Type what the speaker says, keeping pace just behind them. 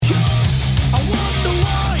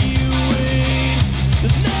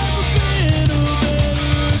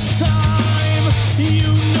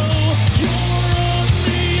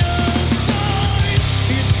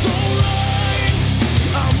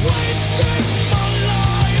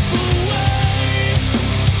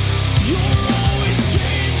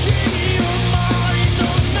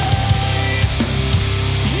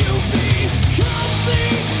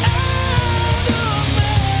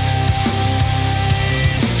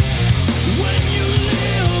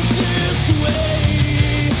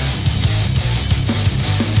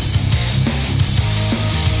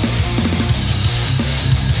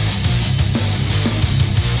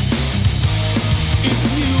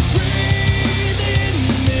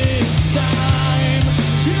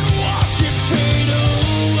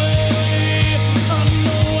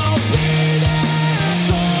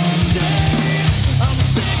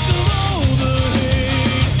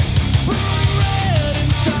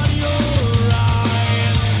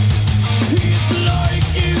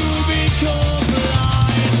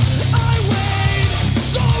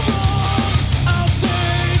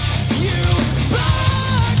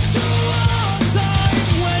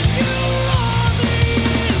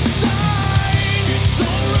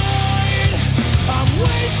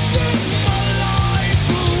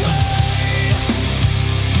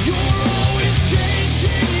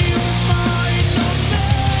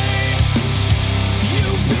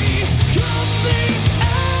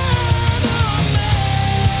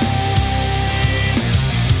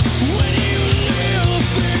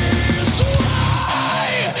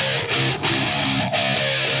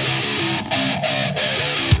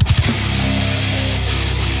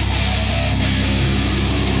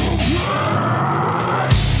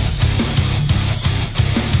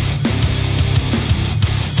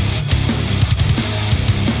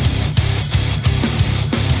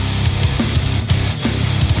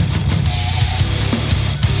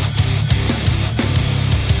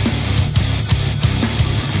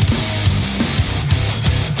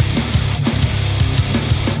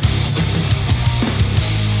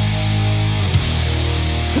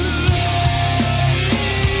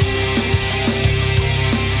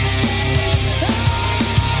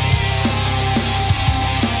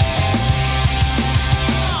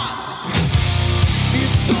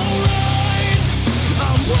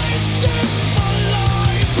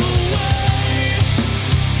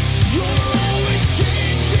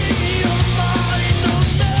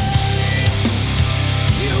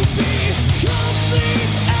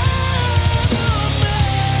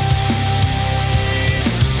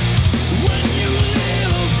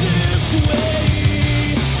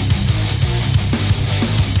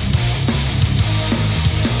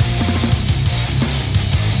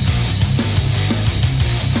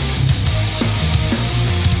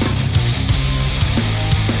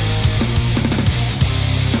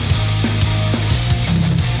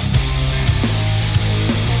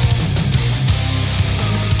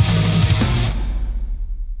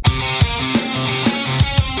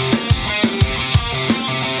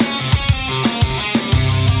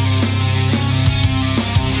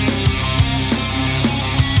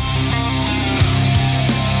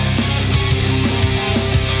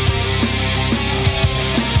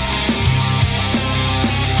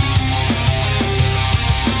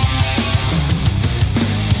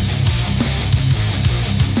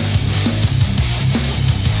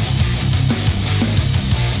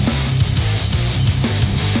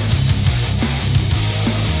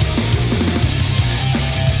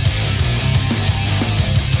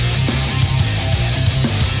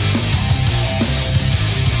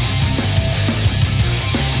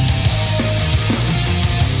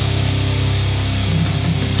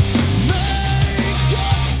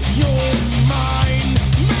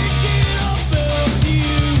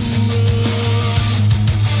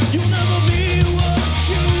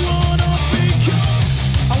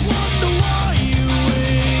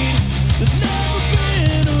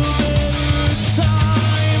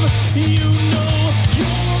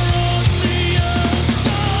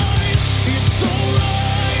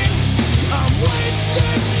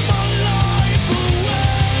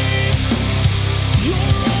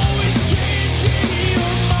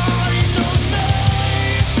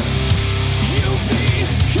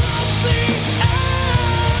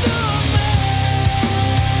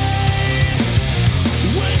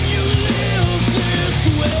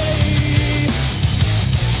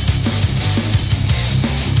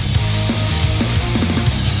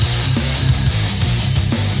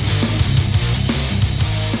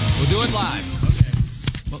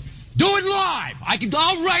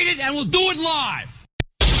I'll write it and we'll do it live.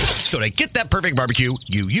 So to get that perfect barbecue,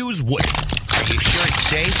 you use wood. Are you sure it's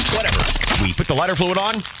safe? Whatever. We put the lighter fluid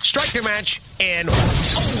on, strike the match, and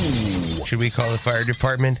oh! Should we call the fire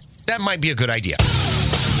department? That might be a good idea.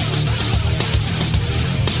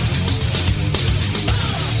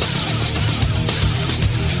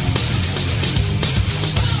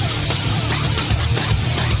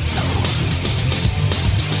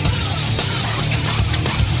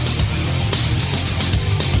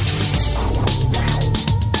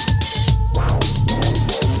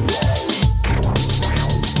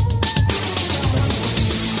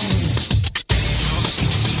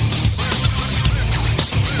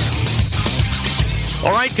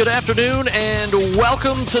 All right, good afternoon, and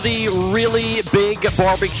welcome to the Really Big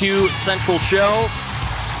Barbecue Central Show.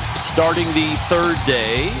 Starting the third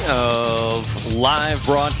day of live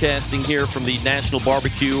broadcasting here from the National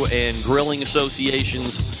Barbecue and Grilling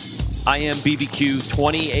Association's NBBQ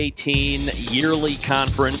 2018 yearly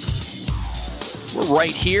conference. We're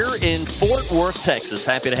right here in Fort Worth, Texas.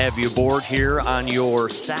 Happy to have you aboard here on your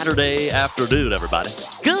Saturday afternoon, everybody.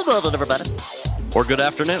 Good morning, everybody. Or good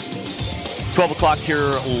afternoon. 12 o'clock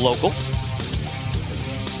here local.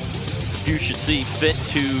 You should see fit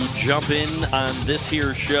to jump in on this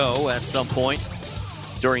here show at some point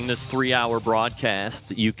during this 3-hour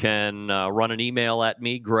broadcast. You can run an email at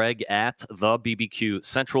me, Greg at the BBQ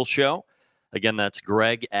Central Show. Again, that's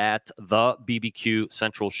Greg at the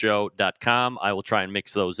BBQCentralShow.com. I will try and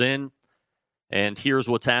mix those in. And here's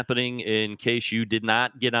what's happening in case you did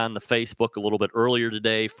not get on the Facebook a little bit earlier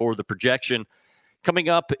today for the projection. Coming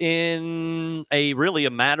up in a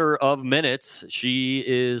matter of minutes, she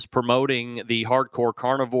is promoting the Hardcore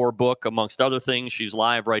Carnivore book, amongst other things. She's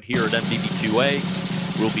live right here at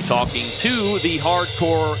NBBQA. We'll be talking to the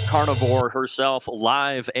Hardcore Carnivore herself,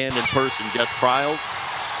 live and in person, Jess Pryles.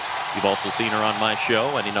 You've also seen her on my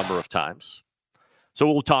show any number of times. So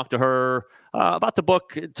we'll talk to her about the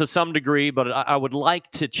book to some degree, but I would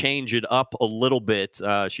like to change it up a little bit.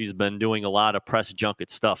 She's been doing a lot of press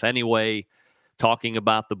junket stuff anyway, talking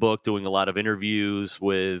about the book, doing a lot of interviews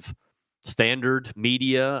with standard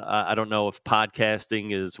media. I don't know if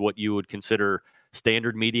podcasting is what you would consider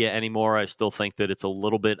standard media anymore. I still think that it's a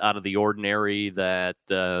little bit out of the ordinary, that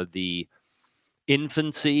the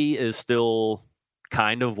infancy is still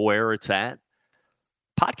kind of where it's at.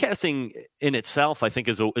 Podcasting in itself, I think,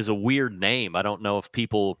 is a weird name. I don't know if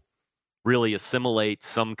people really assimilate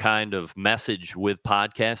some kind of message with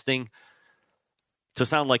podcasting. To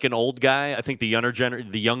sound like an old guy, I think the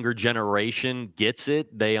younger generation gets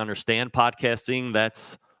it. They understand podcasting.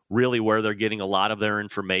 That's really where they're getting a lot of their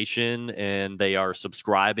information, and they are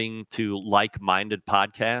subscribing to like-minded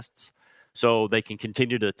podcasts so they can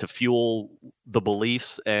continue to fuel the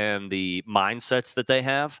beliefs and the mindsets that they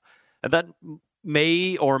have. And that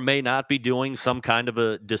may or may not be doing some kind of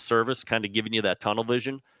a disservice, kind of giving you that tunnel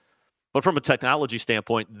vision. But from a technology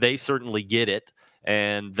standpoint, they certainly get it.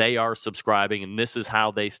 And they are subscribing, and this is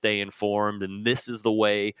how they stay informed, and this is the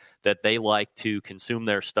way that they like to consume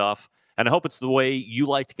their stuff. And I hope it's the way you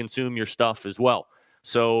like to consume your stuff as well.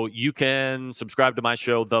 So you can subscribe to my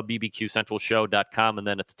show, thebbqcentralshow.com, and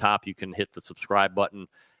then at the top you can hit the subscribe button,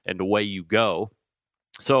 and away you go.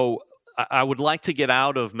 So I would like to get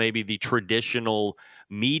out of maybe the traditional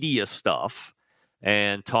media stuff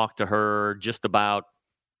and talk to her just about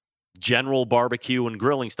general barbecue and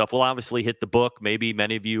grilling stuff. We'll obviously hit the book. Maybe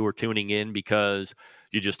many of you are tuning in because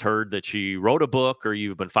you just heard that she wrote a book, or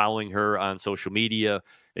you've been following her on social media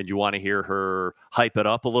and you want to hear her hype it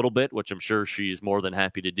up a little bit, which I'm sure she's more than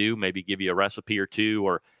happy to do. Maybe give you a recipe or two,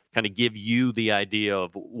 or kind of give you the idea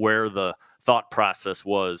of where the thought process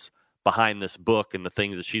was behind this book and the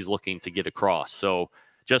things that she's looking to get across. So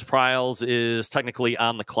Jess Pryles is technically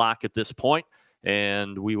on the clock at this point,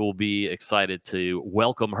 and we will be excited to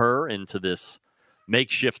welcome her into this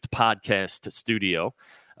makeshift podcast studio.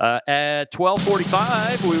 At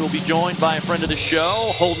 12:45, we will be joined by a friend of the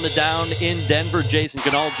show, holding it down in Denver, Jason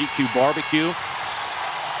Ganal, GQ Barbecue.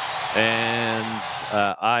 And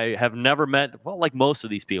I have never met, well, like most of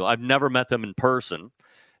these people, I've never met them in person.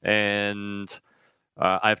 And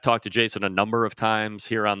I've talked to Jason a number of times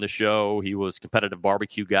here on the show. He was competitive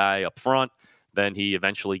barbecue guy up front. Then he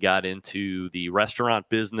eventually got into the restaurant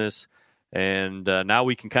business. And now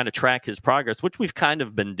we can kind of track his progress, which we've kind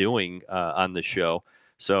of been doing on the show.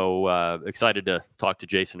 So excited to talk to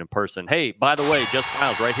Jason in person. Hey, by the way, Jess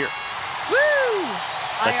Pryles right here. Woo!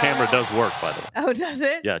 That camera does work, by the way. Oh, does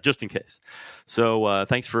it? Yeah, just in case. So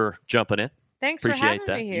thanks for jumping in. Thanks for Appreciate having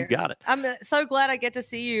that. me here. You got it. I'm so glad I get to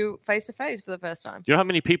see you face to face for the first time. Do you know how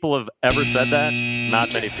many people have ever said that?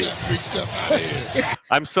 Not many people.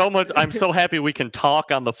 I'm so happy we can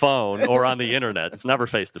talk on the phone or on the internet. It's never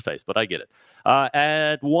face to face, but I get it.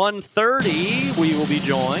 At 1:30, we will be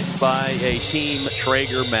joined by a Team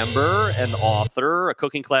Traeger member, an author, a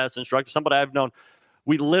cooking class instructor, somebody I've known.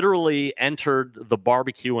 We literally entered the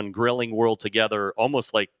barbecue and grilling world together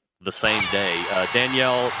almost like the same day.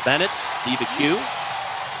 Danielle Bennett, NBBQA.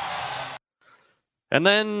 And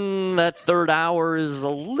then that third hour is a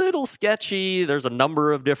little sketchy. There's a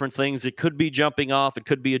number of different things. It could be jumping off. It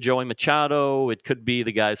could be a Joey Machado. It could be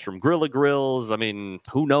the guys from Grilla Grills. I mean,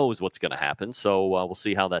 who knows what's going to happen. So we'll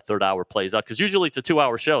see how that third hour plays out. Because usually it's a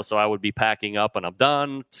 2-hour show, so I would be packing up and I'm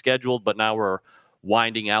done, scheduled. But now we're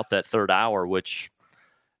winding out that third hour, which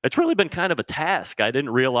it's really been kind of a task. I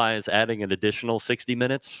didn't realize adding an additional 60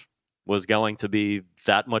 minutes was going to be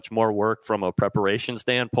that much more work from a preparation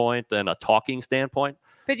standpoint than a talking standpoint.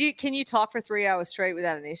 But can you talk for 3 hours straight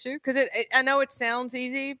without an issue? Because I know it sounds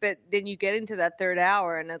easy, but then you get into that third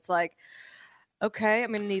hour and it's like, okay, I'm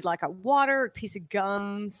going to need like a water, a piece of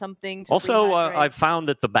gum, something to Also, rehydrate. I've found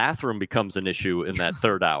that the bathroom becomes an issue in that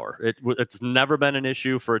third hour. It's never been an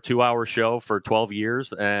issue for a 2-hour show for 12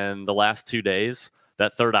 years. And the last 2 days,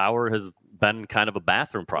 that third hour has been kind of a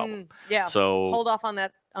bathroom problem. Yeah. So hold off on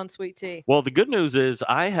that unsweet tea. Well, the good news is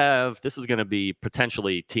this is going to be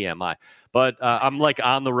potentially TMI, but I'm like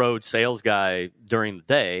on the road sales guy during the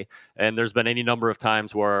day. And there's been any number of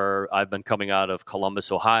times where I've been coming out of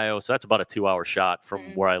Columbus, Ohio. So that's about a 2-hour shot from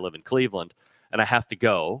where I live in Cleveland. And I have to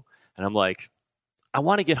go. And I'm like, I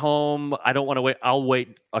want to get home. I don't want to wait. I'll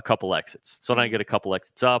wait a couple exits. So then I get a couple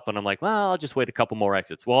exits up and I'm like, well, I'll just wait a couple more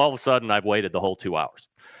exits. Well, all of a sudden I've waited the whole 2 hours.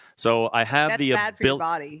 So I have That's bad for your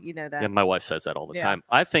body. You know that. Yeah, my wife says that all the time.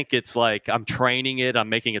 I think it's like I'm training it. I'm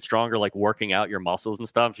making it stronger, like working out your muscles and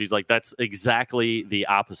stuff. She's like, that's exactly the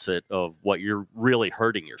opposite of what you're really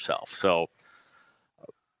hurting yourself. So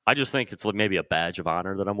I just think it's like maybe a badge of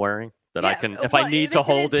honor that I'm wearing. That I can, if I need to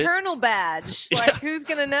hold it. It's an eternal badge. Like, who's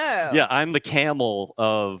going to know? Yeah, I'm the camel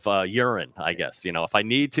of urine, I guess. You know, if I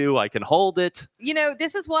need to, I can hold it. You know,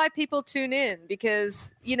 this is why people tune in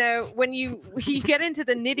because, you know, when you get into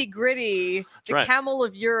the nitty gritty, camel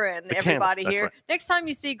of urine, everybody here. Right. Next time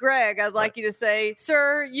you see Greg, I'd like you to say,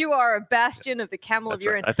 sir, you are a bastion of the camel of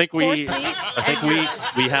urine. I think we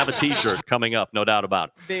have a T-shirt coming up, no doubt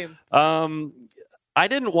about it. Boom. I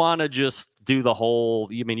didn't want to just do the whole,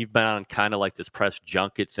 you've been on kind of like this press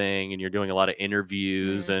junket thing and you're doing a lot of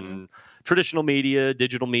interviews and traditional media,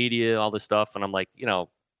 digital media, all this stuff. And I'm like, do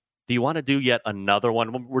you want to do yet another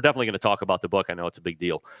one? We're definitely going to talk about the book. I know it's a big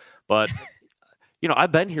deal, but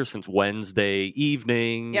I've been here since Wednesday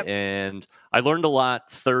evening and I learned a lot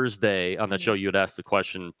Thursday on that show. You had asked the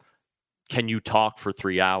question, can you talk for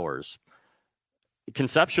 3 hours?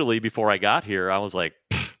 Conceptually, before I got here, I was like,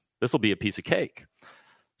 this will be a piece of cake.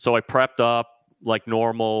 So I prepped up like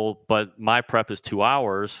normal, but my prep is 2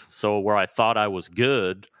 hours. So where I thought I was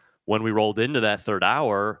good, when we rolled into that third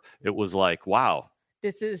hour, it was like, wow.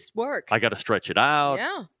 This is work. I got to stretch it out.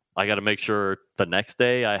 Yeah. I got to make sure the next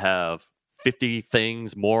day I have 50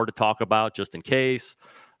 things more to talk about just in case.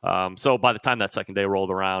 So by the time that second day rolled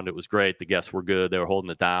around, it was great. The guests were good. They were holding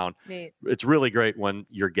it down. Neat. It's really great when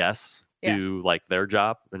your guests do like their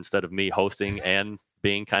job instead of me hosting and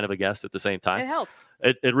being kind of a guest at the same time. It helps.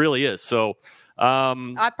 It really is. So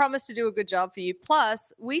I promise to do a good job for you.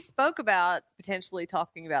 Plus, we spoke about potentially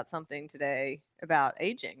talking about something today about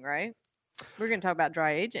aging, right? We're going to talk about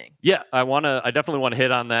dry aging. Yeah, I definitely want to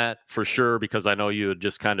hit on that for sure because I know you had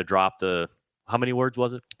just kind of dropped how many words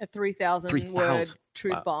was it? A 3,000 word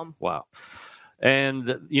truth bomb. Wow. And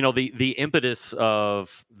the impetus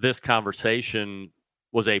of this conversation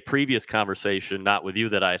was a previous conversation, not with you,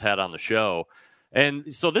 that I had on the show.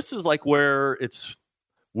 And so this is like where it's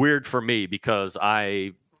weird for me because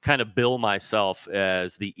I kind of bill myself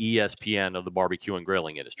as the ESPN of the barbecue and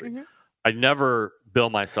grilling industry. Mm-hmm. I never bill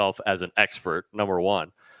myself as an expert, number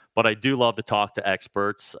one, but I do love to talk to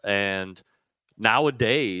experts. And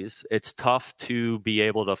nowadays, it's tough to be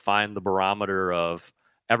able to find the barometer of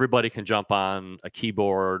everybody can jump on a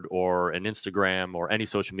keyboard or an Instagram or any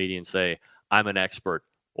social media and say, I'm an expert,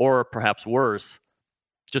 or perhaps worse,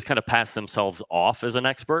 just kind of pass themselves off as an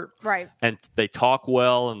expert. Right. And they talk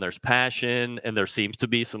well and there's passion and there seems to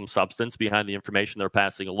be some substance behind the information they're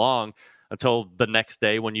passing along until the next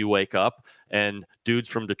day when you wake up and dudes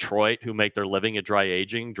from Detroit who make their living at dry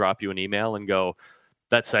aging drop you an email and go,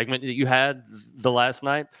 that segment that you had the last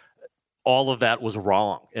night, all of that was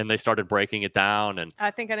wrong. And they started breaking it down. And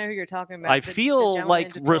I think I know who you're talking about. I feel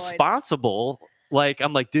like responsible Like,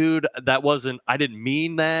 I'm like, dude, I didn't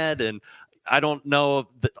mean that. And I don't know.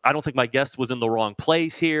 I don't think my guest was in the wrong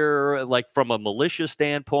place here, like from a malicious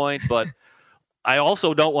standpoint, but I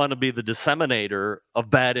also don't want to be the disseminator of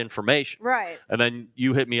bad information. Right. And then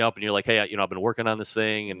you hit me up and you're like, hey, I've been working on this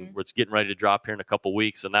thing and it's getting ready to drop here in a couple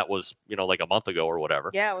weeks. And that was, like a month ago or whatever.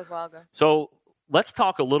 Yeah, it was a while ago. So let's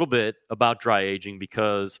talk a little bit about dry aging,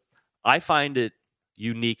 because I find it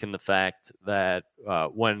unique in the fact that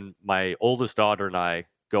when my oldest daughter and I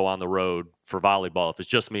go on the road for volleyball, if it's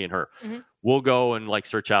just me and her, we'll go and like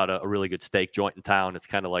search out a really good steak joint in town. It's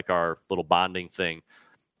kind of like our little bonding thing.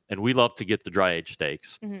 And we love to get the dry aged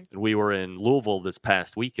steaks. And we were in Louisville this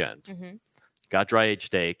past weekend, got dry aged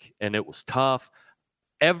steak, and it was tough.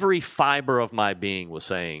 Every fiber of my being was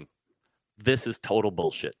saying, this is total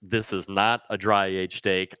bullshit. This is not a dry aged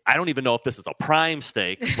steak. I don't even know if this is a prime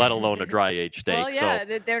steak, let alone a dry aged steak. Well, yeah,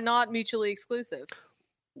 so, they're not mutually exclusive.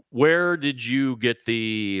 Where did you get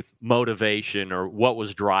the motivation, or what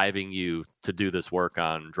was driving you to do this work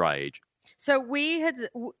on dry aging? So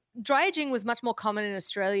dry aging was much more common in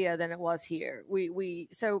Australia than it was here.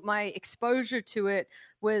 So my exposure to it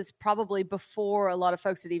was probably before a lot of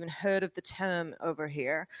folks had even heard of the term over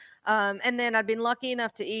here. And then I'd been lucky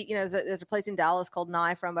enough to eat, there's a place in Dallas called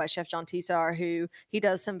Knife run by Chef John Tisar, he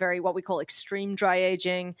does some what we call extreme dry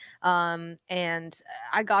aging. And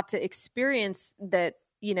I got to experience that,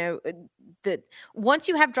 that once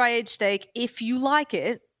you have dry aged steak, if you like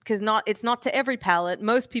it, because it's not to every palate,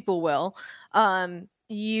 most people will,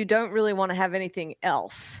 you don't really want to have anything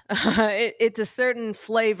else. It's a certain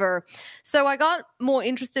flavor. So I got more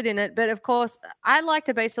interested in it. But of course, I like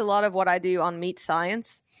to base a lot of what I do on meat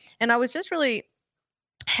science. And I was just really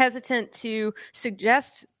hesitant to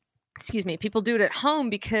suggest people do it at home,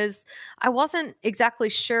 because I wasn't exactly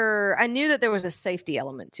sure. I knew that there was a safety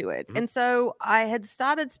element to it. And so I had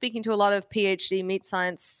started speaking to a lot of PhD meat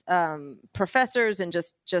science professors and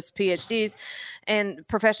just PhDs and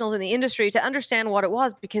professionals in the industry to understand what it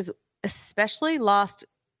was, because especially last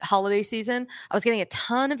holiday season, I was getting a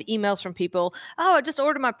ton of emails from people. Oh, I just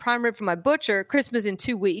ordered my prime rib from my butcher. Christmas in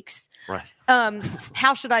 2 weeks. Right.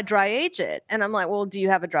 How should I dry age it? And I'm like, well, do you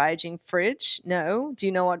have a dry aging fridge? No. Do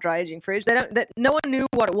you know what dry aging fridge? No one knew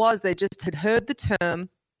what it was. They just had heard the term.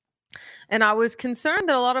 And I was concerned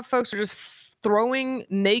that a lot of folks were just throwing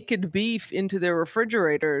naked beef into their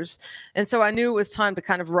refrigerators. And so I knew it was time to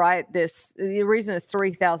kind of write this. The reason it's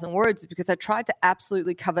 3,000 words is because I tried to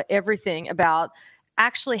absolutely cover everything about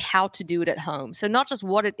actually how to do it at home. So not just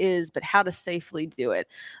what it is, but how to safely do it.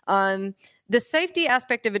 The safety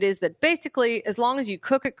aspect of it is that basically, as long as you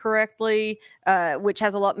cook it correctly, which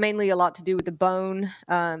has mainly a lot to do with the bone,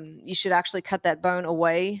 you should actually cut that bone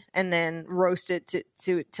away and then roast it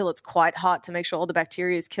till it's quite hot to make sure all the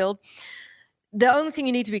bacteria is killed. The only thing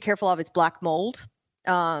you need to be careful of is black mold.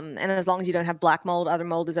 And as long as you don't have black mold, other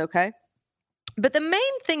mold is okay. But the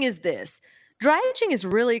main thing is this. Dry aging is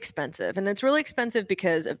really expensive, and it's really expensive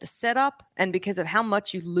because of the setup and because of how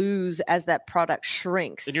much you lose as that product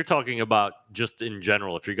shrinks. And you're talking about just in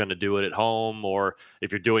general, if you're going to do it at home or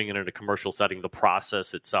if you're doing it in a commercial setting, the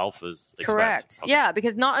process itself is expensive. Correct. Okay. Yeah,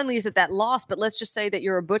 because not only is it that loss, but let's just say that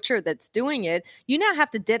you're a butcher that's doing it. You now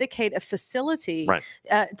have to dedicate a facility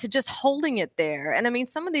to just holding it there. And I mean,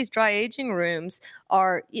 some of these dry aging rooms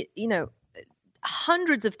are,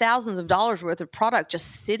 hundreds of thousands of dollars worth of product just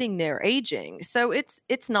sitting there aging. So it's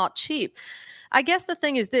not cheap. I guess the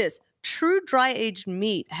thing is this. True dry aged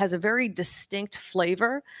meat has a very distinct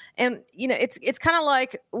flavor. And, it's kind of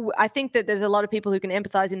like, I think that there's a lot of people who can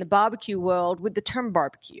empathize in the barbecue world with the term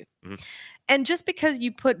barbecue. And just because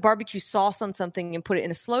you put barbecue sauce on something and put it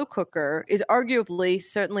in a slow cooker is arguably,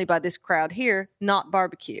 certainly by this crowd here, not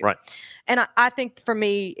barbecue. Right. And I think for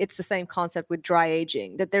me, it's the same concept with dry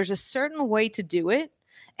aging, that there's a certain way to do it.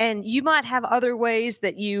 And you might have other ways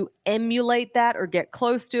that you emulate that or get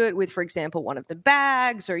close to it with, for example, one of the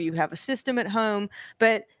bags, or you have a system at home.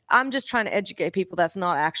 But I'm just trying to educate people that's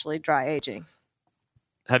not actually dry aging.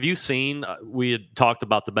 Have you seen, we had talked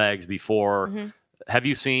about the bags before. Have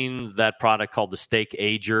you seen that product called the Steak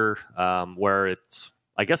Ager, where it's,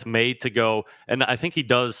 I guess, made to go? And I think he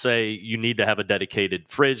does say you need to have a dedicated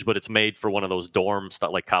fridge, but it's made for one of those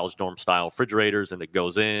like college dorm style refrigerators, and it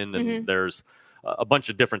goes in, and there's a bunch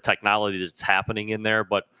of different technology that's happening in there.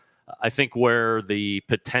 But I think where the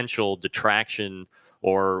potential detraction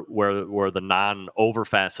or where the non-over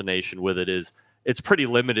fascination with it is, it's pretty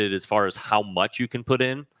limited as far as how much you can put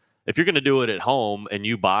in. If you're going to do it at home and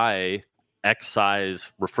you buy X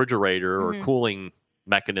size refrigerator or cooling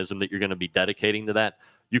mechanism that you're going to be dedicating to that,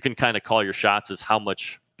 you can kind of call your shots as how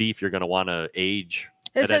much beef you're going to want to age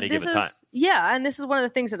at any given time. Yeah, and this is one of the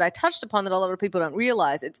things that I touched upon that a lot of people don't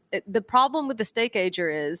realize. The problem with the steak ager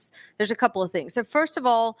is there's a couple of things. So first of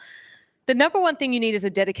all, the number one thing you need is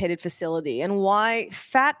a dedicated facility. And why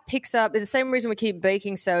fat picks up is the same reason we keep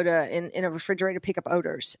baking soda in a refrigerator to pick up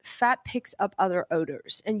odors. Fat picks up other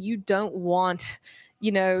odors, and you don't want,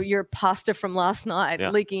 your pasta from last night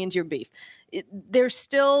leaking into your beef. There's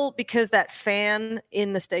still, because that fan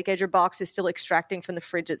in the steak ager box is still extracting from the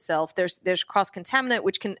fridge itself, there's cross-contaminant,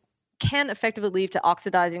 which can effectively lead to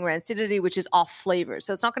oxidizing rancidity, which is off flavors.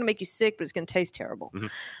 So it's not going to make you sick, but it's going to taste terrible.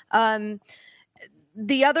 Mm-hmm.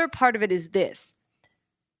 The other part of it is this.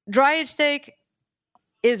 Dry aged steak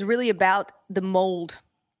is really about the mold.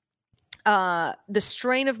 The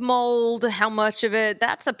strain of mold, how much of it,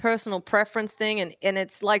 that's a personal preference thing. And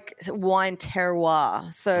it's like wine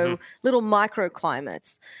terroir. So little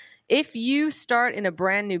microclimates. If you start in a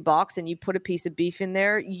brand new box and you put a piece of beef in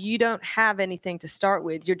there, you don't have anything to start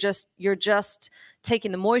with. You're just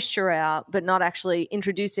taking the moisture out, but not actually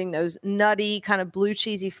introducing those nutty kind of blue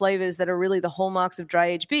cheesy flavors that are really the hallmarks of dry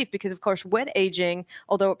aged beef. Because of course, wet aging,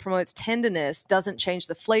 although it promotes tenderness, doesn't change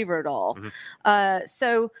the flavor at all.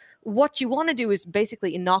 So what you want to do is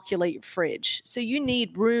basically inoculate your fridge. So you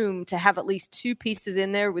need room to have at least 2 pieces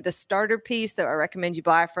in there, with a starter piece that I recommend you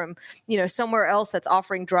buy from, somewhere else that's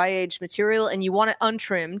offering dry aged material, and you want it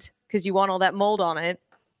untrimmed because you want all that mold on it.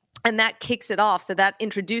 And that kicks it off. So that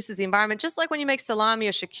introduces the environment, just like when you make salami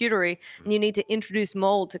or charcuterie and you need to introduce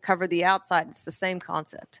mold to cover the outside. It's the same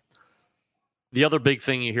concept. The other big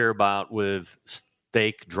thing you hear about with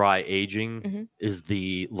steak dry aging is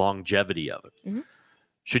the longevity of it.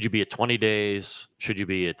 Should you be at 20 days? Should you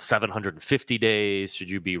be at 750 days?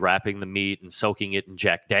 Should you be wrapping the meat and soaking it in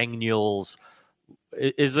Jack Daniels?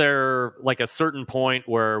 Is there like a certain point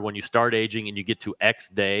where when you start aging and you get to X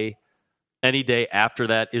day, any day after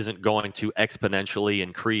that isn't going to exponentially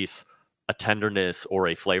increase a tenderness or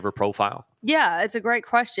a flavor profile? Yeah, it's a great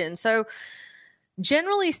question. So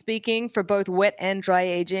generally speaking, for both wet and dry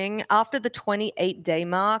aging, after the 28-day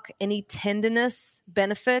mark, any tenderness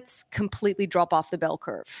benefits completely drop off the bell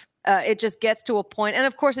curve. It just gets to a point, and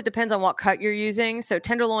of course it depends on what cut you're using. So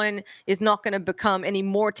tenderloin is not going to become any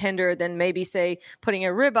more tender than maybe, say, putting a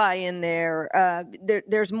ribeye in there.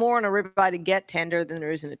 There's more in a ribeye to get tender than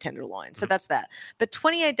there is in a tenderloin. So that's that. But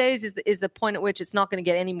 28 days is the point at which it's not going to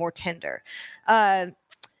get any more tender. The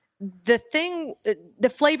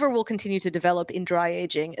flavor will continue to develop in dry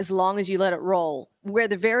aging as long as you let it roll. Where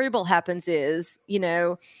the variable happens is,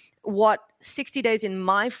 what 60 days in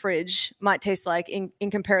my fridge might taste like in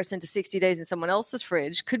comparison to 60 days in someone else's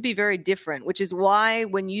fridge could be very different, which is why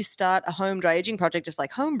when you start a home dry aging project, just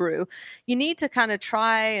like homebrew, you need to kind of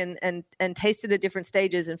try and taste it at different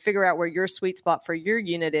stages and figure out where your sweet spot for your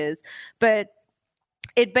unit is. But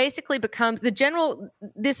it basically becomes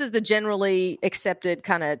this is the generally accepted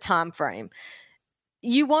kind of time frame.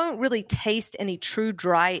 You won't really taste any true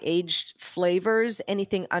dry aged flavors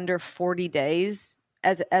anything under 40 days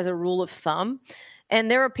as a rule of thumb. And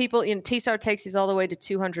there are people, TSAR takes these all the way to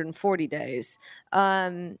 240 days.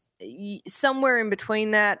 Somewhere in between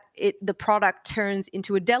that, the product turns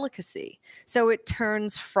into a delicacy. So it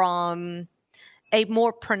turns from a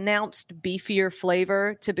more pronounced, beefier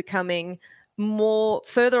flavor to becoming more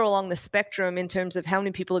further along the spectrum in terms of how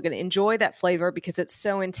many people are going to enjoy that flavor because it's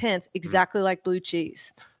so intense, exactly like blue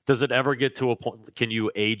cheese. Does it ever get to a point, can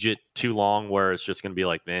you age it too long where it's just going to be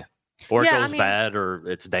like, meh? Or it goes bad, or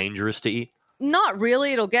it's dangerous to eat? Not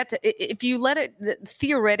really. It'll get to, if you let it,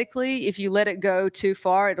 theoretically, if you let it go too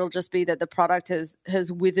far, it'll just be that the product has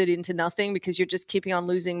withered into nothing because you're just keeping on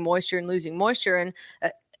losing moisture. And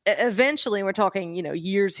eventually, we're talking,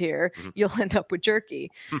 years here, you'll end up with jerky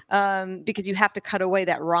because you have to cut away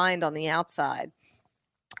that rind on the outside.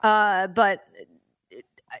 But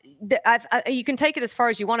you can take it as far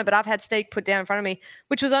as you want it, but I've had steak put down in front of me,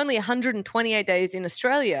 which was only 128 days in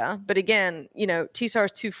Australia. But again,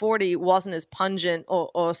 TSAR's 240 wasn't as pungent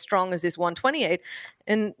or strong as this 128.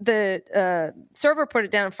 And the server put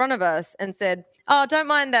it down in front of us and said, "Oh, don't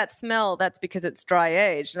mind that smell. That's because it's dry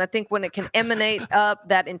aged." And I think when it can emanate up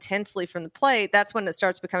that intensely from the plate, that's when it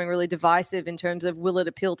starts becoming really divisive in terms of will it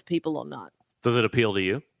appeal to people or not. Does it appeal to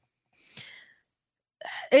you?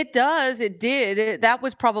 It does. It did. That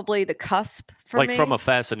was probably the cusp for me. Like from a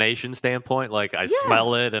fascination standpoint, like I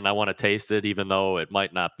smell it and I want to taste it, even though it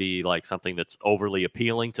might not be like something that's overly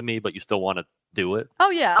appealing to me, but you still want to do it. Oh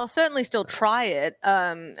yeah, I'll certainly still try it.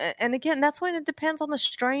 And again, that's when it depends on the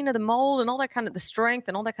strain of the mold and all that kind of the strength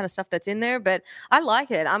and all that kind of stuff that's in there. But I like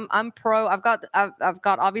it. I'm pro. I've got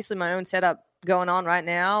obviously my own setup going on right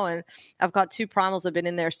now, and I've got 2 primals that have been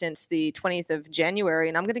in there since the 20th of January,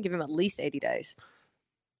 and I'm going to give them at least 80 days.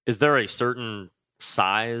 Is there a certain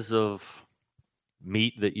size of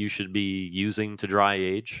meat that you should be using to dry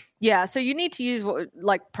age? Yeah, so you need to use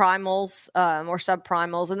like primals or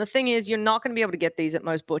subprimals. And the thing is, you're not going to be able to get these at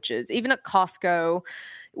most butchers. Even at Costco,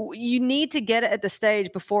 you need to get it at the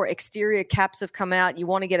stage before exterior caps have come out. You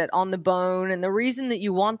want to get it on the bone. And the reason that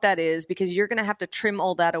you want that is because you're going to have to trim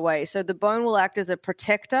all that away. So the bone will act as a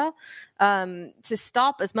protector to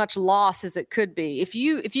stop as much loss as it could be. If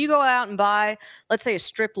you go out and buy, let's say, a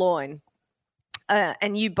strip loin,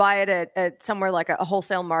 and you buy it at somewhere like a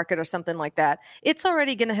wholesale market or something like that, it's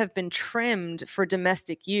already going to have been trimmed for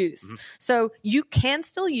domestic use. Mm-hmm. So you can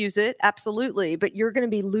still use it, absolutely, but you're going to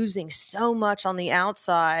be losing so much on the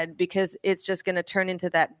outside because it's just going to turn into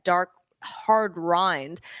that dark, hard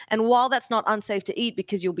rind. And while that's not unsafe to eat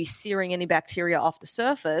because you'll be searing any bacteria off the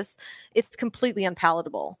surface, it's completely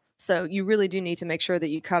unpalatable. So you really do need to make sure that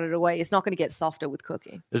you cut it away. It's not going to get softer with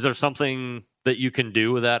cooking. Is there something that you can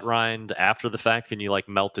do with that rind after the fact? Can you like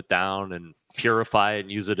melt it down and purify it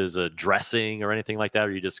and use it as a dressing or anything like that,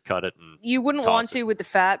 or you just cut it and you wouldn't want to with the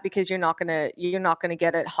fat because you're not gonna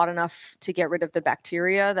get it hot enough to get rid of the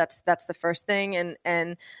bacteria. That's the first thing.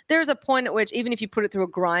 And there's a point at which even if you put it through a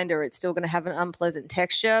grinder, it's still gonna have an unpleasant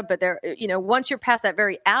texture. But there, once you're past that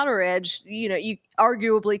very outer edge, you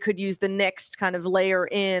arguably could use the next kind of layer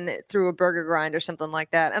in through a burger grind or something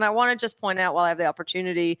like that. And I want to just point out while I have the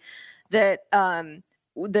opportunity that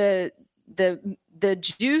the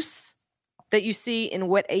juice that you see in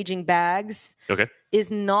wet aging bags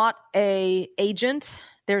is not a agent.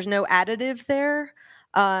 There's no additive there.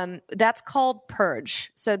 That's called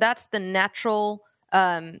purge. So that's the natural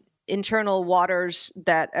internal waters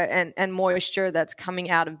that and moisture that's coming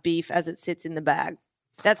out of beef as it sits in the bag.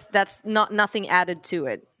 That's not nothing added to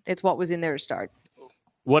it. It's what was in there to start.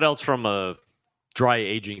 What else from a dry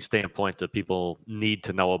aging standpoint that people need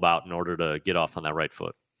to know about in order to get off on that right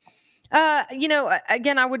foot?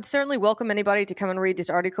 Again, I would certainly welcome anybody to come and read this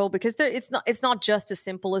article because it's not just as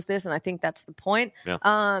simple as this, and I think that's the point. Yeah.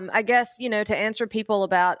 I guess to answer people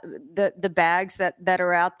about the bags that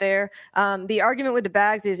are out there, the argument with the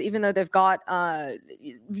bags is even though they've got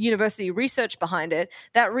university research behind it,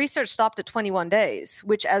 that research stopped at 21 days,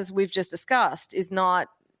 which, as we've just discussed, is not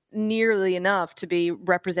nearly enough to be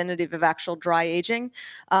representative of actual dry aging.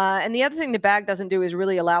 And the other thing the bag doesn't do is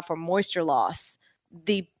really allow for moisture loss.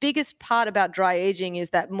 The biggest part about dry aging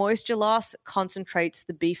is that moisture loss concentrates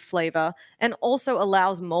the beef flavor and also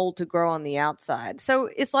allows mold to grow on the outside. So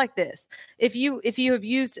it's like this. If you have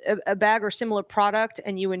used a bag or similar product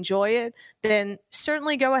and you enjoy it, then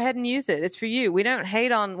certainly go ahead and use it. It's for you. We don't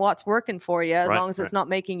hate on what's working for you as long as it's not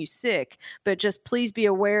making you sick. But just please be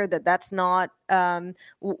aware that that's not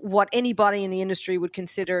what anybody in the industry would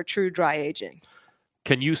consider true dry aging.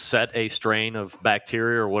 Can you set a strain of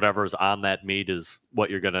bacteria or whatever is on that meat is what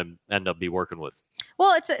you're going to end up be working with?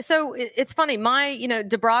 Well, it's funny. My,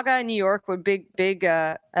 De Braga in New York were big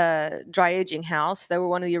dry aging house. They were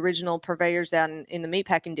one of the original purveyors down in the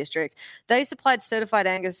meatpacking district. They supplied certified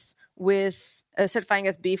Angus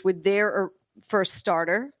beef with their first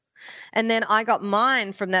starter. And then I got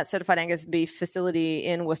mine from that certified Angus beef facility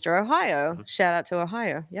in Worcester, Ohio. Mm-hmm. Shout out to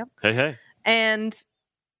Ohio. Yep. Hey. And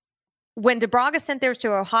when De Braga sent theirs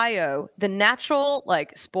to Ohio, the natural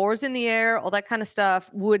spores in the air, all that kind of stuff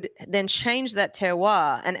would then change that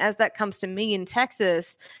terroir. And as that comes to me in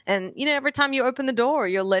Texas, and every time you open the door,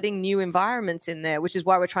 you're letting new environments in there, which is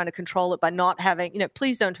why we're trying to control it by not having,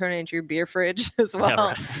 please don't turn it into your beer fridge as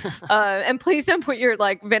well. Yeah, right. And please don't put your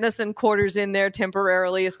venison quarters in there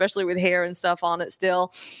temporarily, especially with hair and stuff on it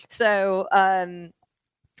still. So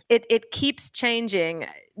it keeps changing.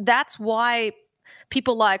 That's why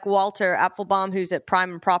people like Walter Apfelbaum, who's at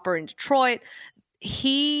Prime and Proper in Detroit,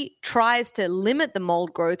 he tries to limit the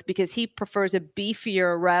mold growth because he prefers a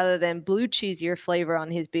beefier rather than blue cheesier flavor on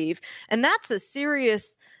his beef. And that's a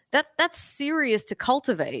serious that's serious to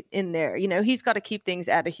cultivate in there. He's got to keep things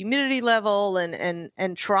at a humidity level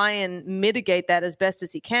and try and mitigate that as best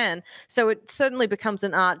as he can. So it certainly becomes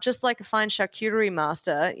an art, just like a fine charcuterie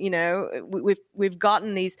master. We've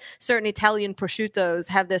gotten these certain Italian prosciuttos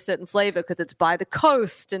have their certain flavor because it's by the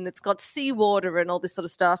coast and it's got seawater and all this sort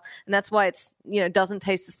of stuff. And that's why it's, doesn't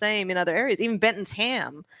taste the same in other areas. Even Benton's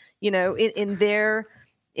ham, in their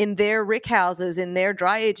rick houses, in their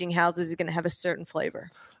dry aging houses, is going to have a certain flavor.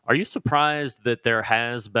 Are you surprised that there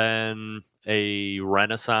has been a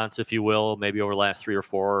renaissance, if you will, maybe over the last 3 or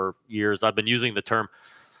 4 years? I've been using the term,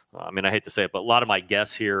 I hate to say it, but a lot of my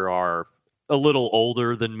guests here are a little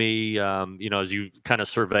older than me. As you kind of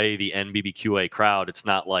survey the NBBQA crowd, it's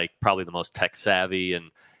not like probably the most tech savvy and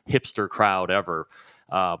hipster crowd ever.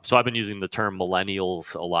 So I've been using the term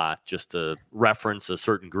millennials a lot just to reference a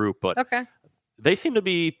certain group, but they seem to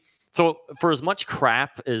be, so for as much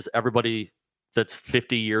crap as everybody that's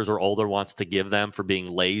 50 years or older wants to give them for being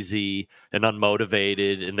lazy and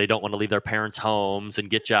unmotivated and they don't want to leave their parents' homes and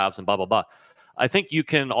get jobs and blah, blah, blah. I think you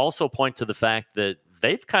can also point to the fact that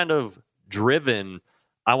they've kind of driven,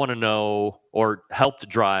 I want to know, or helped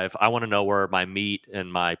drive, I want to know where my meat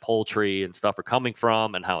and my poultry and stuff are coming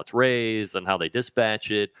from and how it's raised and how they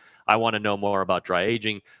dispatch it. I want to know more about dry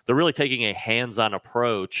aging. They're really taking a hands-on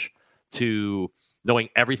approach to knowing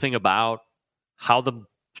everything about how the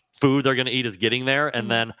food they're going to eat is getting there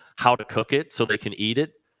and then how to cook it so they can eat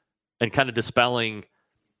it, and kind of dispelling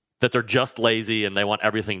that they're just lazy and they want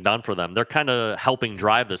everything done for them. They're kind of helping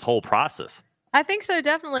drive this whole process. I think so,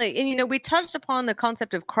 definitely. And, we touched upon the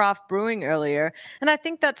concept of craft brewing earlier, and I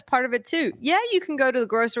think that's part of it too. Yeah, you can go to the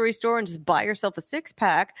grocery store and just buy yourself a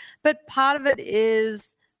 6-pack, but part of it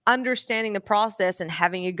is understanding the process and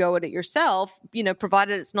having a go at it yourself,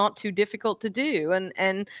 provided it's not too difficult to do.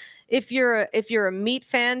 And if you're a meat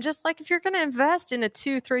fan, just like if you're going to invest in a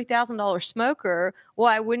 $2,000-$3,000 smoker,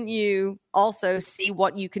 why wouldn't you also see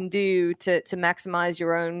what you can do to maximize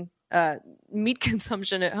your own meat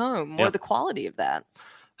consumption at home, or the quality of that?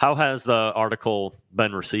 How has the article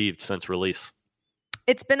been received since release?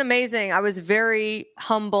 It's been amazing. I was very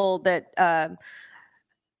humbled that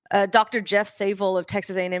Dr. Jeff Savell of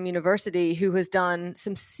Texas A&M University, who has done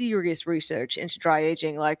some serious research into dry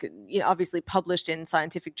aging, obviously published in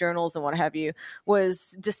scientific journals and what have you,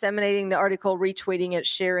 was disseminating the article, retweeting it,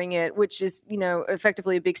 sharing it, which is,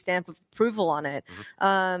 effectively a big stamp of approval on it.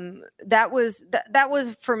 That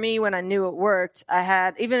was for me when I knew it worked. I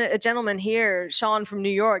had even a gentleman here, Sean from New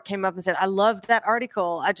York, came up and said, "I love that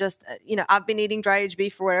article. I just, I've been eating dry aged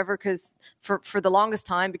beef for the longest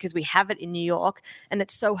time because we have it in New York, and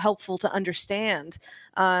it's so helpful to understand."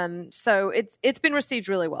 So it's been received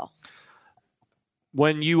really well.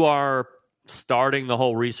 When you are starting the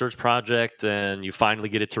whole research project and you finally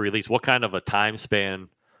get it to release, what kind of a time span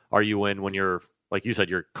are you in when you're, like you said,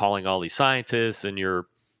 you're calling all these scientists and you're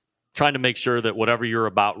trying to make sure that whatever you're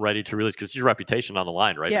about ready to release, because it's your reputation on the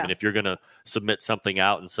line, right? Yeah. I mean, if you're going to submit something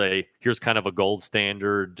out and say, here's kind of a gold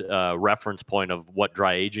standard reference point of what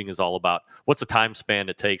dry aging is all about, what's the time span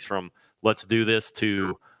it takes from let's do this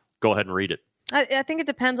to go ahead and read it? I think it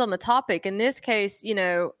depends on the topic. In this case,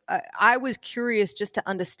 I was curious just to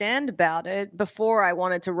understand about it before I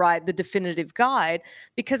wanted to write the definitive guide,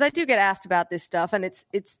 because I do get asked about this stuff, and it's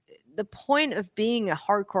the point of being a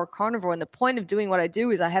hardcore carnivore and the point of doing what I do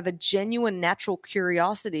is I have a genuine natural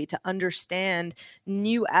curiosity to understand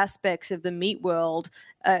new aspects of the meat world,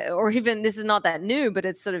 or even, this is not that new, but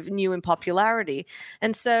it's sort of new in popularity.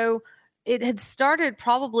 And so it had started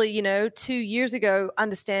probably, 2 years ago,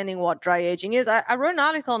 understanding what dry aging is. I wrote an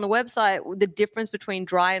article on the website, the difference between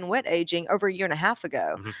dry and wet aging, over a year and a half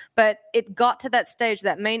ago. But it got to that stage,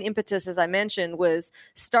 that main impetus, as I mentioned, was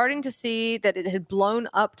starting to see that it had blown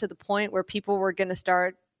up to the point where people were going to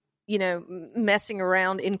start, messing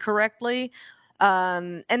around incorrectly.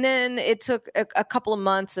 And then it took a couple of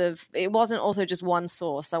months of, it wasn't also just one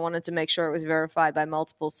source. I wanted to make sure it was verified by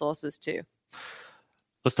multiple sources too.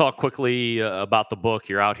 Let's talk quickly about the book.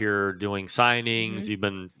 You're out here doing signings. You've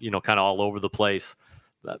been, kind of all over the place.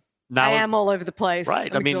 Now, I am all over the place.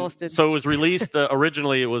 Right. I'm exhausted. So it was released,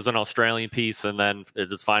 originally it was an Australian piece, and then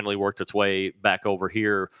it has finally worked its way back over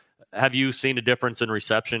here. Have you seen a difference in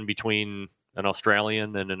reception between an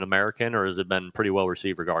Australian and an American, or has it been pretty well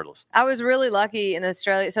received regardless? I was really lucky in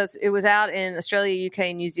Australia. So it was out in Australia,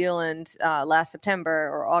 UK, New Zealand last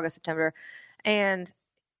September or August, September. And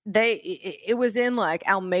it was in like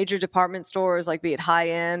our major department stores, like be it high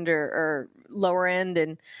end or lower end.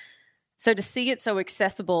 And so to see it so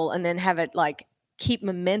accessible and then have it like keep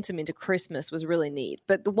momentum into Christmas was really neat.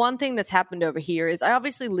 But the one thing that's happened over here is I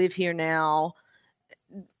obviously live here now.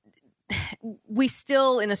 We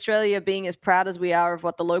still, in Australia, being as proud as we are of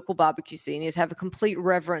what the local barbecue scene is, have a complete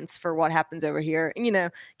reverence for what happens over here.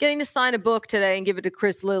 Getting to sign a book today and give it to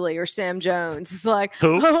Chris Lilly or Sam Jones. It's like,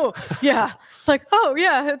 who? Oh, yeah. Like, oh,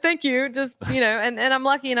 yeah, thank you. Just, and I'm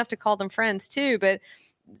lucky enough to call them friends too. But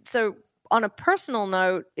so on a personal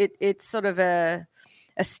note, it's sort of a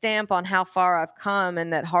stamp on how far I've come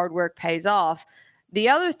and that hard work pays off. The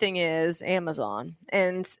other thing is Amazon.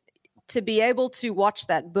 And to be able to watch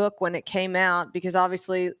that book when it came out, because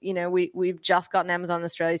obviously, we've just gotten Amazon in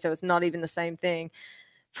Australia, so it's not even the same thing.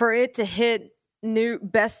 For it to hit new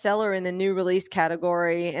bestseller in the new release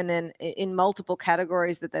category, and then in multiple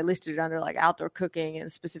categories that they listed it under, like outdoor cooking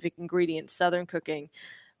and specific ingredients, Southern cooking,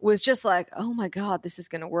 was just like, oh my God, this is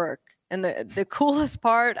going to work. And the coolest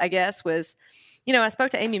part, I guess, was, I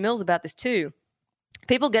spoke to Amy Mills about this too.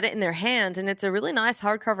 People get it in their hands, and it's a really nice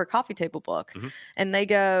hardcover coffee table book. Mm-hmm. And they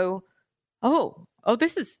go, oh,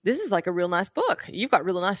 this is like a real nice book. You've got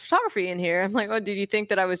really nice photography in here. I'm like, oh, did you think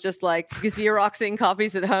that I was just like Xeroxing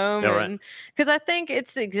copies at home? Yeah, right. Because I think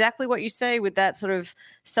it's exactly what you say with that sort of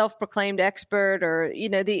self-proclaimed expert, or,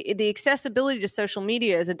 the accessibility to social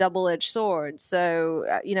media is a double-edged sword. So,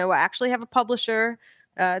 I actually have a publisher.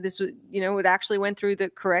 This would, it actually went through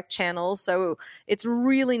the correct channels. So it's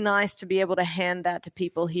really nice to be able to hand that to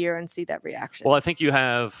people here and see that reaction. Well, I think you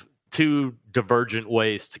have two divergent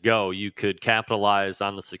ways to go. You could capitalize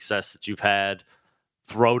on the success that you've had,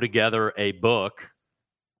 throw together a book,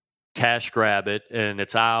 cash grab it, and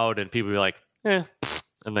it's out, and people be like,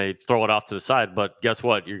 and they throw it off to the side. But guess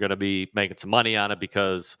what? You're going to be making some money on it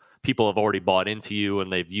because people have already bought into you,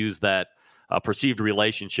 and they've used that perceived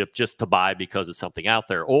relationship just to buy because it's something out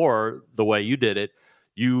there. Or the way you did it,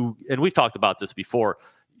 and we've talked about this before,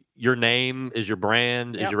 your name is your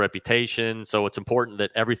brand, is your reputation. So it's important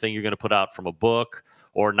that everything you're going to put out from a book,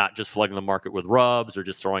 or not just flooding the market with rubs or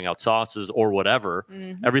just throwing out sauces or whatever,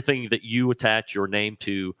 everything that you attach your name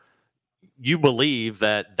to, you believe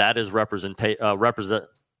that is representing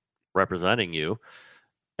you.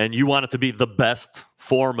 And you want it to be the best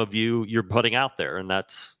form of you're putting out there. And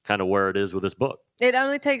that's kind of where it is with this book. It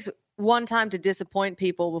only takes one time to disappoint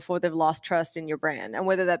people before they've lost trust in your brand. And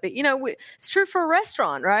whether that be, it's true for a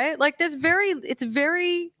restaurant, right? Like it's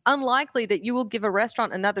very unlikely that you will give a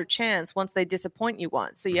restaurant another chance once they disappoint you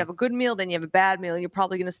once. So you have a good meal, then you have a bad meal, and you're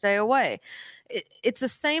probably going to stay away. It's the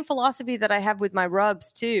same philosophy that I have with my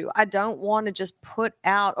rubs too. I don't want to just put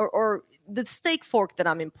out, or the steak fork that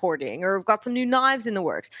I'm importing, or I've got some new knives in the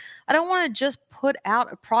works. I don't want to just put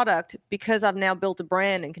out a product because I've now built a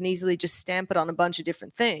brand and can easily just stamp it on a bunch of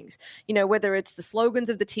different things. Whether it's the slogans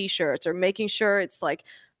of the t-shirts, or making sure it's like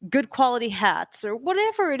good quality hats, or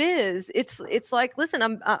whatever it is. It's like,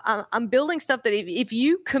 listen, I'm building stuff that if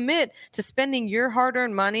you commit to spending your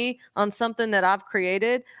hard-earned money on something that I've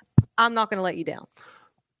created, I'm not going to let you down.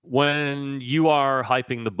 When you are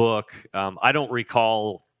hyping the book, I don't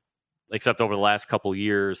recall, except over the last couple of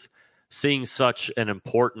years, seeing such an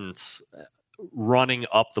importance running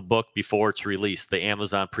up the book before it's released. The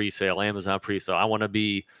Amazon pre-sale. I want to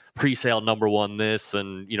be pre-sale number one this,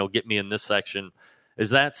 and get me in this section.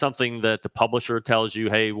 Is that something that the publisher tells you,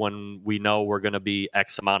 hey, when we know we're going to be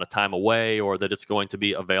X amount of time away, or that it's going to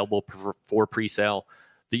be available for pre-sale,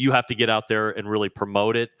 that you have to get out there and really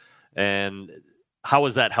promote it? And how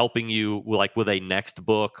is that helping you, like with a next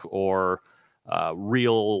book or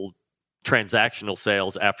real transactional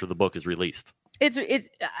sales after the book is released?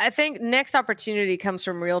 I think next opportunity comes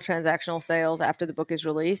from real transactional sales after the book is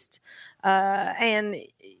released. And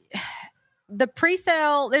the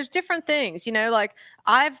pre-sale, there's different things, like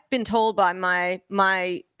I've been told by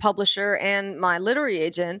my publisher and my literary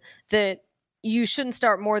agent that you shouldn't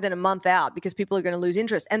start more than a month out because people are going to lose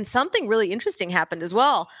interest. And something really interesting happened as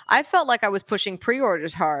well. I felt like I was pushing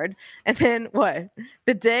pre-orders hard. And then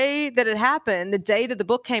the day that it happened, the day that the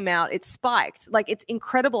book came out, it spiked. Like, it's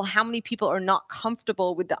incredible how many people are not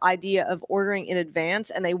comfortable with the idea of ordering in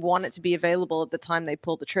advance, and they want it to be available at the time they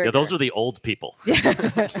pull the trigger. Yeah, those are the old people.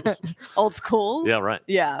 Old school. Yeah, right.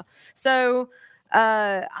 Yeah. So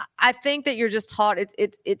I think that you're just taught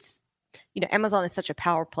it's Amazon is such a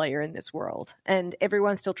power player in this world, and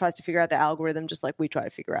everyone still tries to figure out the algorithm just like we try to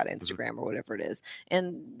figure out Instagram or whatever it is.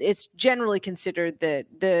 And it's generally considered that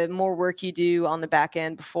the more work you do on the back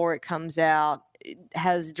end before it comes out, it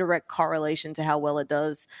has direct correlation to how well it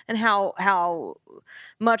does and how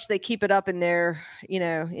much they keep it up in their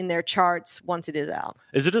charts once it is out.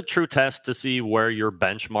 Is it a true test to see where your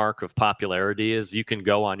benchmark of popularity is? You can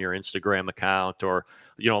go on your Instagram account or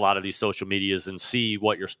a lot of these social medias and see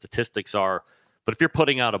what your statistics are. But if you're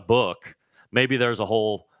putting out a book, maybe there's a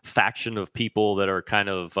whole faction of people that are kind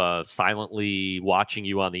of silently watching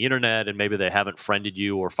you on the internet, and maybe they haven't friended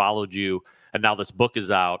you or followed you, and now this book is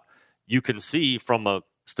out. You can see from a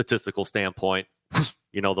statistical standpoint,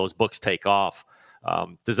 those books take off.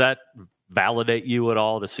 Does that validate you at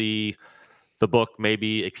all to see the book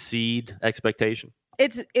maybe exceed expectation?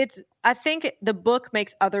 I think the book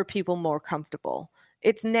makes other people more comfortable.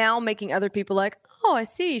 It's now making other people like, oh, I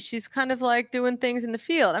see. She's kind of like doing things in the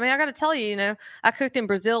field. I mean, I got to tell you, I cooked in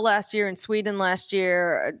Brazil last year, in Sweden last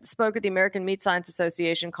year, spoke at the American Meat Science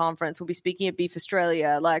Association conference. We'll be speaking at Beef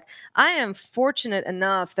Australia. Like, I am fortunate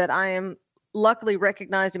enough that I am luckily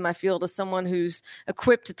recognized in my field as someone who's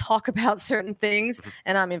equipped to talk about certain things.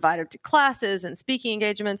 And I'm invited to classes and speaking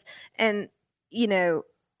engagements. And,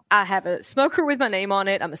 I have a smoker with my name on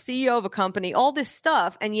it. I'm a CEO of a company, all this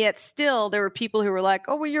stuff. And yet still there were people who were like,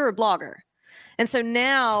 oh, well, you're a blogger. And so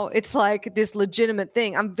now it's like this legitimate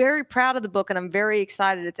thing. I'm very proud of the book and I'm very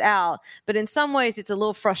excited it's out. But in some ways, it's a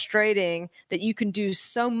little frustrating that you can do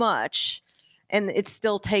so much and it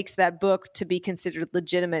still takes that book to be considered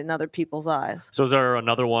legitimate in other people's eyes. So is there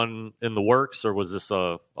another one in the works, or was this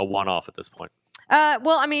a one-off at this point?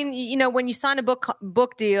 Well, I mean, you know, when you sign a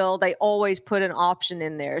book deal, they always put an option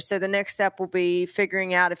in there. So the next step will be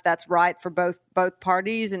figuring out if that's right for both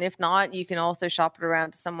parties, and if not, you can also shop it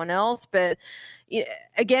around to someone else. But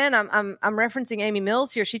again, I'm referencing Amy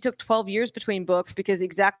Mills here. She took 12 years between books because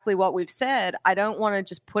exactly what we've said. I don't want to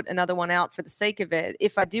just put another one out for the sake of it.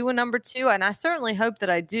 If I do a number 2, and I certainly hope that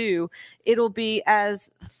I do, it'll be as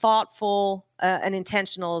thoughtful and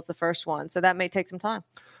intentional as the first one. So that may take some time.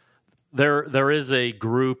 There is a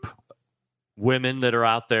group, women that are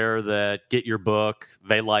out there that get your book.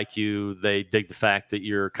 They like you. They dig the fact that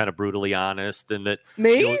you're kind of brutally honest, and that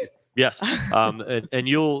yes, and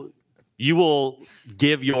you will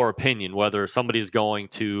give your opinion whether somebody's going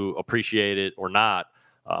to appreciate it or not.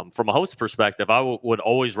 From a host perspective, I would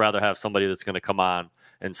always rather have somebody that's going to come on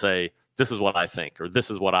and say, "This is what I think," or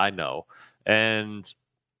 "This is what I know," and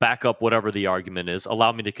back up whatever the argument is,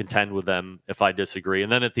 allow me to contend with them if I disagree.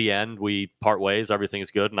 And then at the end, we part ways, everything is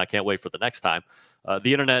good, and I can't wait for the next time.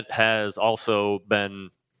 The internet has also been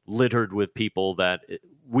littered with people that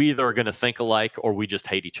we either are going to think alike or we just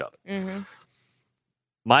hate each other. Mm-hmm.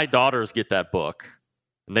 My daughters get that book,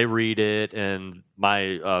 and they read it, and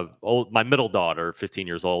my middle daughter, 15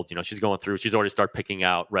 years old, you know, she's going through, she's already started picking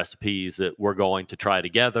out recipes that we're going to try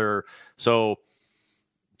together. So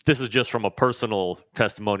this is just from a personal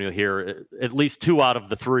testimonial here. At least 2 out of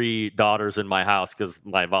the 3 daughters in my house, because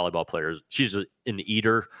my volleyball player, she's an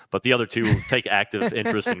eater, but the other 2 take active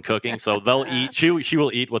interest in cooking. So they'll eat. She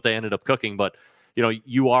will eat what they ended up cooking. But, you know,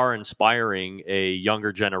 you are inspiring a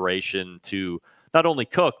younger generation to not only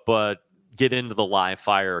cook, but get into the live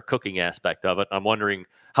fire cooking aspect of it. I'm wondering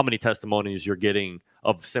how many testimonies you're getting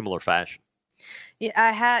of similar fashion. Yeah,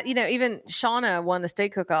 I had, you know, even Shauna won the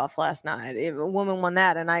state cook-off last night. A woman won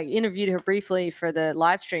that, and I interviewed her briefly for the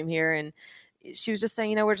live stream here, and she was just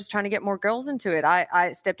saying, you know, we're just trying to get more girls into it.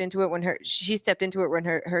 I stepped into it when she stepped into it when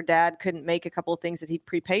her dad couldn't make a couple of things that he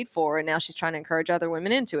prepaid for, and now she's trying to encourage other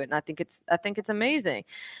women into it, and I think it's amazing.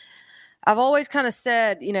 I've always kind of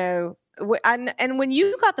said, you know, and when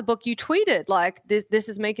you got the book, you tweeted like this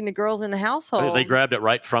is making the girls in the household. They grabbed it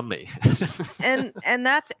right from me. and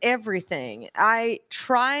that's everything. I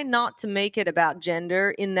try not to make it about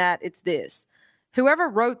gender in that it's this. Whoever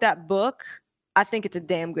wrote that book, I think it's a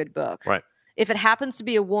damn good book. Right. If it happens to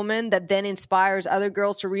be a woman that then inspires other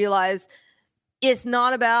girls to realize it's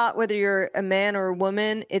not about whether you're a man or a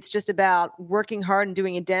woman. It's just about working hard and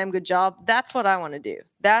doing a damn good job. That's what I want to do.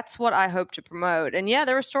 That's what I hope to promote. And yeah,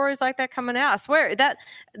 there were stories like that coming out. I swear that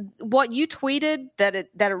what you tweeted, that it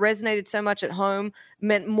resonated so much at home,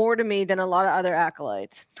 meant more to me than a lot of other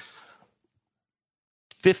accolades.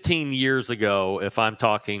 15 years ago, if I'm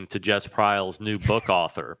talking to Jess Pryle's new book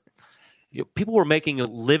author, people were making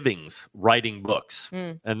livings writing books.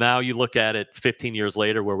 And now you look at it 15 years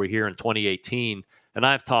later, where we're here in 2018, and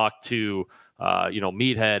I've talked to,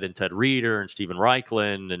 Meathead and Ted Reeder and Stephen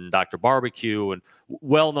Reichlin and Dr. Barbecue and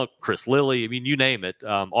Chris Lilly. I mean, you name it.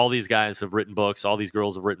 All these guys have written books. All these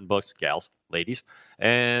girls have written books, gals, ladies.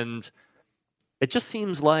 And it just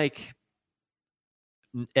seems like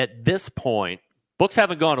at this point, books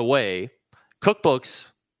haven't gone away. Cookbooks,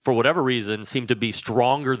 for whatever reason, seem to be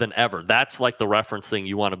stronger than ever. That's like the reference thing.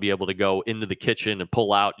 You want to be able to go into the kitchen and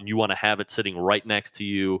pull out, and you want to have it sitting right next to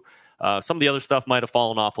you. Some of the other stuff might have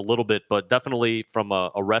fallen off a little bit, but definitely from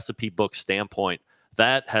a recipe book standpoint,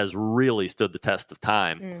 that has really stood the test of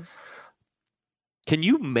time. Can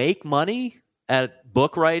you make money at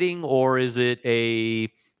book writing, or is it a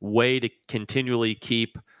way to continually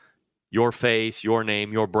keep your face, your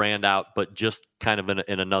name, your brand out, but just kind of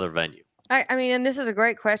in another venue? I mean, and this is a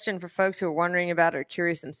great question for folks who are wondering about it or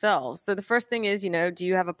curious themselves. So the first thing is, do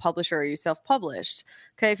you have a publisher or are you self-published?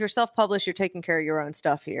 Okay, if you're self-published, you're taking care of your own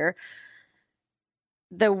stuff here.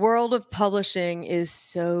 The world of publishing is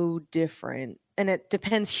so different, and it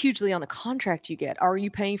depends hugely on the contract you get. Are you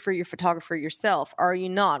paying for your photographer yourself? Are you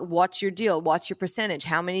not? What's your deal? What's your percentage?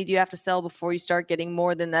 How many do you have to sell before you start getting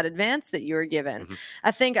more than that advance that you were given? Mm-hmm.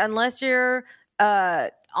 I think unless you're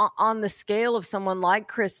on the scale of someone like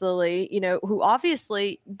Chris Lilly, who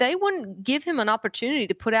obviously they wouldn't give him an opportunity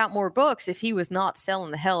to put out more books if he was not selling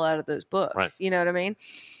the hell out of those books. Right. You know what I mean?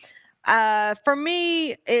 For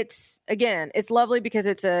me, it's lovely because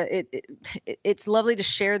it's lovely to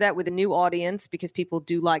share that with a new audience because people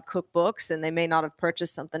do like cookbooks and they may not have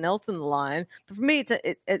purchased something else in the line. But for me,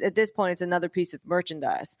 at this point, it's another piece of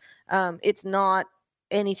merchandise. It's not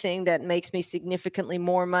anything that makes me significantly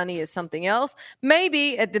more money as something else.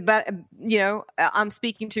 Maybe I'm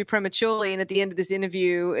speaking too prematurely, and at the end of this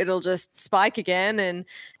interview, it'll just spike again. And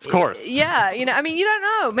of course, yeah, you don't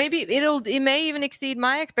know. Maybe it may even exceed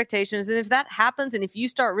my expectations. And if that happens, and if you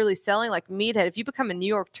start really selling like Meathead, if you become a New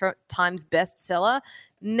York Times bestseller,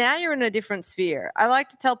 now you're in a different sphere. I like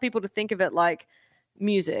to tell people to think of it like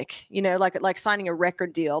music, like signing a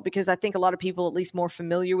record deal, because I think a lot of people at least more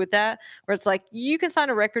familiar with that, where it's like you can sign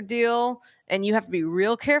a record deal and you have to be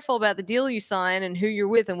real careful about the deal you sign and who you're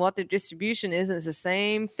with and what their distribution is, and it's the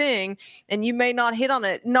same thing, and you may not hit on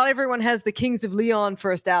it. Not everyone has the Kings of Leon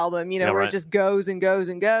first album, where it just goes and goes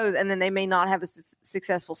and goes, and then they may not have a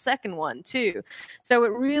successful second one too. So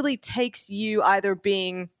it really takes you either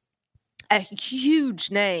being a huge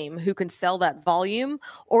name who can sell that volume,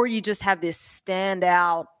 or you just have this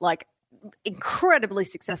standout, like incredibly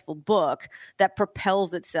successful book that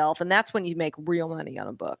propels itself. And that's when you make real money on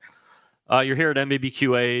a book. You're here at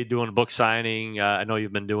NBBQA doing a book signing. I know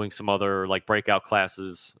you've been doing some other like breakout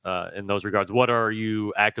classes in those regards. What are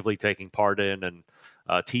you actively taking part in and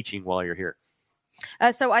teaching while you're here?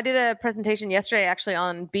 So I did a presentation yesterday actually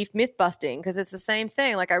on beef myth busting, because it's the same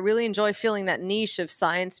thing. Like I really enjoy filling that niche of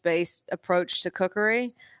science-based approach to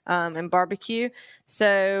cookery and barbecue.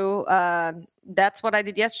 So that's what I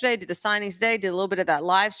did yesterday. Did the signing today, did a little bit of that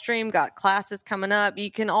live stream, got classes coming up.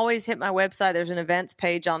 You can always hit my website. There's an events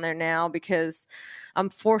page on there now, because I'm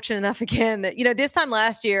fortunate enough again that, this time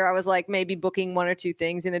last year I was like maybe booking one or two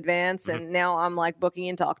things in advance. Mm-hmm. And now I'm like booking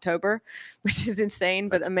into October, which is insane,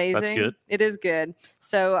 but amazing. That's good. It is good.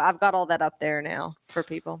 So I've got all that up there now for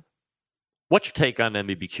people. What's your take on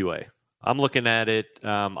NBBQA? I'm looking at it.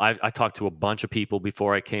 I talked to a bunch of people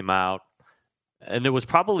before I came out, and it was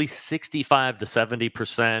probably 65 to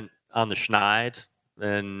 70% on the schneid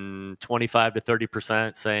and 25 to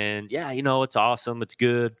 30% saying, yeah, it's awesome. It's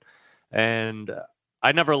good. And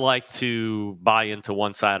I never like to buy into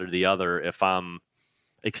one side or the other. If I'm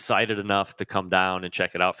excited enough to come down and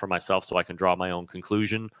check it out for myself so I can draw my own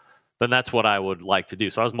conclusion, then that's what I would like to do.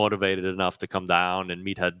 So I was motivated enough to come down, and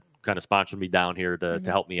Meathead kind of sponsored me down here to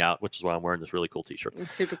help me out, which is why I'm wearing this really cool t-shirt.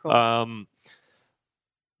 It's super cool.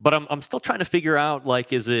 But I'm still trying to figure out,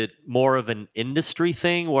 like, is it more of an industry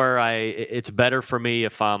thing where it's better for me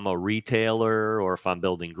if I'm a retailer, or if I'm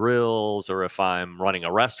building grills, or if I'm running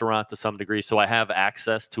a restaurant to some degree, so I have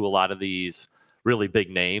access to a lot of these really big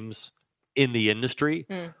names in the industry,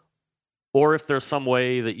 or if there's some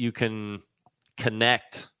way that you can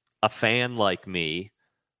connect a fan like me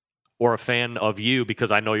or a fan of you,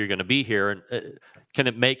 because I know you're going to be here, and can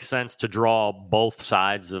it make sense to draw both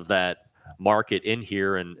sides of that market in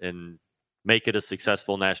here and make it a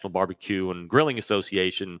successful National Barbecue and Grilling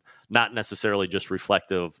Association, not necessarily just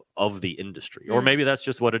reflective of the industry? Or maybe that's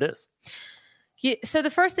just what it is. Yeah, so the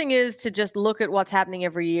first thing is to just look at what's happening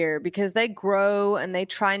every year, because they grow and they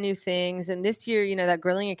try new things. And this year, that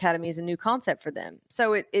Grilling Academy is a new concept for them.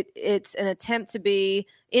 So it's an attempt to be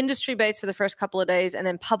industry-based for the first couple of days and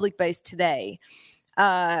then public-based today.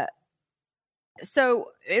 So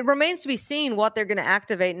it remains to be seen what they're going to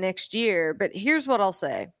activate next year. But here's what I'll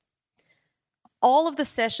say. All of the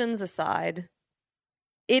sessions aside,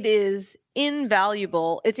 it is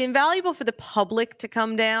invaluable. It's invaluable for the public to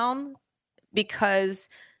come down, because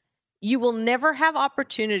you will never have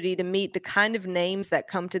opportunity to meet the kind of names that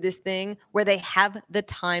come to this thing where they have the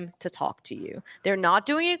time to talk to you. They're not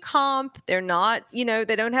doing a comp. They're not, they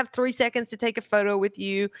don't have 3 seconds to take a photo with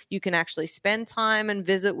you. You can actually spend time and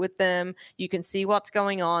visit with them. You can see what's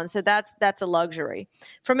going on. So that's a luxury.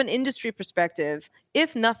 From an industry perspective,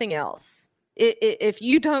 if nothing else, if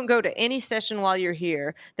you don't go to any session while you're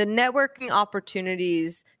here, the networking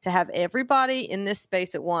opportunities to have everybody in this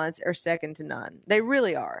space at once are second to none. They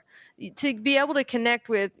really are. To be able to connect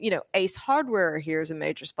with, Ace Hardware here is a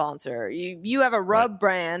major sponsor. You have a rub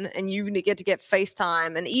brand, and you get to get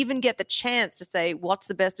FaceTime and even get the chance to say, what's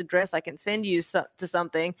the best address I can send you to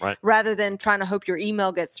something, rather than trying to hope your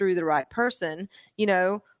email gets through the right person.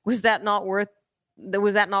 Was that not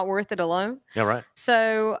worth it alone? Yeah, right.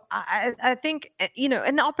 So I think,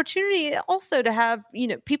 and the opportunity also to have,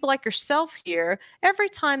 people like yourself here, every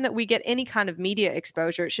time that we get any kind of media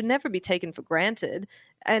exposure, it should never be taken for granted.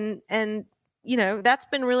 And that's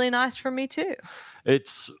been really nice for me too.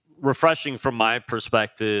 It's refreshing from my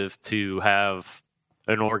perspective to have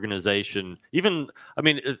an organization, even, I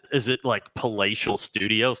mean, is it like palatial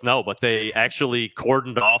studios? No, but they actually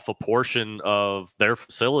cordoned off a portion of their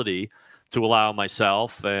facility to allow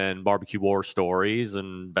myself and Barbecue War Stories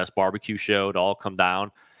and Best Barbecue Show to all come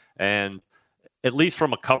down. And at least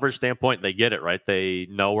from a coverage standpoint, they get it, right? They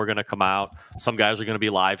know we're going to come out. Some guys are going to be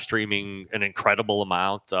live streaming an incredible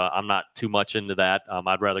amount. I'm not too much into that.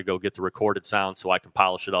 I'd rather go get the recorded sound so I can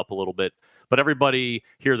polish it up a little bit. But everybody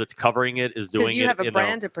here that's covering it is doing it. Because you have a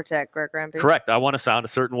brand to protect, Greg Rampy. Correct. I want to sound a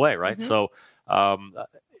certain way, right? So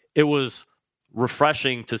it was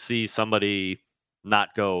refreshing to see somebody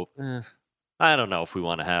not go, I don't know if we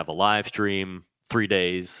want to have a live stream 3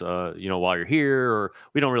 days, while you're here, or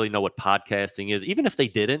we don't really know what podcasting is. Even if they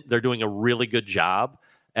didn't, they're doing a really good job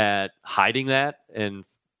at hiding that and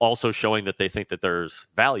also showing that they think that there's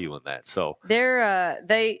value in that. So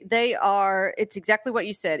they are, it's exactly what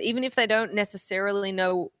you said. Even if they don't necessarily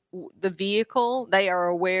know the vehicle, they are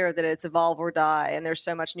aware that it's evolve or die, and there's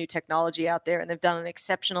so much new technology out there, and they've done an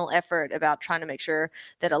exceptional effort about trying to make sure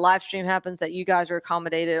that a live stream happens, that you guys are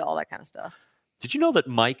accommodated, all that kind of stuff. Did you know that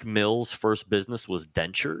Mike Mills' first business was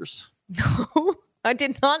dentures? No, I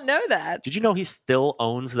did not know that. Did you know he still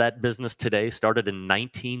owns that business today? Started in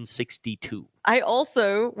 1962. I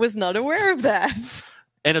also was not aware of that.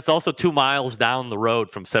 And it's also 2 miles down the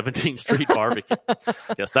road from 17th Street Barbecue.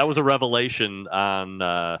 Yes, that was a revelation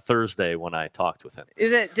on Thursday when I talked with him.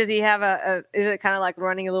 Does he have is it kind of like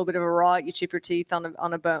running a little bit of a raw? You chip your teeth on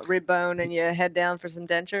a rib bone and you head down for some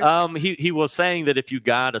dentures? He was saying that if you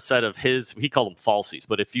got a set of he called them falsies,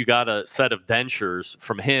 but if you got a set of dentures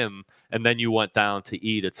from him and then you went down to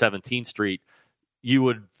eat at 17th Street, you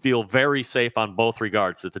would feel very safe on both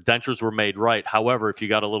regards, that the dentures were made right. However, if you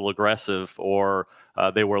got a little aggressive or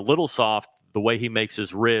they were a little soft, the way he makes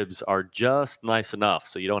his ribs are just nice enough.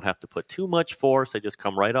 So you don't have to put too much force. They just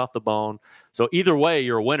come right off the bone. So either way,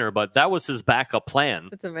 you're a winner. But that was his backup plan.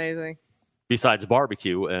 That's amazing. Besides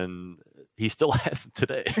barbecue, and he still has it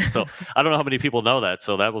today. So I don't know how many people know that.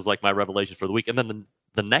 So that was like my revelation for the week. And then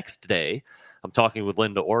the next day, I'm talking with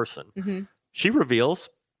Linda Orson. Mm-hmm. She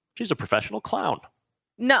reveals she's a professional clown.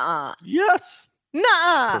 Nuh-uh. Yes.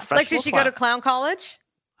 Nuh-uh. Like, did she go to clown college?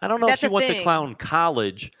 I don't know if she went to clown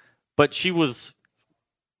college, but she was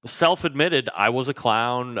self-admitted, I was a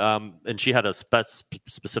clown, and she had a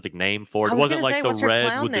specific name for it. It wasn't like the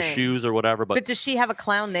red with the shoes or whatever. But does she have a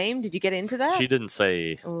clown name? Did you get into that? She didn't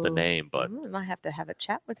say the name, but I might have to have a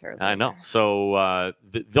chat with her later. I know. So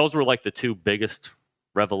those were like the two biggest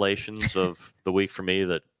revelations of the week for me,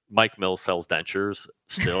 that Mike Mills sells dentures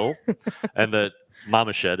still, and that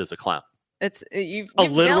Mama Shed is a clown. It's you've a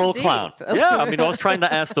literal clown. Yeah, I mean, I was trying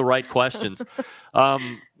to ask the right questions. A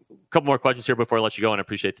couple more questions here before I let you go, and I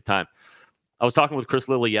appreciate the time. I was talking with Chris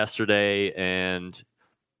Lilly yesterday, and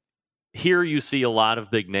here you see a lot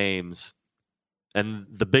of big names, and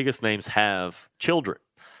the biggest names have children,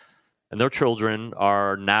 and their children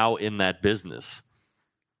are now in that business.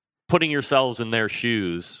 Putting yourselves in their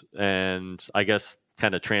shoes, and I guess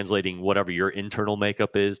kind of translating whatever your internal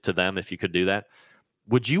makeup is to them, if you could do that.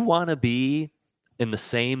 Would you want to be in the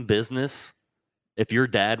same business if your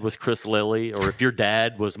dad was Chris Lilly, or if your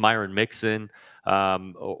dad was Myron Mixon,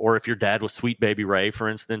 or if your dad was Sweet Baby Ray, for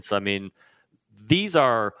instance? I mean, these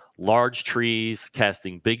are large trees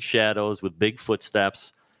casting big shadows with big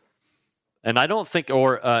footsteps. And I don't think,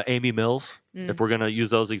 or Amy Mills, if we're going to use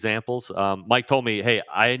those examples. Mike told me, hey,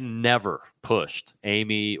 I never pushed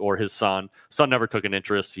Amy or his son. Son never took an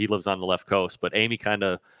interest. He lives on the left coast. But Amy kind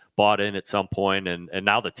of bought in at some point, and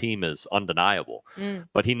now the team is undeniable.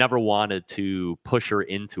 But he never wanted to push her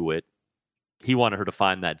into it. He wanted her to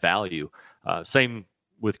find that value. Same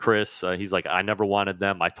with Chris. He's like, I never wanted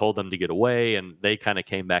them. I told them to get away, and they kind of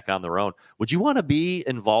came back on their own. Would you want to be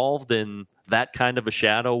involved in that kind of a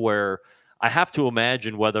shadow where I have to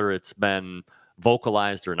imagine, whether it's been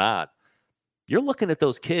vocalized or not, you're looking at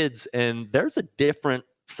those kids, and there's a different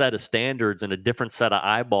set of standards and a different set of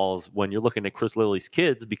eyeballs when you're looking at Chris Lilly's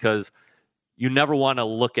kids, because you never want to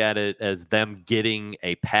look at it as them getting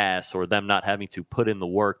a pass or them not having to put in the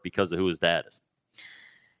work because of who his dad is.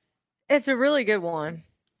 It's a really good one.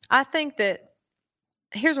 I think that,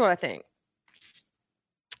 here's what I think.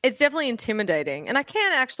 It's definitely intimidating, and I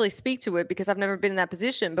can't actually speak to it because I've never been in that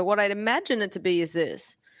position. But what I'd imagine it to be is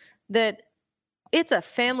this, that it's a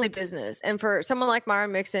family business. And for someone like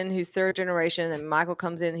Myron Mixon, who's third generation, and Michael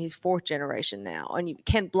comes in and he's fourth generation now, and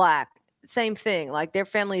Kent Black, same thing. Like, their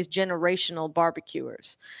family is generational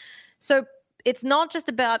barbecuers. So it's not just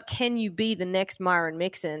about, can you be the next Myron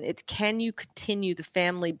Mixon? It's, can you continue the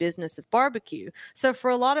family business of barbecue? So for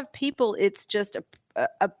a lot of people, it's just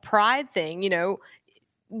a pride thing, you know.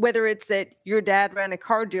 whether it's that your dad ran a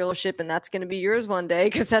car dealership and that's going to be yours one day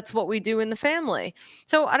because that's what we do in the family.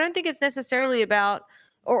 So I don't think it's necessarily about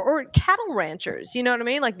or cattle ranchers. You know what I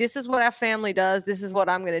mean? Like, this is what our family does. This is what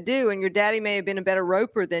I'm going to do. And your daddy may have been a better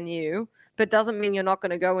roper than you, but doesn't mean you're not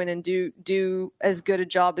going to go in and do as good a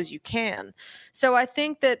job as you can. So I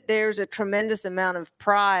think that there's a tremendous amount of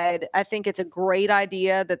pride. I think it's a great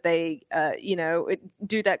idea that they,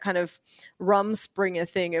 do that kind of Rumspringa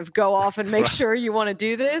thing of go off and make sure you want to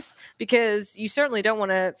do this, because you certainly don't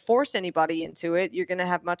want to force anybody into it. You're going to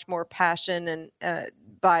have much more passion and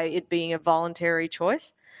by it being a voluntary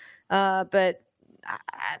choice. But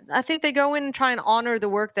I think they go in and try and honor the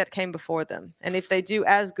work that came before them. And if they do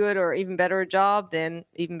as good or even better a job, then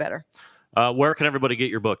even better. Where can everybody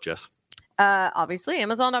get your book, Jess? Obviously,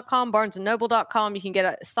 Amazon.com, BarnesandNoble.com. You can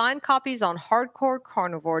get signed copies on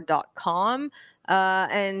HardcoreCarnivore.com.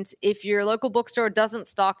 And if your local bookstore doesn't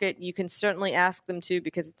stock it, you can certainly ask them to,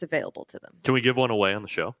 because it's available to them. Can we give one away on the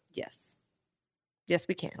show? Yes. Yes,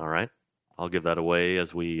 we can. All right. I'll give that away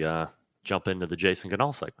as we jump into the Jason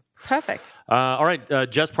Ganal segment. Perfect. All right.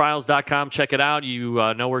 JessPryles.com. Check it out. You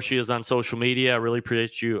know where she is on social media. I really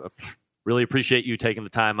appreciate you taking the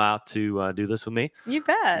time out to do this with me. You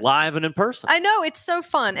bet. Live and in person. I know, it's so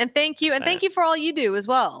fun. And thank you. And thank you for all you do as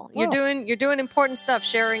well. You're doing important stuff,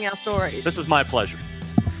 sharing our stories. This is my pleasure.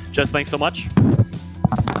 Jess, thanks so much.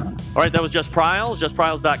 All right. That was Jess Pryles,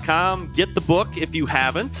 JessPryles.com. Get the book if you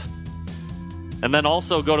haven't. And then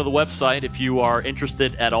also go to the website if you are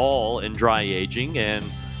interested at all in dry aging and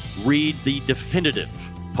read the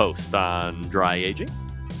definitive post on dry aging.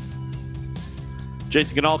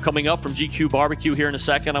 Jason Ganal coming up from GQ Barbecue here in a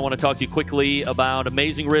second. I want to talk to you quickly about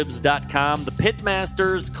AmazingRibs.com, the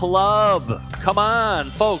Pitmasters Club. Come on,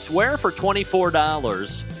 folks, where for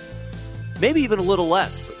 $24, maybe even a little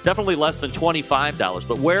less, definitely less than $25,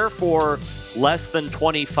 but where for less than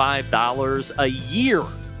 $25 a year,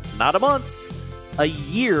 not a month, a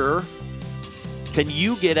year, can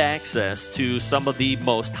you get access to some of the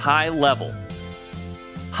most high-level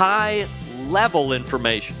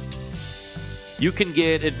information. You can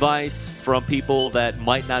get advice from people that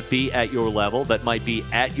might not be at your level, that might be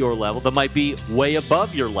at your level, that might be way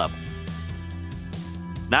above your level.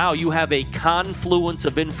 Now you have a confluence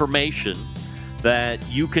of information that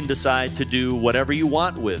you can decide to do whatever you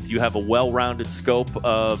want with. You have a well-rounded scope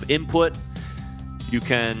of input. You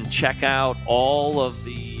can check out all of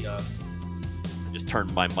the... I just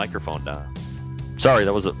turned my microphone down. Sorry,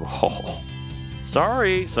 that was a... Oh,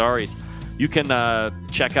 sorry. You can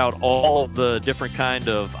check out all of the different kind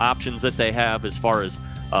of options that they have as far as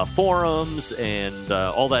forums and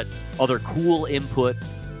all that other cool input.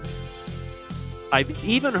 I've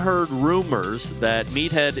even heard rumors that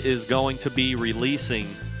Meathead is going to be releasing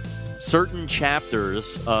certain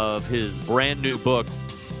chapters of his brand new book,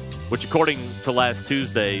 which according to last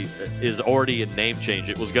Tuesday is already a name change.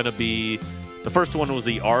 It was going to be, the first one was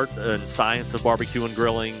the Art and Science of Barbecue and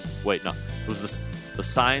Grilling. Wait, no, it was the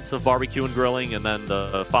Science of Barbecue and Grilling, and then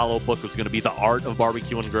the follow-up book was going to be the Art of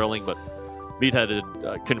Barbecue and Grilling, but Meathead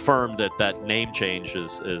had confirmed that name change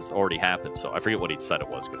has already happened, so I forget what he said it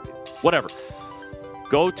was going to be. Whatever.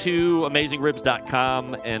 Go to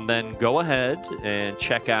AmazingRibs.com and then go ahead and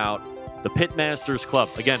check out the Pitmasters Club.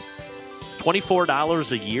 Again,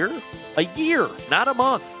 $24 a year, not a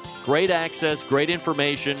month. Great access, great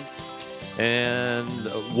information, and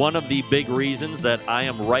one of the big reasons that I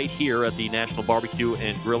am right here at the National Barbecue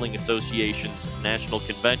and Grilling Association's National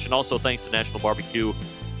Convention. Also, thanks to National Barbecue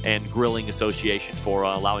and Grilling Association for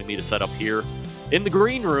allowing me to set up here in the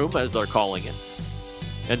green room, as they're calling it,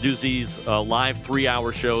 and do these live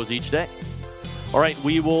 3-hour shows each day. All right,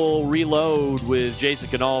 we will reload with Jason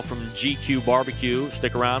Ganal from GQ Barbecue.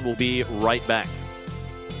 Stick around. We'll be right back.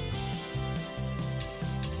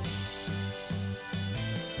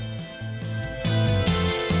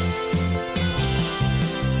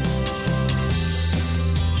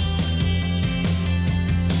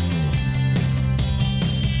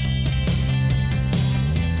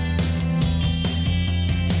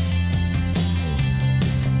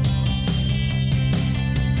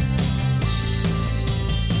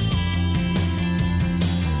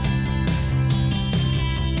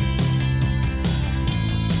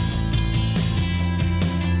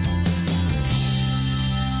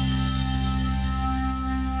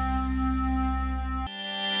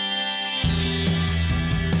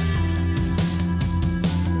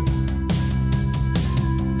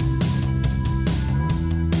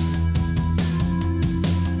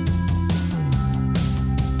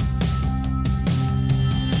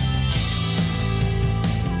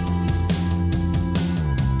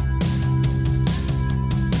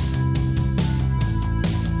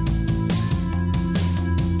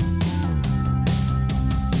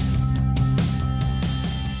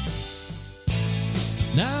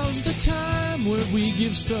 Now's the time where we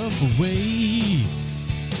give stuff away.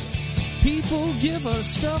 People give us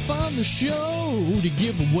stuff on the show to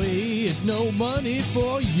give away at no money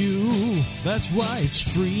for you. That's why it's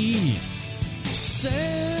free.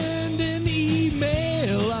 Send an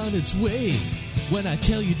email on its way when I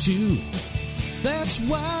tell you to. That's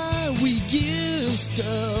why we give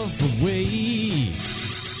stuff away.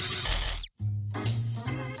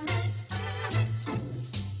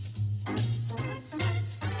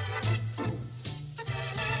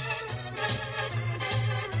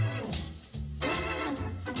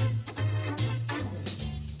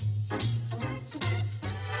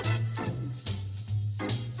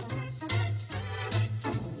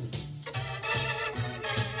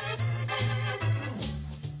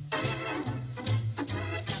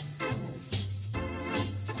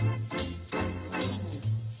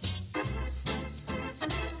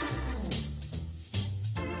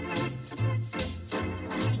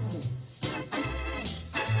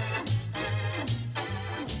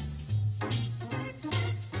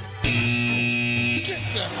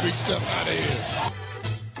 Big stuff out of here.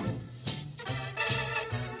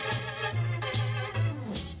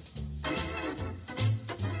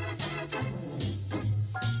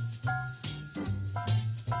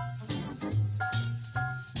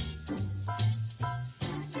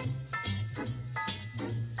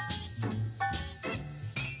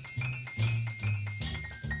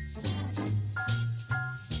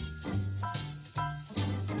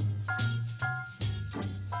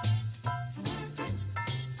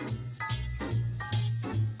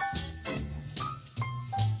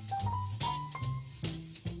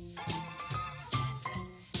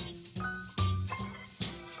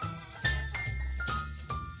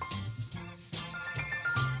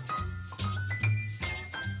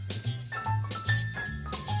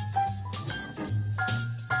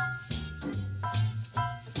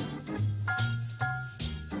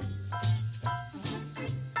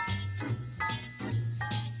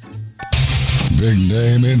 Big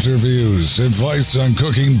name interviews, advice on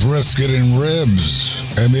cooking brisket and ribs,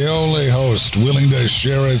 and the only host willing to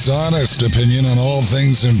share his honest opinion on all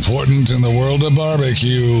things important in the world of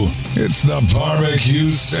barbecue. It's the Barbecue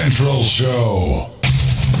Central Show.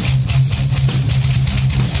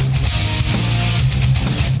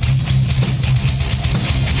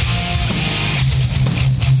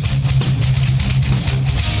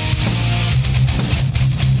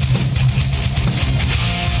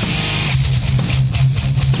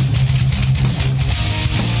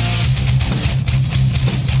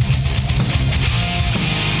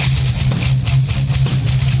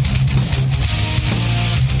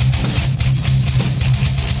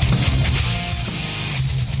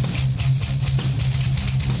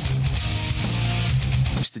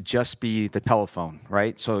 Just be the telephone,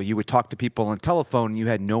 right? So you would talk to people on the telephone, and you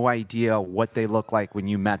had no idea what they look like when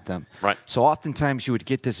you met them. Right. So oftentimes you would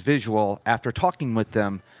get this visual after talking with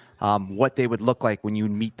them, what they would look like when you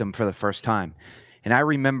meet them for the first time. And I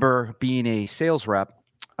remember being a sales rep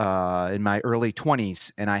in my early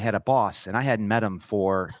 20s, and I had a boss, and I hadn't met him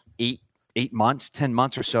for 8 months, 10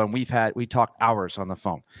 months or so, and we talked hours on the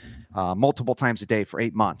phone. Multiple times a day for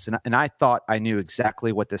 8 months. And I thought I knew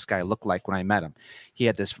exactly what this guy looked like when I met him. He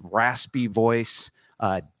had this raspy voice,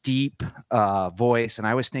 deep voice. And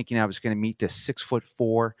I was thinking I was going to meet this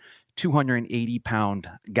 6'4", 280-pound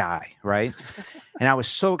guy, right? And I was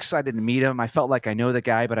so excited to meet him. I felt like I know the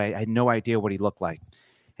guy, but I had no idea what he looked like.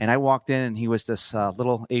 And I walked in, and he was this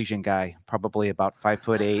little Asian guy, probably about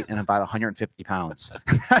 5'8" and about 150 pounds.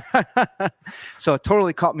 So it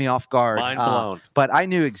totally caught me off guard. Mind blown. But I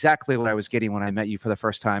knew exactly what I was getting when I met you for the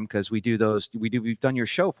first time, because we've done your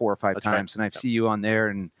show 4 or 5 That's times, right. and I've seen you on there,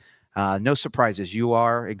 and no surprises. You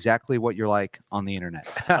are exactly what you're like on the internet.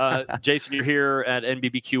 Jason, you're here at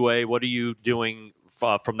NBBQA. What are you doing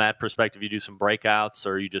from that perspective? You do some breakouts,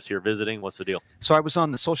 or are you just here visiting? What's the deal? So I was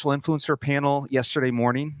on the social influencer panel yesterday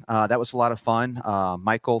morning. That was a lot of fun.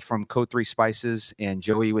 Michael from Code 3 Spices and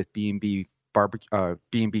Joey with B&B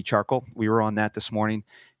Charcoal. We were on that this morning.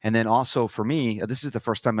 And then also for me, this is the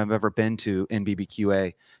first time I've ever been to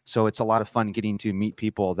NBBQA. So it's a lot of fun getting to meet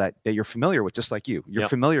people that you're familiar with, just like you. You're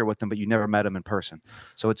familiar with them, but you never met them in person.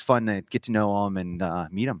 So it's fun to get to know them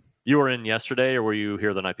and meet them. You were in yesterday, or were you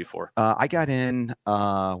here the night before? I got in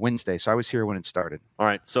Wednesday, so I was here when it started. All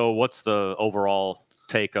right. So what's the overall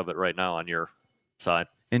take of it right now on your side?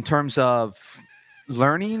 In terms of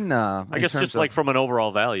learning? I guess just like from an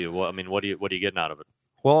overall value. What are you getting out of it?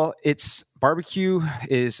 Well, it's barbecue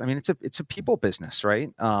is, it's a people business,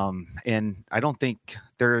 right? And I don't think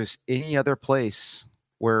there's any other place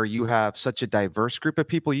where you have such a diverse group of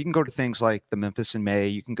people. You can go to things like the Memphis in May.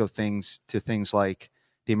 You can go to things like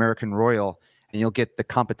the the American Royal, and you'll get the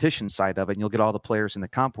competition side of it, and you'll get all the players in the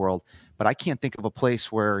comp world. But I can't think of a place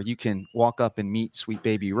where you can walk up and meet Sweet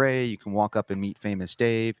Baby Ray. You can walk up and meet Famous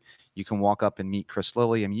Dave. You can walk up and meet Chris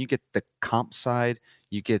Lilly. I mean, you get the comp side,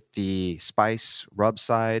 you get the spice rub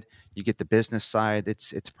side, you get the business side.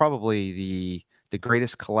 It's probably the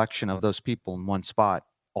greatest collection of those people in one spot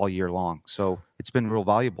all year long. So it's been real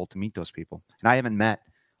valuable to meet those people. And I haven't met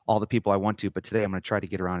all the people I want to, but today I'm going to try to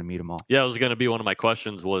get around and meet them all. Yeah, it was going to be one of my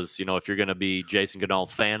questions was, if you're going to be Jason Ganal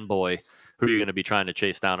fanboy, who are you going to be trying to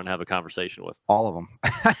chase down and have a conversation with? All of them.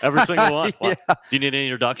 Every single one? Wow. Yeah. Do you need any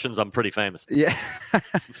introductions? I'm pretty famous. Yeah.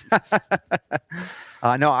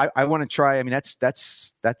 No, I want to try. I mean,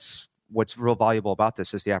 that's what's real valuable about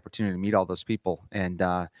this is the opportunity to meet all those people. And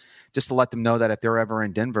just to let them know that if they're ever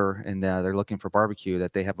in Denver and they're looking for barbecue,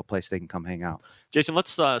 that they have a place they can come hang out. Jason,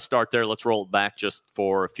 let's start there. Let's roll it back just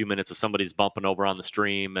for a few minutes. If somebody's bumping over on the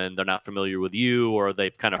stream and they're not familiar with you, or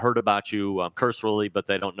they've kind of heard about you cursorily, but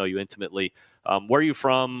they don't know you intimately, where are you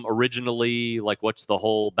from originally? Like, what's the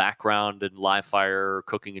whole background in live fire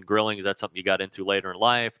cooking and grilling? Is that something you got into later in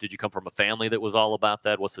life? Did you come from a family that was all about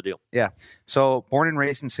that? What's the deal? Yeah. So born and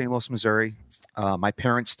raised in St. Louis, Missouri. My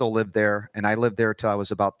parents still lived there, and I lived there till I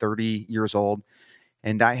was about 30 years old.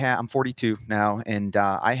 And I'm 42 now, and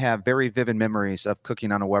I have very vivid memories of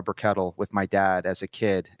cooking on a Weber kettle with my dad as a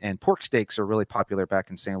kid. And pork steaks are really popular back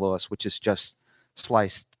in St. Louis, which is just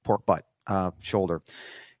sliced pork butt, shoulder.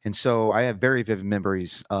 And so I have very vivid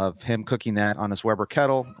memories of him cooking that on his Weber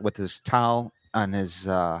kettle with his towel on his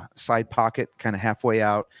side pocket, kind of halfway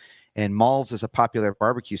out. And Malls is a popular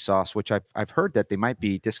barbecue sauce, which I've heard that they might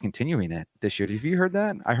be discontinuing it this year. Have you heard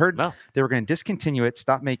that? I heard they were going to discontinue it,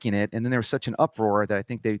 stop making it, and then there was such an uproar that I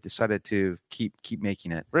think they decided to keep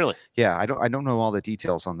making it. Really? Yeah, I don't know all the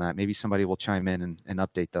details on that. Maybe somebody will chime in and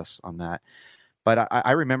update us on that. But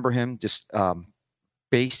I remember him just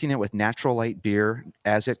basting it with natural light beer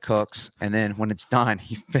as it cooks, and then when it's done,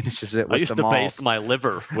 he finishes it with the I used to Malls. baste my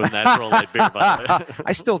liver with natural light beer, by the way.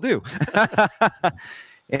 I still do.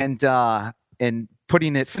 And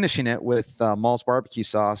finishing it with Malls barbecue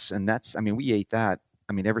sauce. And we ate that.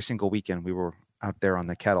 Every single weekend we were out there on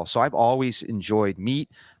the kettle. So I've always enjoyed meat.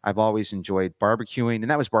 I've always enjoyed barbecuing, and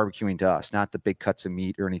that was barbecuing to us, not the big cuts of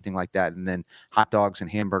meat or anything like that. And then hot dogs and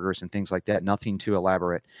hamburgers and things like that, nothing too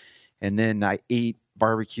elaborate. And then I ate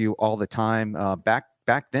barbecue all the time.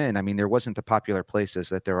 Back then, there wasn't the popular places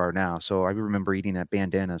that there are now. So I remember eating at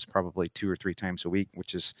Bandana's probably 2 or 3 times a week,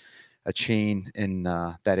 which is a chain in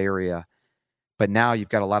that area. But now you've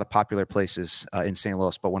got a lot of popular places in St.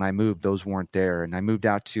 Louis. But when I moved, those weren't there. And I moved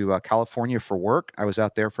out to California for work. I was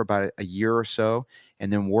out there for about a year or so.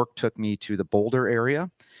 And then work took me to the Boulder area.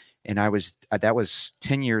 And that was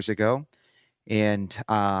 10 years ago. And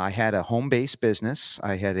I had a home-based business.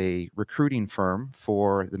 I had a recruiting firm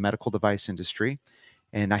for the medical device industry.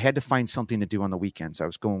 And I had to find something to do on the weekends. I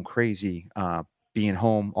was going crazy being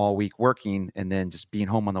home all week working and then just being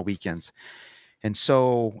home on the weekends. And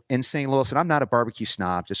so in St. Louis, and I'm not a barbecue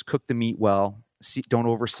snob, just cook the meat well, don't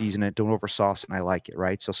over season it, don't over sauce it, and I like it,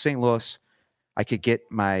 right? So St. Louis, I could get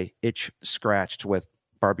my itch scratched with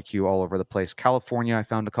barbecue all over the place. California, I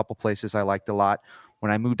found a couple places I liked a lot.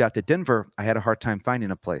 When I moved out to Denver, I had a hard time finding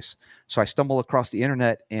a place. So I stumbled across the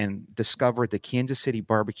internet and discovered the Kansas City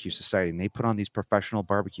Barbecue Society, and they put on these professional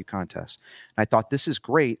barbecue contests. And I thought, this is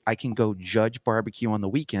great. I can go judge barbecue on the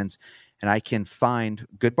weekends, and I can find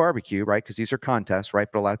good barbecue, right? Because these are contests, right?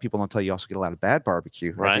 But a lot of people don't tell you also get a lot of bad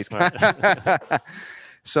barbecue, right? Right.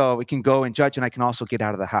 So we can go and judge, and I can also get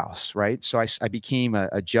out of the house, right? So I became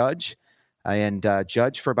a judge and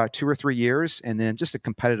judge for about 2 or 3 years, and then just a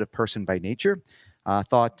competitive person by nature.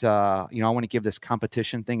 Thought, I want to give this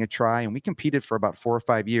competition thing a try. And we competed for about 4 or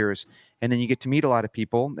 5 years. And then you get to meet a lot of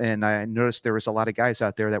people. And I noticed there was a lot of guys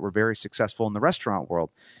out there that were very successful in the restaurant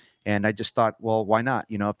world. And I just thought, well, why not?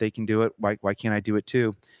 If they can do it, why can't I do it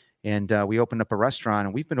too? And we opened up a restaurant,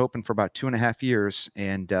 and we've been open for about 2.5 years.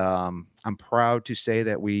 And I'm proud to say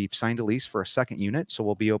that we've signed a lease for a second unit. So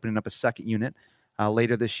we'll be opening up a second unit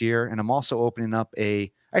later this year. And I'm also opening up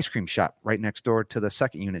a ice cream shop right next door to the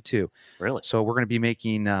second unit too. Really? So we're going to be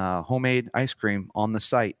making homemade ice cream on the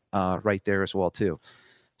site right there as well too.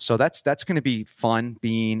 So that's going to be fun,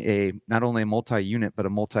 being not only a multi-unit but a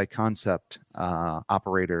multi-concept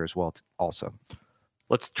operator as well also.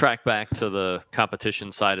 Let's track back to the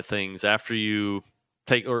competition side of things. After you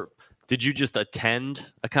did you just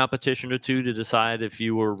attend a competition or two to decide if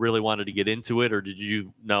you really wanted to get into it, or did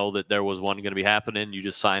you know that there was one going to be happening? You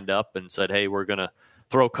just signed up and said, hey, we're going to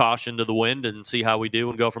throw caution to the wind and see how we do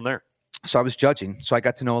and go from there? So I was judging. So I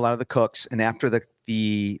got to know a lot of the cooks. And after the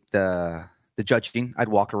the judging. I'd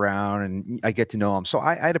walk around and I get to know them. So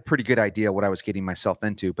I had a pretty good idea what I was getting myself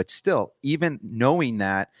into. But still, even knowing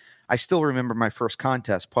that, I still remember my first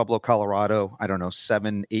contest, Pueblo, Colorado, I don't know,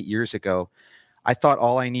 7, 8 years ago. I thought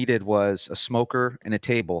all I needed was a smoker and a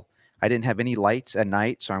table. I didn't have any lights at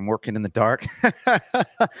night, so I'm working in the dark. I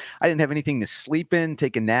didn't have anything to sleep in,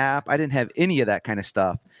 take a nap. I didn't have any of that kind of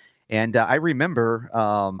stuff. And I remember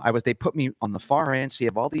they put me on the far end. So you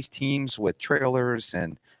have all these teams with trailers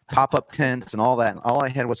and pop-up tents and all that. And all I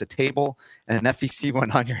had was a table and an FEC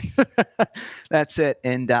 100. That's it.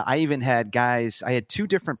 And I even had guys, I had 2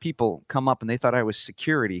 different people come up and they thought I was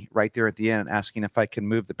security right there at the end, asking if I can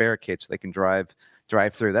move the barricade so they can drive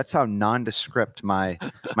through. That's how nondescript my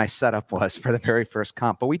setup was for the very first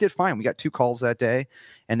comp. But we did fine. We got 2 calls that day.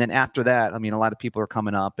 And then after that, I mean, a lot of people are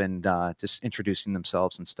coming up and just introducing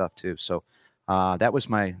themselves and stuff too. So that was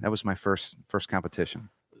my first competition.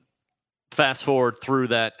 Fast forward through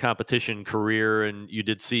that competition career, and you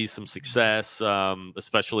did see some success,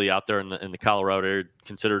 especially out there in the Colorado area,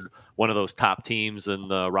 considered one of those top teams in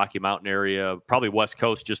the Rocky Mountain area, probably West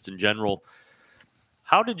Coast just in general.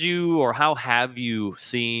 How have you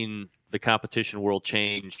seen the competition world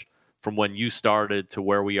change from when you started to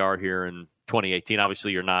where we are here in 2018?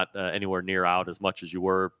 Obviously, you're not anywhere near out as much as you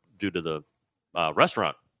were due to the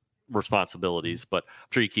restaurant responsibilities, but I'm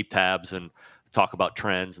sure you keep tabs and talk about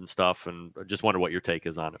trends and stuff, and I just wonder what your take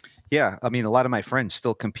is on it. Yeah, I mean, a lot of my friends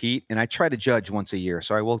still compete, and I try to judge once a year.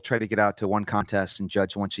 So I will try to get out to one contest and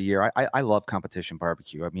judge once a year. I love competition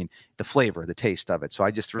barbecue. I mean, the flavor, the taste of it. So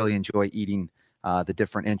I just really enjoy eating the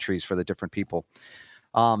different entries for the different people.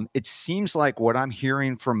 It seems like what I'm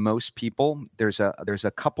hearing from most people, there's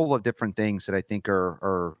a couple of different things that I think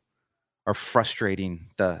are frustrating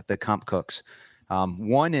the comp cooks.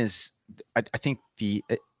 One is I think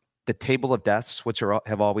the table of deaths, which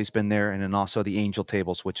have always been there, and then also the angel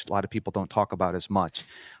tables, which a lot of people don't talk about as much.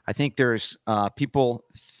 I think there's people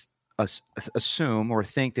assume or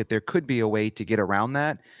think that there could be a way to get around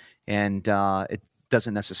that, and it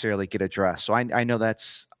doesn't necessarily get addressed. So I know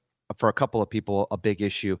that's, for a couple of people, a big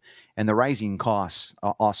issue. And the rising costs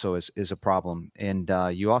also is a problem. And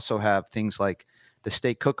you also have things like the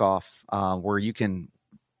steak cook-off, where you can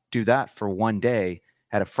do that for one day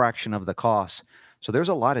at a fraction of the cost. So there's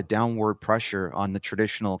a lot of downward pressure on the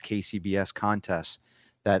traditional KCBS contests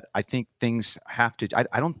that I think things have to.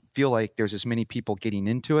 I don't feel like there's as many people getting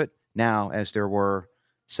into it now as there were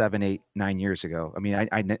 7, 8, 9 years ago. I mean,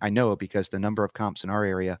 I know because the number of comps in our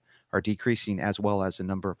area are decreasing, as well as the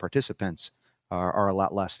number of participants are a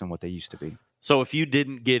lot less than what they used to be. So if you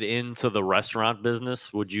didn't get into the restaurant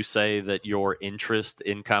business, would you say that your interest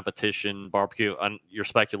in competition barbecue, you're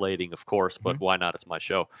speculating, of course, but why not? It's my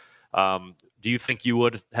show. Do you think you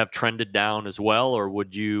would have trended down as well, or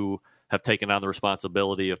would you have taken on the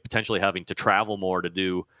responsibility of potentially having to travel more to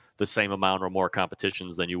do the same amount or more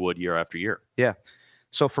competitions than you would year after year? Yeah.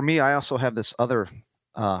 So for me, I also have this other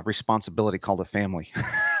responsibility called a family.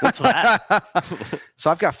 What's that?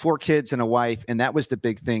 So I've got 4 kids and a wife, and that was the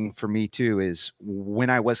big thing for me too, is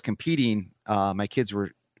when I was competing, my kids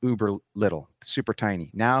were uber little, super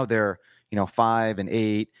tiny. Now they're 5 and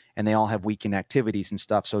 8, and they all have weekend activities and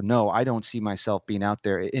stuff. So no, I don't see myself being out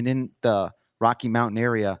there. And in the Rocky Mountain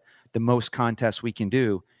area, the most contests we can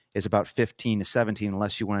do is about 15 to 17,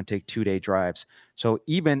 unless you want to take 2-day drives. So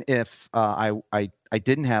even if I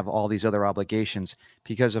didn't have all these other obligations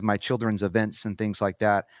because of my children's events and things like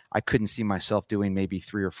that, I couldn't see myself doing maybe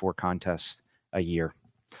 3 or 4 contests a year.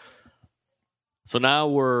 So now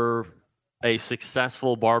we're a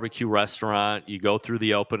successful barbecue restaurant. You go through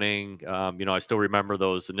the opening. I still remember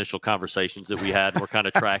those initial conversations that we had. We're kind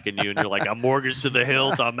of tracking you, and you're like, I'm mortgaged to the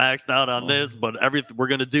hilt. I'm maxed out on this, but we're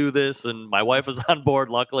going to do this. And my wife was on board,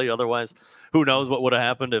 luckily. Otherwise, who knows what would have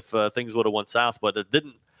happened if things would have went south. But it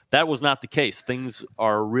didn't. That was not the case. Things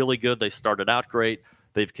are really good. They started out great.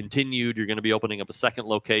 They've continued. You're going to be opening up a second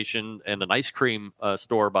location and an ice cream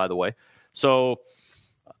store, by the way. So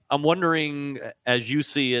I'm wondering, as you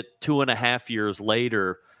see it 2.5 years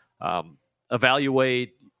later,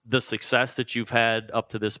 evaluate the success that you've had up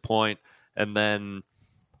to this point, and then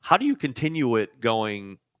how do you continue it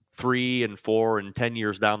going 3 and 4 and 10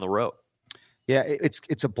 years down the road? Yeah,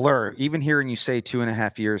 it's a blur. Even hearing you say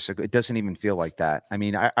 2.5 years ago, it doesn't even feel like that. I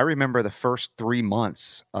mean, I remember the first 3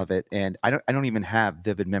 months of it, and I don't even have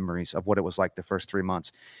vivid memories of what it was like the first 3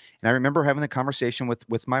 months. And I remember having the conversation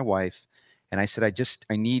with my wife. And I said, I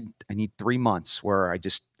need 3 months where I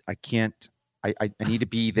need to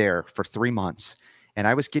be there for 3 months. And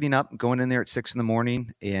I was getting up, going in there at 6 a.m.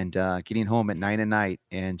 and getting home at 9 p.m.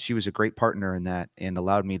 And she was a great partner in that and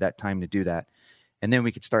allowed me that time to do that. And then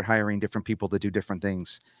we could start hiring different people to do different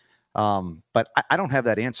things. But I don't have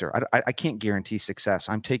that answer. I can't guarantee success.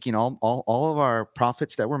 I'm taking all of our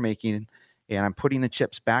profits that we're making, and I'm putting the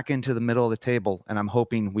chips back into the middle of the table, and I'm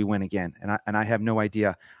hoping we win again. And I have no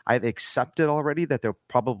idea. I've accepted already that there'll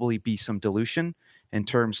probably be some dilution in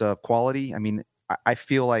terms of quality. I mean, I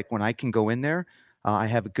feel like when I can go in there, I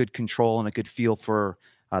have a good control and a good feel for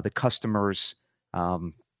the customer's,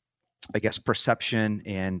 I guess, perception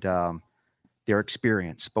and their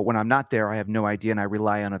experience. But when I'm not there, I have no idea, and I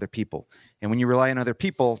rely on other people. And when you rely on other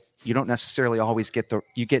people, you don't necessarily always get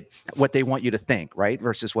what they want you to think, right?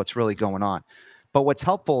 Versus what's really going on. But what's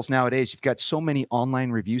helpful is nowadays you've got so many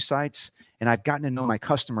online review sites, and I've gotten to know my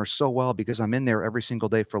customers so well because I'm in there every single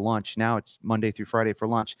day for lunch. Now it's Monday through Friday for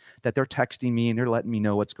lunch, that they're texting me and they're letting me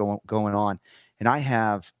know what's going on. And I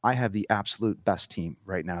have the absolute best team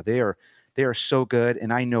right now. They are so good,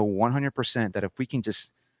 and I know 100% that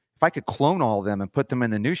if I could clone all of them and put them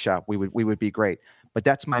in the new shop, we would be great. But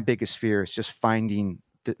that's my biggest fear, is just finding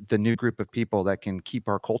the new group of people that can keep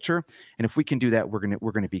our culture. And if we can do that,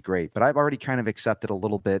 we're gonna be great. But I've already kind of accepted a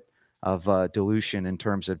little bit of dilution in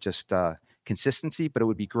terms of just consistency. But it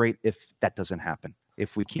would be great if that doesn't happen,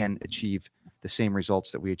 if we can achieve the same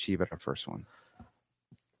results that we achieve at our first one.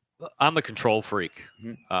 I'm a control freak.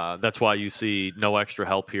 That's why you see no extra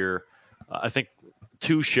help here. I think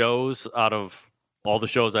 2 shows out of all the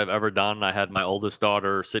shows I've ever done, I had my oldest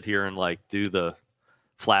daughter sit here and like do the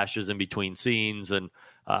flashes in between scenes. And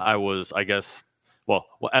I was, I guess, well,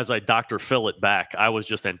 as I Dr. Phil it back, I was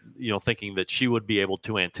just, thinking that she would be able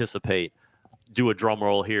to anticipate, do a drum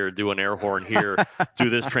roll here, do an air horn here,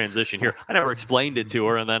 do this transition here. I never explained it to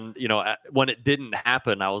her. And then, when it didn't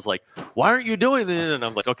happen, I was like, why aren't you doing this? And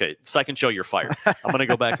I'm like, okay, second show, you're fired. I'm going to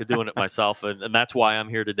go back to doing it myself. And that's why I'm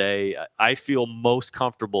here today. I feel most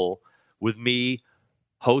comfortable with me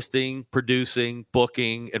hosting, producing,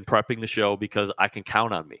 booking, and prepping the show because I can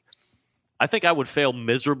count on me. I think I would fail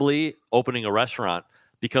miserably opening a restaurant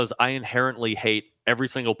because I inherently hate every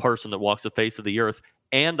single person that walks the face of the earth,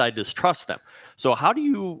 and I distrust them. So how do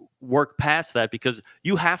you work past that? Because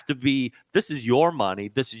you have to this is your money,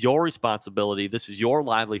 this is your responsibility, this is your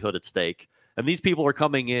livelihood at stake, and these people are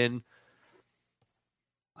coming in.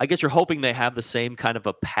 I guess you're hoping they have the same kind of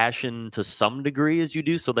a passion to some degree as you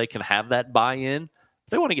do so they can have that buy-in.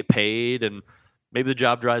 They want to get paid, and maybe the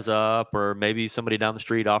job dries up, or maybe somebody down the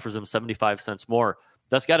street offers them 75 cents more.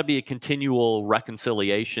 That's got to be a continual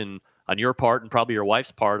reconciliation on your part and probably your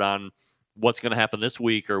wife's part on what's going to happen this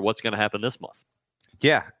week or what's going to happen this month.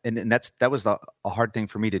 Yeah, and that was a hard thing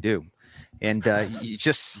for me to do. And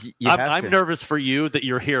I'm nervous for you that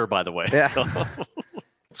you're here, by the way. Yeah.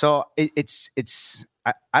 So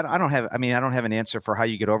I don't have an answer for how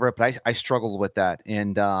you get over it, but I struggled with that.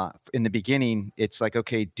 And in the beginning, it's like,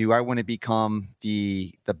 okay, do I want to become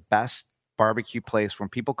the best barbecue place when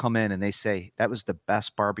people come in and they say that was the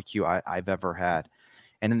best barbecue I've ever had?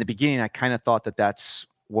 And in the beginning, I kind of thought that that's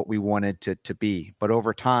what we wanted to be. But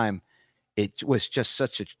over time, it was just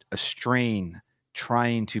such a strain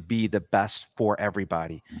trying to be the best for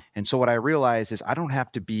everybody. And so what I realized is I don't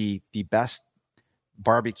have to be the best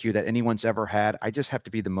barbecue that anyone's ever had. I just have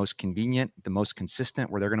to be the most convenient, the most consistent,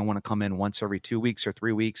 where they're going to want to come in once every 2 weeks or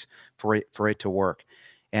 3 weeks for it to work.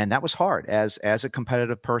 And that was hard as a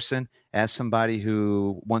competitive person, as somebody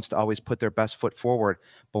who wants to always put their best foot forward.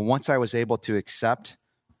 But once I was able to accept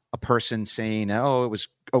a person saying, oh, it was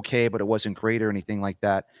okay, but it wasn't great or anything like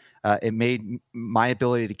that, it made my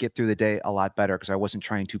ability to get through the day a lot better, because I wasn't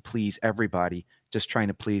trying to please everybody, just trying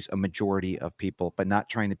to please a majority of people, but not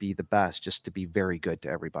trying to be the best, just to be very good to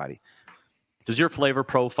everybody. Does your flavor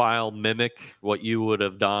profile mimic what you would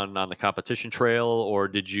have done on the competition trail, or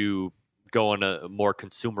did you go in a more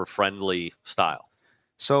consumer-friendly style?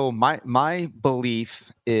 So my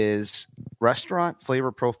belief is restaurant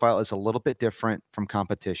flavor profile is a little bit different from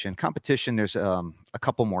competition. Competition, there's a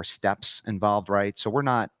couple more steps involved, right? So we're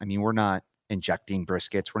not injecting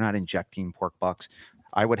briskets. We're not injecting pork bucks.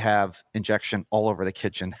 I would have injection all over the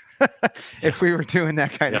kitchen if we were doing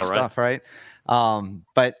that kind of stuff, right?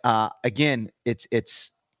 But again,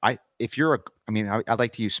 I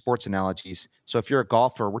like to use sports analogies. So if you're a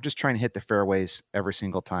golfer, we're just trying to hit the fairways every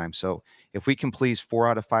single time. So if we can please 4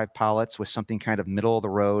 out of 5 palates with something kind of middle of the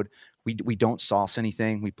road, we don't sauce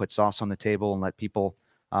anything. We put sauce on the table and let people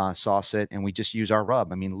sauce it, and we just use our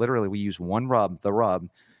rub. I mean, literally, we use one rub, the rub,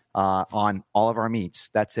 on all of our meats.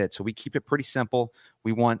 That's it. So we keep it pretty simple.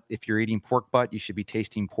 We want, if you're eating pork butt, you should be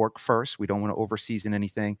tasting pork first. We don't want to over season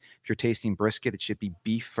anything. If you're tasting brisket, it should be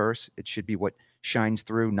beef first. It should be what shines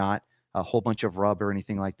through, not a whole bunch of rub or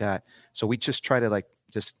anything like that. So we just try to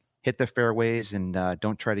just hit the fairways and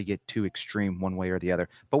don't try to get too extreme one way or the other.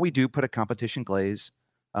 But we do put a competition glaze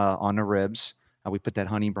on the ribs. We put that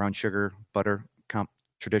honey, brown sugar, butter,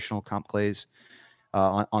 traditional comp glaze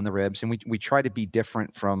on the ribs. And we try to be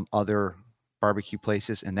different from other barbecue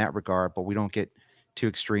places in that regard, but we don't get too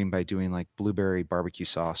extreme by doing like blueberry barbecue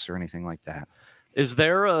sauce or anything like that. Is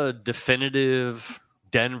there a definitive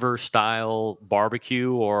Denver style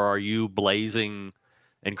barbecue, or are you blazing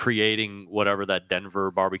and creating whatever that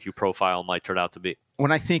Denver barbecue profile might turn out to be?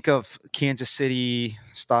 When I think of Kansas City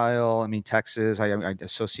style, I mean, Texas, I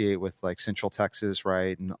associate with like Central Texas,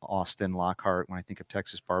 right? And Austin, Lockhart, when I think of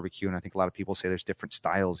Texas barbecue. And I think a lot of people say there's different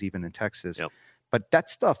styles even in Texas. Yep. But that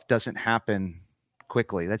stuff doesn't happen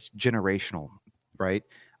quickly. That's generational, right?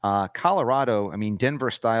 Colorado, I mean,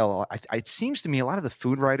 Denver style, it seems to me a lot of the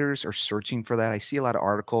food writers are searching for that. I see a lot of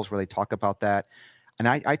articles where they talk about that. And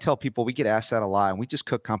I tell people, we get asked that a lot, and we just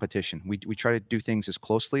cook competition. We try to do things as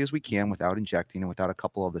closely as we can without injecting and without a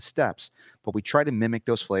couple of the steps. But we try to mimic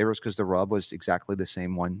those flavors because the rub was exactly the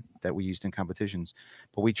same one that we used in competitions.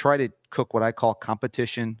 But we try to cook what I call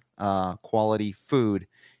competition quality food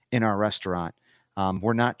in our restaurant.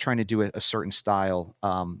 We're not trying to do a certain style.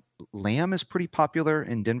 Lamb is pretty popular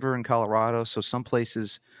in Denver and Colorado. So some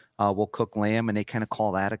places will cook lamb and they kind of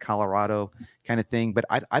call that a Colorado kind of thing. But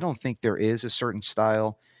I don't think there is a certain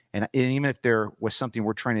style. And even if there was something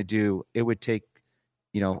we're trying to do, it would take,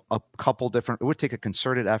 it would take a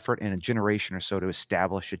concerted effort and a generation or so to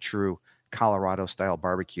establish a true Colorado style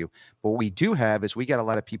barbecue. But what we do have is we got a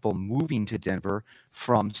lot of people moving to Denver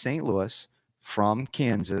from St. Louis, from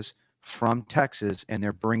Kansas, from Texas, and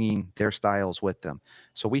they're bringing their styles with them.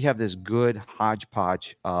 So we have this good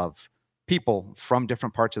hodgepodge of people from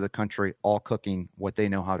different parts of the country all cooking what they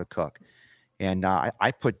know how to cook. And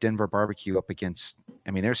I put Denver barbecue up against,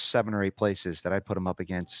 there's 7 or 8 places that I put them up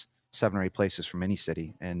against, 7 or 8 places from any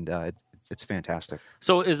city. And it's fantastic.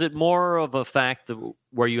 So is it more of a fact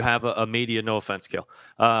where you have a media, no offense, Gil,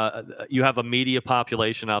 you have a media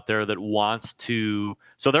population out there that wants to,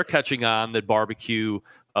 so they're catching on that barbecue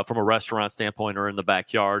from a restaurant standpoint or in the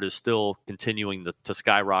backyard is still continuing to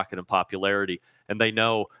skyrocket in popularity. And they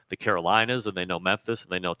know the Carolinas, and they know Memphis,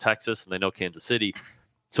 and they know Texas, and they know Kansas City.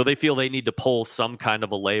 So they feel they need to pull some kind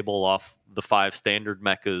of a label off the 5 standard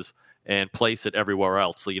meccas and place it everywhere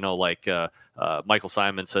else. So, Michael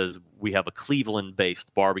Simon says, we have a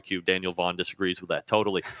Cleveland-based barbecue. Daniel Vaughn disagrees with that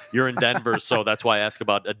totally. You're in Denver, so that's why I ask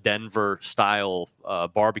about a Denver-style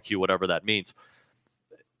barbecue, whatever that means.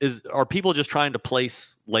 Are people just trying to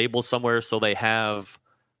place labels somewhere so they have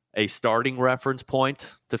a starting reference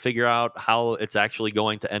point to figure out how it's actually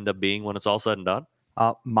going to end up being when it's all said and done?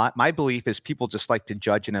 My belief is people just like to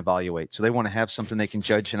judge and evaluate. So they want to have something they can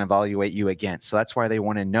judge and evaluate you against. So that's why they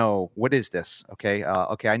want to know, what is this? Okay.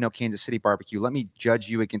 I know Kansas City barbecue. Let me judge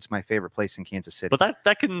you against my favorite place in Kansas City. But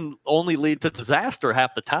that can only lead to disaster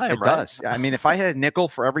half the time, right? It does. If I had a nickel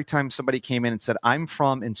for every time somebody came in and said, I'm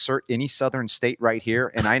from insert any southern state right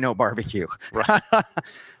here, and I know barbecue. Right.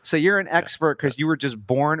 So you're an expert because you were just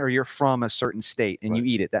born or you're from a certain state and you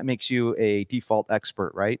eat it. That makes you a default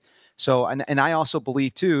expert, right? So, and I also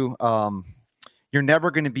believe too, you're never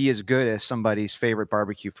going to be as good as somebody's favorite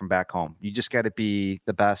barbecue from back home. You just got to be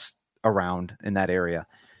the best around in that area.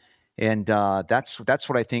 And that's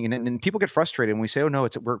what I think. And people get frustrated when we say, oh no,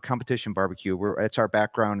 we're competition barbecue. It's our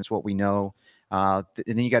background. It's what we know. And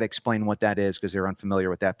then you got to explain what that is because they're unfamiliar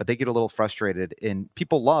with that. But they get a little frustrated. And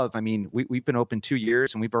people love, we've been open 2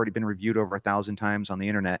 years and we've already been reviewed over 1,000 times on the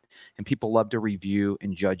internet. And people love to review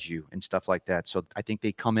and judge you and stuff like that. So I think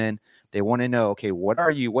they come in, they want to know, okay, what are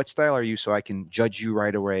you? What style are you? So I can judge you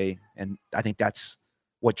right away. And I think that's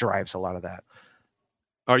what drives a lot of that.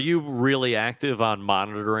 Are you really active on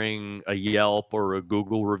monitoring a Yelp or a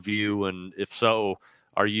Google review? And if so,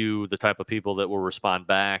 are you the type of people that will respond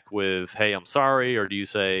back with, hey, I'm sorry? Or do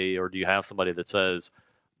you have somebody that says,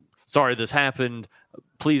 sorry, this happened.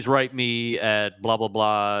 Please write me at blah, blah,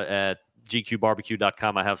 blah at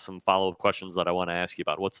gqbarbecue.com. I have some follow-up questions that I want to ask you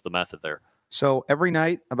about. What's the method there? So every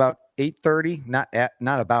night about 8:30,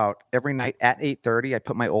 every night at 8:30, I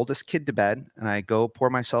put my oldest kid to bed and I go pour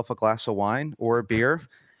myself a glass of wine or a beer.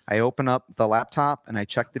 I open up the laptop and I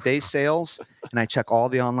check the day's sales and I check all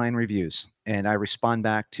the online reviews and I respond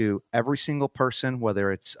back to every single person,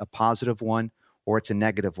 whether it's a positive one or it's a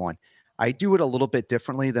negative one. I do it a little bit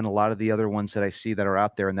differently than a lot of the other ones that I see that are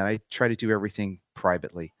out there, and that I try to do everything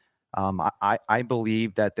privately. I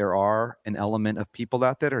believe that there are an element of people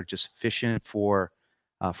out there that are just fishing for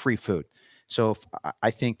free food. So I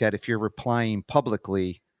think that if you're replying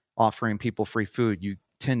publicly, offering people free food, you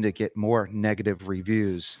tend to get more negative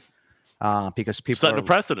reviews because people setting a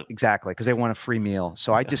precedent. Exactly, because they want a free meal.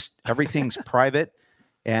 So everything's private.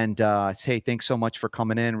 and say, hey, thanks so much for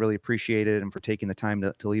coming in. Really appreciate it. And for taking the time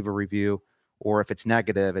to leave a review. Or if it's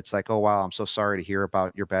negative, it's like, oh, wow, I'm so sorry to hear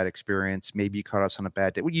about your bad experience. Maybe you caught us on a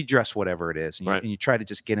bad day. Well, you address whatever it is, and, right. you try to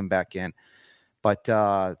just get them back in. But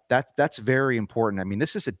that's very important. I mean,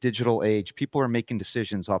 this is a digital age. People are making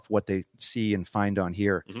decisions off what they see and find on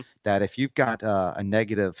here. Mm-hmm. That if you've got a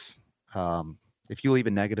negative, if you leave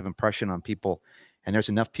a negative impression on people, and there's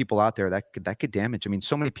enough people out there that could damage. I mean,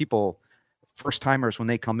 so many people, first timers, when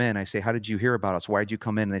they come in, I say, how did you hear about us? Why did you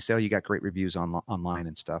come in? And they say, oh, you got great reviews online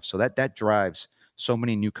and stuff. So that drives so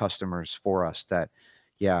many new customers for us that,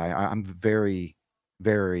 yeah, I'm very,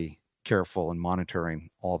 very careful in monitoring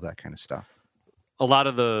all of that kind of stuff. A lot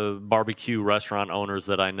of the barbecue restaurant owners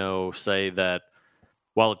that I know say that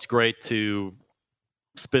while it's great to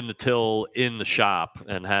spin the till in the shop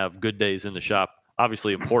and have good days in the shop,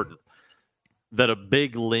 obviously important, that a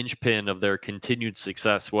big linchpin of their continued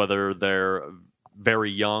success, whether they're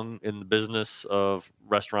very young in the business of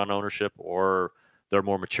restaurant ownership or they're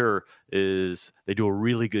more mature, is they do a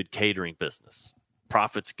really good catering business.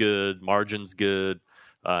 Profit's good, margin's good.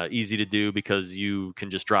 Easy to do because you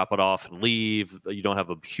can just drop it off and leave. You don't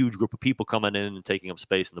have a huge group of people coming in and taking up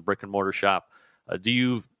space in the brick and mortar shop. Do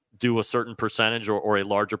you do a certain percentage or a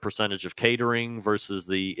larger percentage of catering versus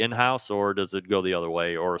the in-house, or does it go the other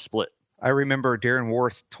way, or a split? I remember Darren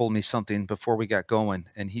Worth told me something before we got going,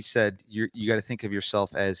 and he said, you got to think of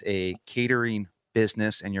yourself as a catering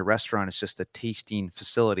business, and your restaurant is just a tasting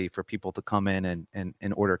facility for people to come in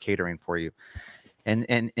and order catering for you.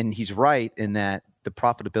 And he's right in that the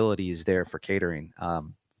profitability is there for catering.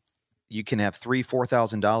 You can have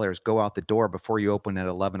 $3,000-$4,000 go out the door before you open at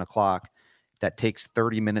 11 o'clock. That takes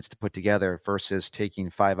 30 minutes to put together versus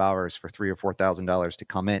taking 5 hours for $3,000 or $4,000 to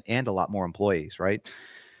come in, and a lot more employees, right?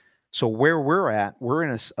 So where we're at, we're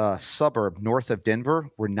in a suburb north of Denver.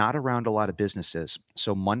 We're not around a lot of businesses.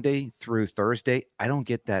 So Monday through Thursday, I don't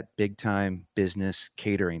get that big time business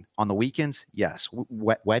catering. On the weekends, yes.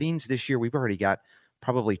 Weddings this year, we've already got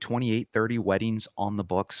probably 28, 30 weddings on the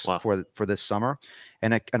books. Wow. for this summer.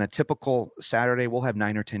 And on a typical Saturday, we'll have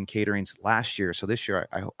 9 or 10 caterings last year. So this year,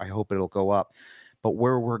 I hope it'll go up. But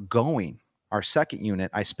where we're going, our second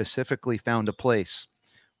unit, I specifically found a place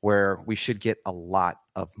where we should get a lot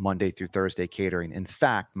of Monday through Thursday catering. In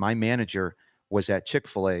fact, my manager was at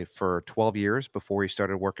Chick-fil-A for 12 years before he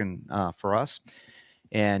started working for us.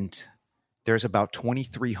 And there's about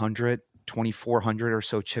 2,300, 2,400 or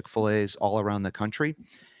so Chick-fil-A's all around the country.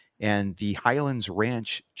 And the Highlands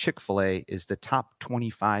Ranch Chick-fil-A is the top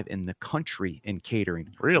 25 in the country in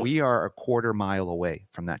catering. Really? We are a quarter mile away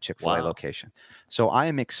from that Chick-fil-A location. So I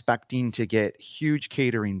am expecting to get huge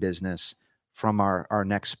catering business from our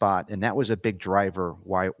next spot. And that was a big driver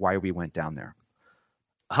why we went down there.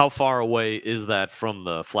 How far away is that from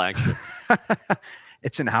the flagship?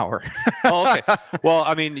 It's an hour. Oh, okay. Well,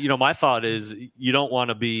 I mean, my thought is you don't want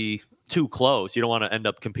to be too close. You don't want to end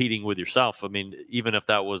up competing with yourself. I mean, even if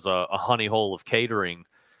that was a honey hole of catering,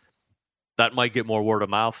 that might get more word of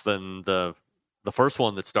mouth than the first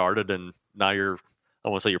one that started. And now I don't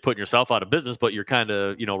want to say you're putting yourself out of business, but you're kind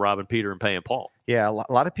of, robbing Peter and paying Paul. Yeah.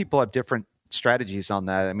 A lot of people have different strategies on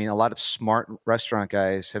that. I mean, a lot of smart restaurant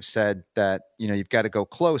guys have said that, you've got to go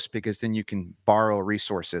close because then you can borrow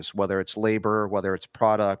resources, whether it's labor, whether it's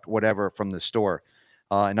product, whatever, from the store.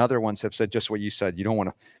 And other ones have said just what you said. You don't want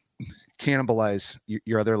to cannibalize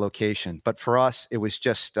your other location. But for us, it was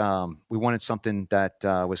just, we wanted something that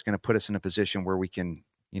was going to put us in a position where we can,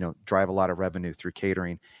 drive a lot of revenue through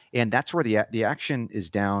catering. And that's where the action is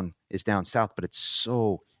down south, but it's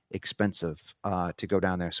so expensive to go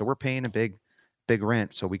down there. So we're paying a big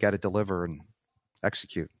rent. So we got to deliver and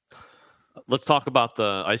execute. Let's talk about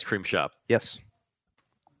the ice cream shop. Yes.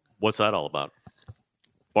 What's that all about?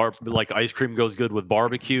 Like ice cream goes good with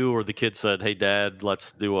barbecue, or the kid said, "Hey, Dad,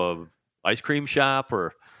 let's do a ice cream shop."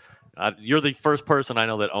 Or you're the first person I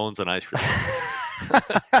know that owns an ice cream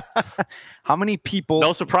shop. How many people?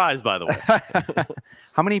 No surprise, by the way.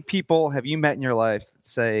 How many people have you met in your life that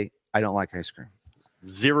say, "I don't like ice cream"?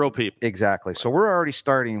 0 people. Exactly. So we're already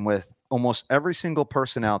starting with almost every single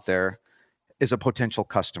person out there is a potential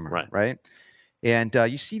customer, right? And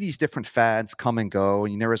you see these different fads come and go.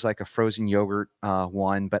 And there was like a frozen yogurt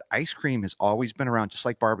one, but ice cream has always been around, just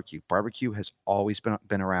like barbecue. Barbecue has always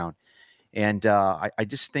been around. And I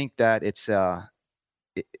just think that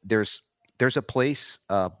there's a place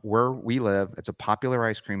where we live. It's a popular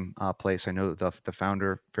ice cream place. I know the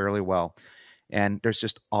founder fairly well. And there's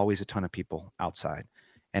just always a ton of people outside.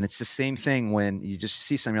 And it's the same thing when you just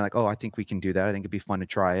see something, you're like, oh, I think we can do that. I think it'd be fun to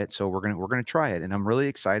try it. So we're gonna try it. And I'm really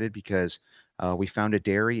excited because we found a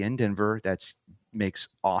dairy in Denver that makes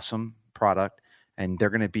awesome product. and they're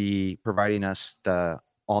going to be providing us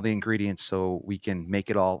all the ingredients so we can make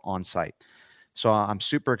it all on site. So I'm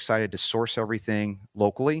super excited to source everything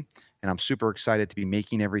locally, and I'm super excited to be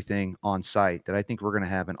making everything on site. That I think we're going to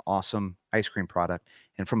have an awesome ice cream product.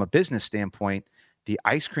 And from a business standpoint, the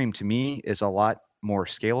ice cream to me is a lot more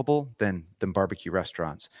scalable than barbecue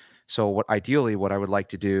restaurants. So ideally what I would like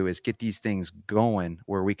to do is get these things going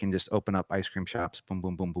where we can just open up ice cream shops, boom,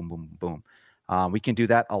 boom, boom, boom, boom, boom. We can do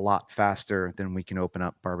that a lot faster than we can open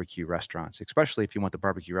up barbecue restaurants, especially if you want the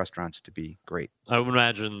barbecue restaurants to be great. I would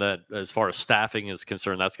imagine that as far as staffing is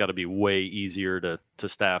concerned, that's got to be way easier to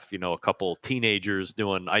staff, a couple teenagers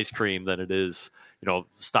doing ice cream than it is,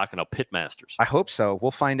 stocking up pitmasters. I hope so.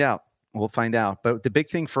 We'll find out. But the big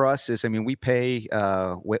thing for us is, we pay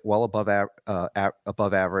well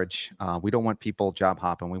above average. We don't want people job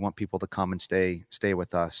hopping. We want people to come and stay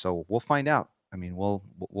with us. So we'll find out.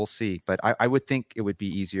 We'll see. But I would think it would be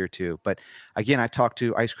easier too. But again, I've talked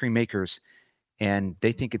to ice cream makers, and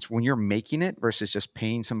they think it's when you're making it versus just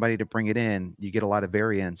paying somebody to bring it in, you get a lot of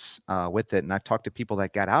variance with it. And I've talked to people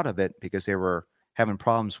that got out of it because they were having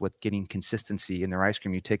problems with getting consistency in their ice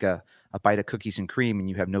cream. You take a bite of cookies and cream and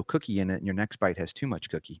you have no cookie in it, and your next bite has too much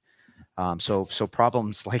cookie. So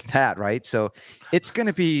problems like that, right? So it's going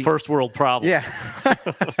to be first world problems. Yeah.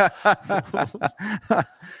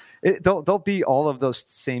 There'll be all of those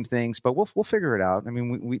same things, but we'll figure it out.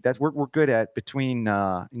 We're good at, between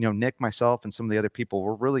Nick, myself, and some of the other people.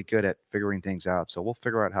 We're really good at figuring things out. So we'll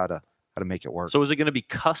figure out how to make it work. So is it going to be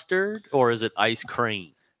custard or is it ice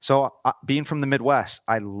cream? So being from the Midwest,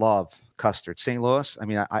 I love custard. St. Louis,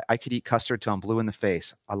 I could eat custard till I'm blue in the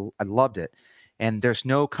face. I loved it. And there's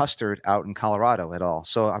no custard out in Colorado at all.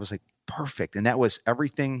 So I was like, perfect. And that was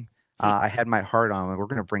everything I had my heart on. We're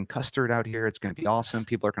going to bring custard out here. It's going to be awesome.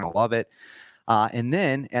 People are going to love it. And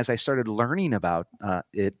then as I started learning about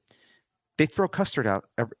it, they throw custard out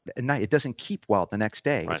at night. It doesn't keep well the next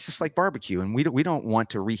day. Right. It's just like barbecue. And we don't want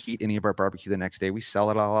to reheat any of our barbecue the next day. We sell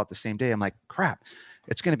it all out the same day. I'm like, crap.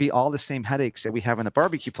 It's going to be all the same headaches that we have in the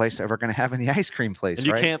barbecue place that we're going to have in the ice cream place. And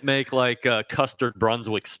you can't make like custard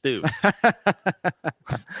Brunswick stew.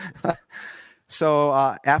 So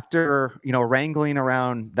after wrangling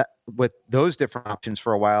around that with those different options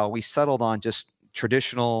for a while, we settled on just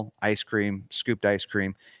traditional ice cream, scooped ice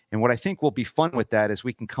cream. And what I think will be fun with that is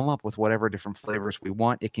we can come up with whatever different flavors we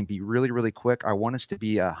want. It can be really, really quick. I want us to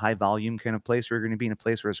be a high volume kind of place. We're going to be in a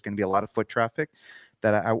place where there's going to be a lot of foot traffic,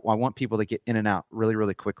 that I want people to get in and out really,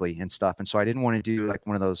 really quickly and stuff. And so I didn't want to do like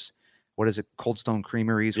one of those, Cold Stone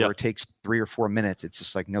Creameries, where it takes 3 or 4 minutes. It's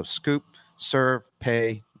just like, no, scoop, serve,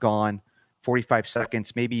 pay, gone, 45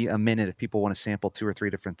 seconds, maybe a minute if people want to sample 2 or 3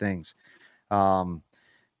 different things.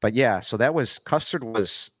 But yeah, so custard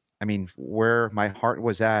was, where my heart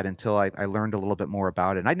was at until I learned a little bit more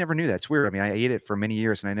about it. And I never knew that. It's weird. I ate it for many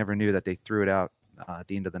years and I never knew that they threw it out at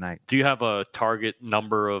the end of the night. Do you have a target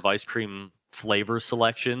number of ice cream flavor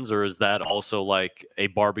selections, or is that also like a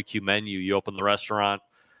barbecue menu? You open the restaurant,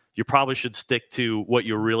 you probably should stick to what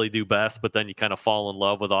you really do best, but then you kind of fall in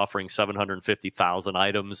love with offering 750,000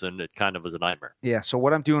 items, and it kind of is a nightmare. Yeah. So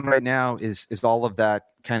what I'm doing right now is all of that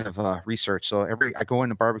kind of research. So I go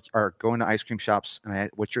into ice cream shops, and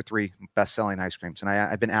what's your 3 best-selling ice creams? And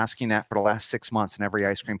I've been asking that for the last 6 months in every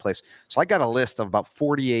ice cream place. So I got a list of about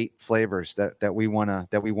 48 flavors that we want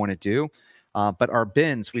to do. But our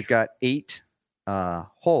bins, we've got 8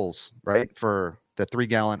 holes, right, for the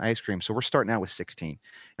 3-gallon ice cream. So we're starting out with 16,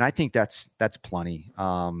 and I think that's plenty.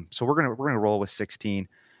 So we're gonna roll with 16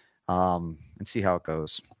 and see how it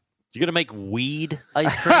goes. You're gonna make weed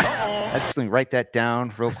ice cream? Let's write that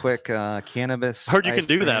down real quick. Cannabis. Heard you can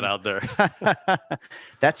do that out there.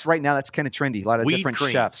 That's right now. That's kind of trendy. A lot of weed different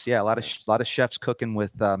cream. chefs. Yeah, a lot of chefs cooking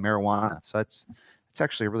with marijuana. So it's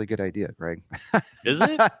actually a really good idea, Greg. Is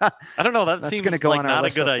it? I don't know. That seems gonna go like on our not a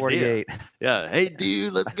list good of 48. idea. Yeah. Hey,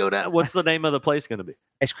 dude, let's go down. What's the name of the place going to be?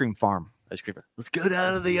 Ice Cream Farm. Ice cream farm. Let's go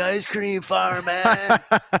down to the ice cream farm, man.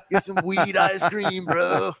 Get some weed ice cream,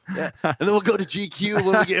 bro. Yeah. And then we'll go to GQ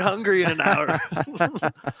when we get hungry in an hour.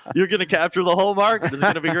 You're going to capture the whole market. It's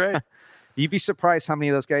going to be great. You'd be surprised how many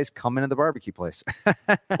of those guys come into the barbecue place.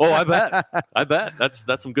 Oh, I bet.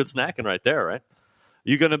 That's some good snacking right there, right?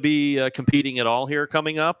 You going to be competing at all here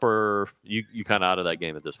coming up, or you kind of out of that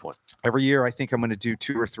game at this point? Every year, I think I'm going to do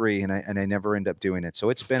 2 or 3, and I never end up doing it. So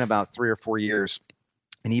it's been about 3 or 4 years.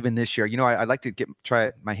 And even this year, I'd like to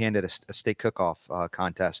try my hand at a steak cook-off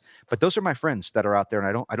contest. But those are my friends that are out there,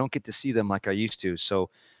 and I don't get to see them like I used to.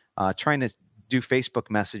 So trying to do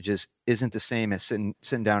Facebook messages isn't the same as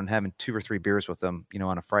sitting down and having 2 or 3 beers with them,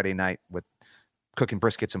 on a Friday night with cooking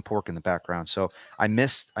briskets and pork in the background. So I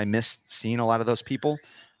miss seeing a lot of those people.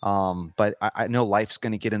 But I know life's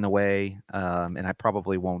going to get in the way, and I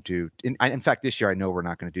probably won't do. In fact, this year I know we're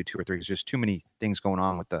not going to do 2 or 3. There's just too many things going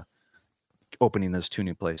on with the opening those 2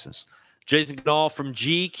 new places. Jason Goodall from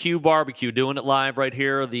GQ Barbecue doing it live right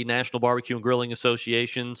here, the National Barbecue and Grilling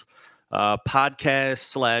Association's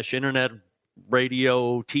podcast / internet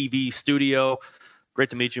radio TV studio.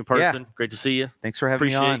 Great to meet you in person. Yeah. Great to see you. Thanks for having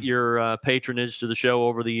me on. Appreciate your patronage to the show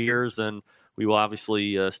over the years, and we will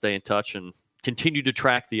obviously stay in touch and continue to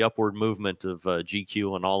track the upward movement of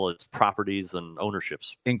GQ and all its properties and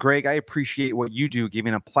ownerships. And Greg, I appreciate what you do,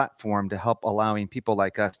 giving a platform to help allowing people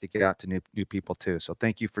like us to get out to new people too. So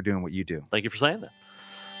thank you for doing what you do. Thank you for saying that.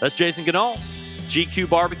 That's Jason Goodall, GQ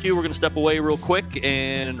Barbecue. We're going to step away real quick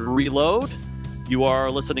and reload. You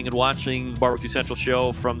are listening and watching the Barbecue Central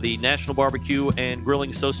show from the National Barbecue and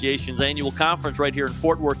Grilling Association's annual conference right here in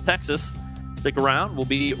Fort Worth, Texas. Stick around. We'll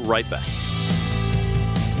be right back.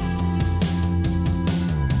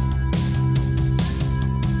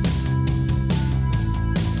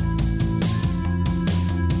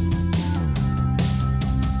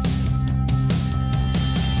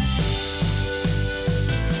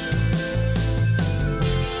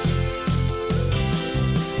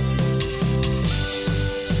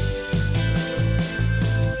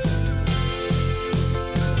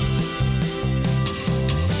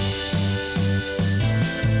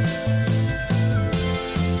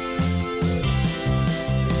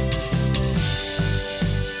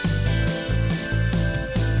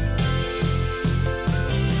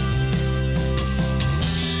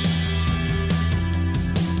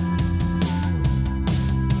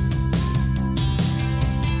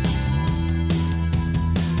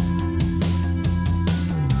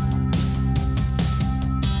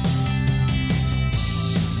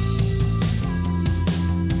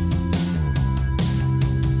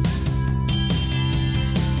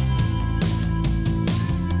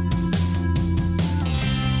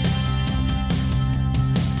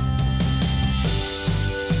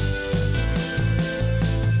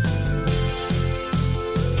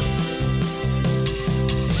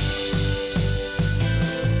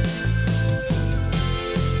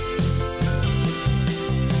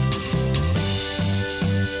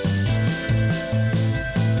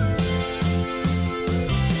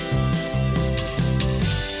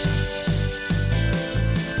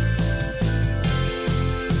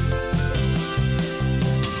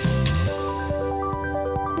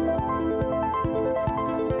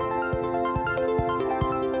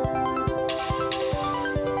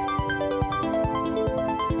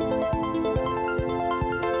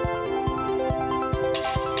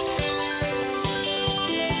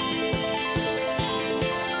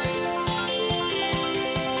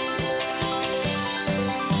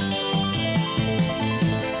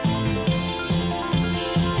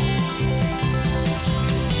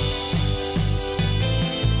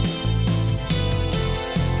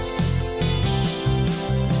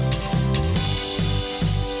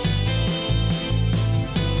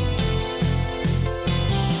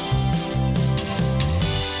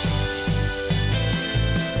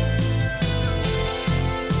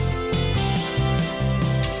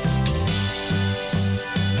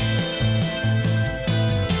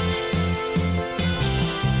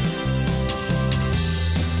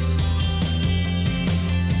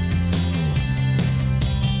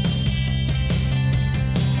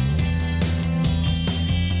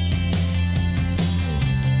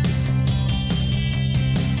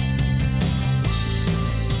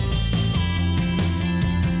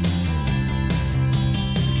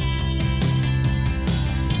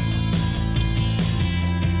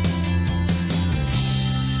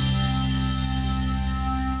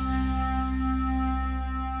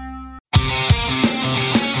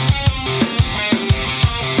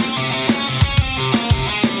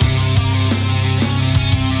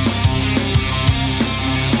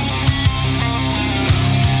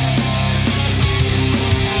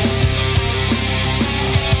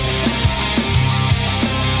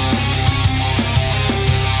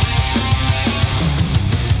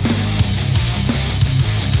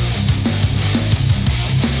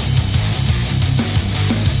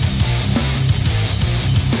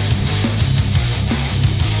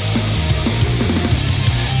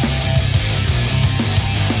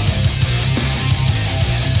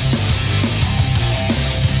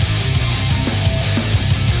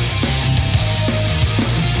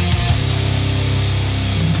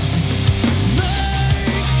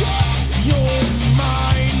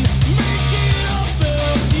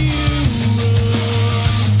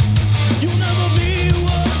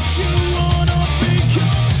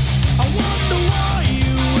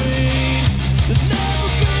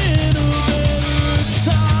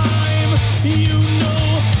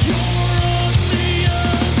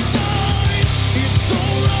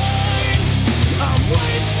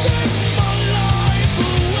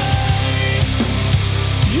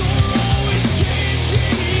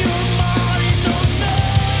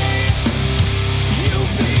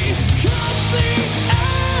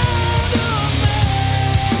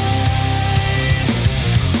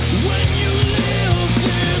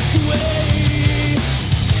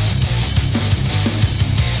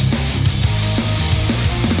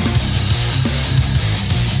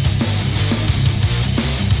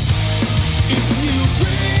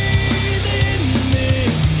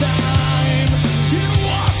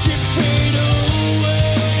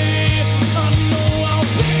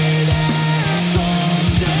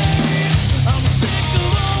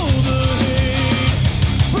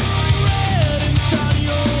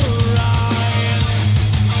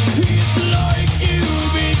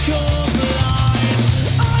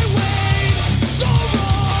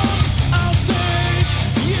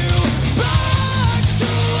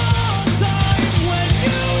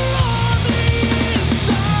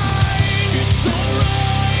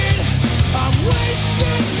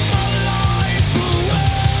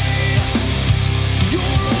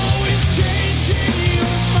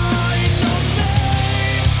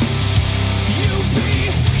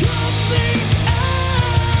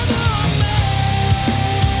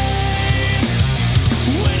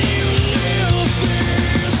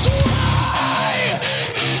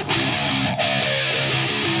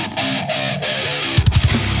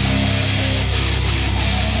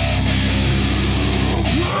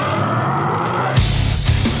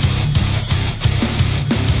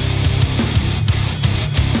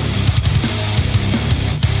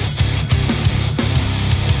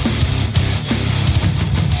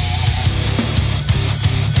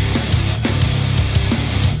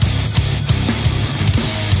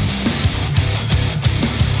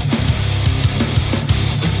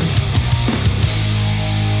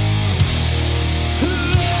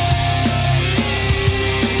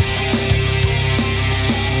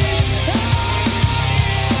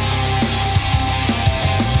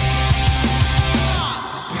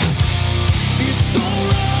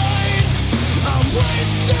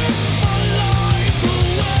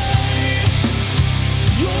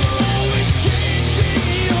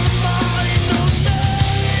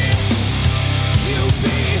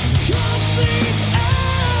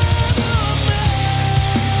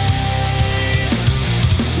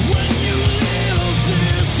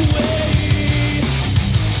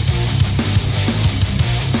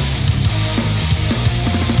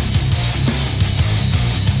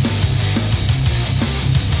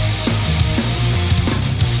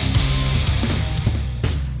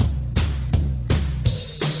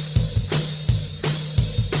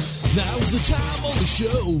 Now's the time on the show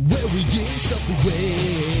where we give stuff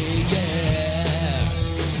away,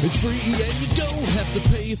 yeah. It's free and you don't have to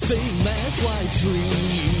pay a thing, that's why it's free,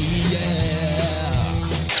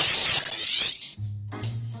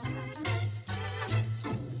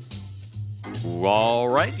 yeah. All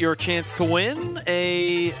right, your chance to win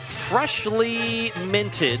a freshly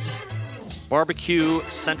minted Barbecue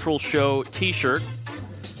Central Show t-shirt.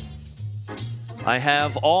 I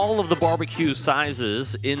have all of the barbecue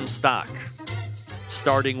sizes in stock,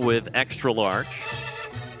 starting with extra large.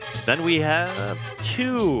 Then we have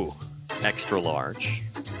 2 extra large.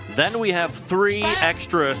 Then we have 3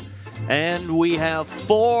 extra, and we have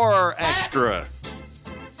 4 extra.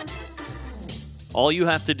 All you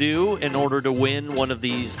have to do in order to win one of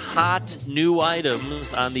these hot new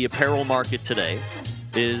items on the apparel market today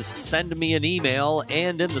is send me an email,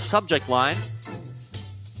 and in the subject line,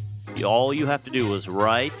 all you have to do is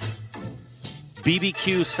write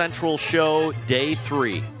BBQ Central Show Day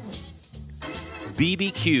 3.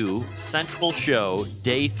 BBQ Central Show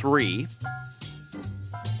Day 3.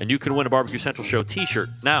 And you can win a Barbecue Central Show t-shirt.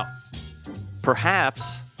 Now,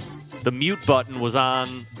 perhaps the mute button was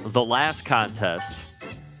on the last contest.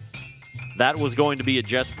 That was going to be a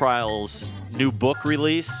Jess Pryle's new book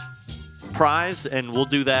release prize, and we'll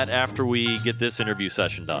do that after we get this interview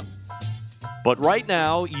session done. But right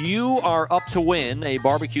now, you are up to win a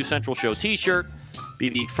Barbecue Central Show t-shirt. Be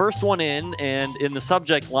the first one in, and in the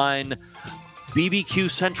subject line,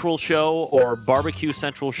 BBQ Central Show or Barbecue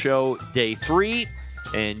Central Show Day 3,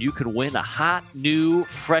 and you can win a hot, new,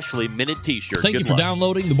 freshly minted t-shirt. Thank you for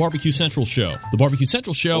downloading the Barbecue Central Show. The Barbecue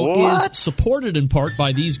Central Show is supported in part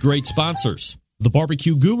by these great sponsors. The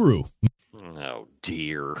Barbecue Guru. Oh,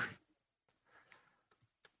 dear.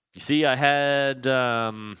 You see, I had...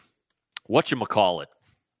 whatchamacallit.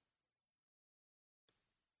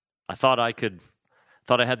 I thought I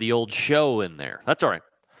had the old show in there. That's all right.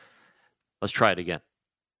 Let's try it again,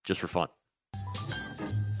 just for fun.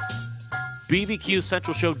 BBQ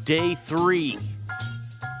Central Show Day 3.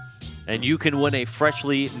 And you can win a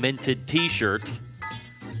freshly minted t-shirt.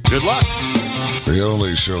 Good luck. The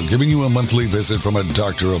only show giving you a monthly visit from a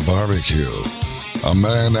doctor of barbecue. A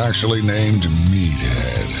man actually named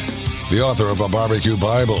Meathead. The author of a barbecue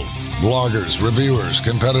Bible. Bloggers, reviewers,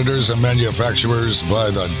 competitors, and manufacturers by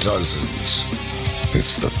the dozens.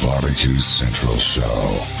 It's the Barbecue Central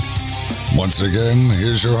Show. Once again,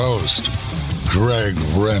 here's your host, Greg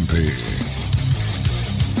Rempe.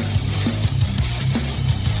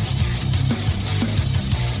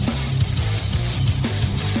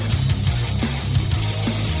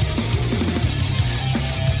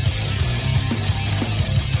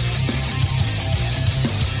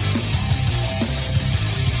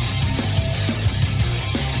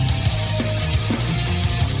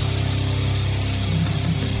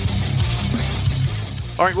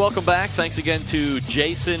 All right, welcome back. Thanks again to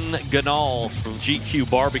Jason Ganal from GQ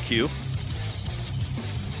Barbecue.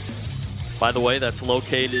 By the way, that's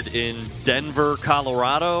located in Denver,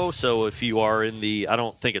 Colorado. So if you are in I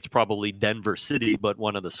don't think it's probably Denver City, but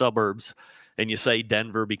one of the suburbs, and you say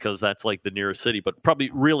Denver because that's like the nearest city, but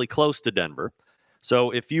probably really close to Denver.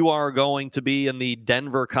 So if you are going to be in the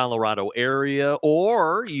Denver, Colorado area,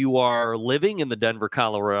 or you are living in the Denver,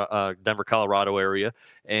 Colorado area,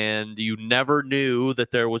 and you never knew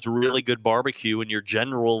that there was really good barbecue in your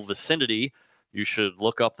general vicinity, you should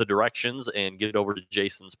look up the directions and get over to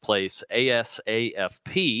Jason's Place,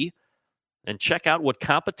 ASAFP, and check out what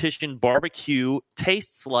competition barbecue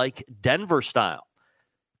tastes like Denver style.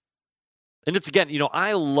 And it's, again,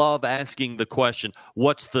 I love asking the question,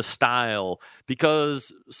 what's the style?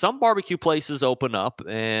 Because some barbecue places open up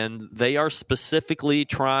and they are specifically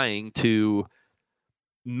trying to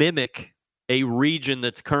mimic a region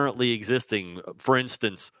that's currently existing. For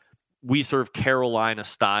instance, we serve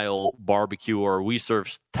Carolina-style barbecue, or we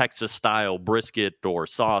serve Texas-style brisket or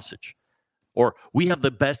sausage. Or we have the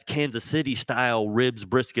best Kansas City-style ribs,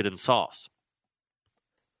 brisket, and sauce.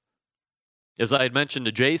 As I had mentioned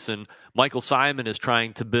to Jason, Michael Simon is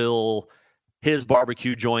trying to bill his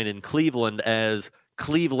barbecue joint in Cleveland as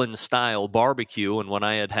Cleveland-style barbecue. And when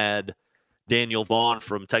I had Daniel Vaughn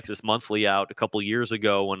from Texas Monthly out a couple years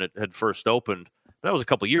ago when it had first opened, that was a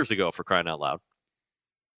couple years ago, for crying out loud,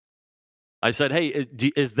 I said, hey,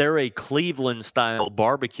 is there a Cleveland-style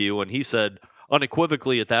barbecue? And he said,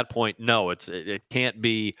 unequivocally at that point, no, it can't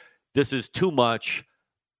be. This is too much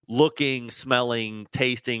looking, smelling,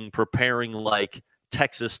 tasting, preparing like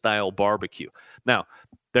Texas-style barbecue. Now,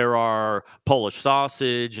 there are Polish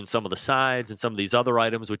sausage and some of the sides and some of these other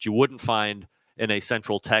items which you wouldn't find in a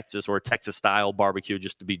Central Texas or a Texas-style barbecue,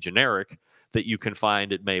 just to be generic, that you can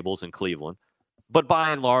find at Mabel's in Cleveland. But by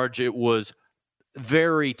and large, it was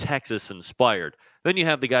very Texas-inspired. Then you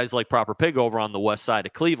have the guys like Proper Pig over on the west side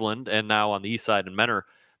of Cleveland and now on the east side in Mentor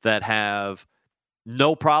that have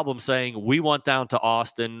no problem saying, we went down to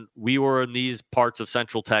Austin. We were in these parts of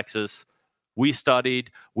Central Texas. We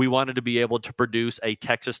studied. We wanted to be able to produce a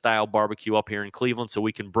Texas-style barbecue up here in Cleveland so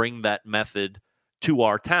we can bring that method to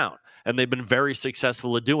our town. And they've been very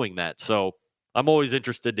successful at doing that. So I'm always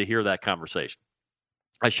interested to hear that conversation.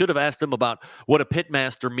 I should have asked him about what a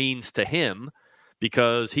pitmaster means to him,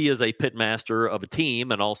 because he is a pitmaster of a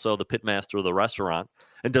team and also the pitmaster of the restaurant.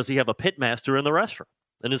 And does he have a pitmaster in the restaurant?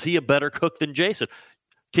 And is he a better cook than Jason?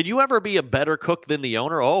 Can you ever be a better cook than the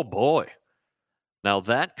owner? Oh, boy. Now,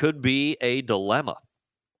 that could be a dilemma.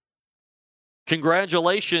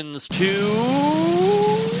 Congratulations to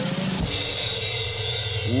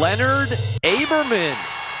Leonard Aberman.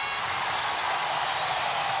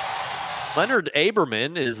 Leonard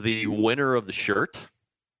Aberman is the winner of the shirt.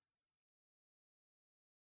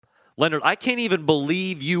 Leonard, I can't even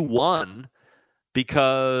believe you won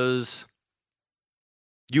because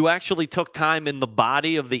you actually took time in the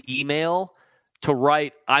body of the email to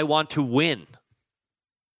write, I want to win.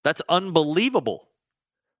 That's unbelievable.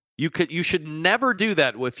 You should never do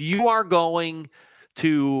that. If you are going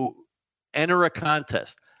to enter a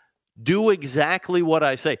contest, do exactly what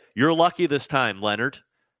I say. You're lucky this time, Leonard,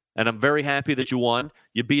 and I'm very happy that you won.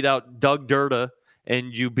 You beat out Doug Durda,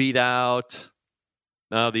 and you beat out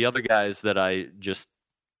the other guys that I just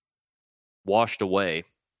washed away.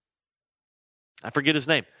 I forget his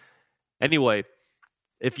name. Anyway,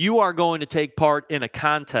 if you are going to take part in a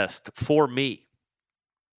contest for me,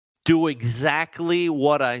 do exactly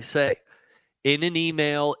what I say. In an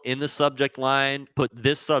email, in the subject line, put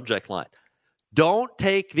this subject line. Don't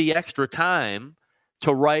take the extra time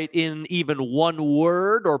to write in even one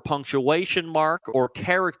word or punctuation mark or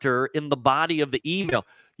character in the body of the email.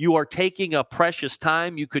 You are taking a precious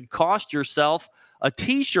time. You could cost yourself a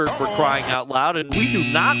T-shirt for crying out loud, and we do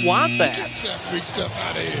not want that. Get that big stuff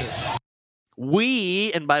out of here.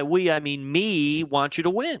 We, and by we I mean me, want you to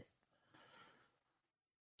win.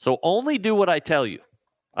 So only do what I tell you.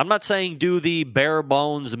 I'm not saying do the bare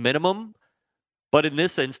bones minimum, but in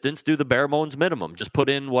this instance, do the bare bones minimum. Just put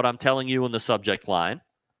in what I'm telling you in the subject line,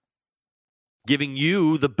 giving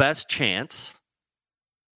you the best chance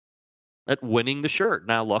at winning the shirt.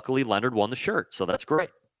 Now, luckily, Leonard won the shirt, so that's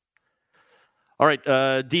great. All right,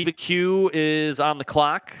 Diva Q is on the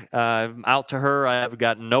clock. I'm out to her. I have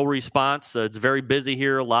gotten no response. It's very busy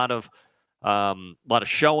here. A lot of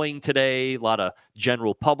showing today, a lot of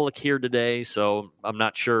general public here today. So I'm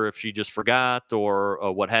not sure if she just forgot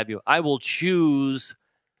or what have you. I will choose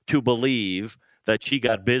to believe that she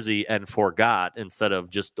got busy and forgot instead of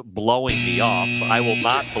just blowing me off. I will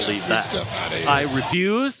not believe that. I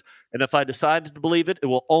refuse. And if I decide to believe it, it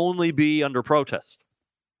will only be under protest.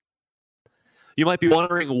 you might be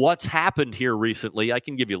wondering what's happened here recently. I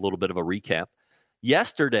can give you a little bit of a recap.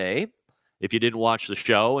 Yesterday, if you didn't watch the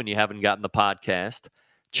show and you haven't gotten the podcast,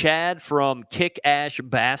 Chad from Kick Ash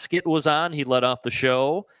Basket was on. He led off the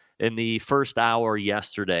show in the first hour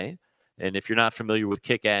yesterday. And if you're not familiar with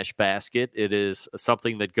Kick Ash Basket, it is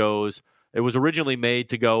something that goes, it was originally made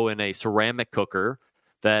to go in a ceramic cooker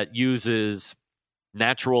that uses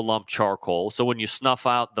natural lump charcoal. So when you snuff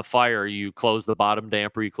out the fire, you close the bottom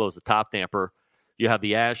damper, you close the top damper, you have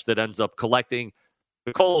the ash that ends up collecting.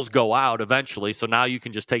 The coals go out eventually, so now you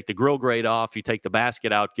can just take the grill grate off, you take the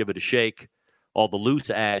basket out, give it a shake, all the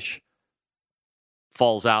loose ash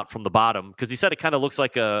falls out from the bottom. Because he said it kind of looks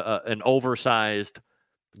like an oversized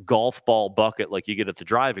golf ball bucket like you get at the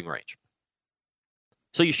driving range.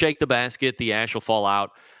 So you shake the basket, the ash will fall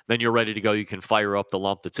out, then you're ready to go. You can fire up the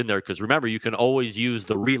lump that's in there, because remember, you can always use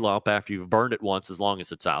the re-lump after you've burned it once as long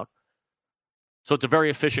as it's out. So it's a very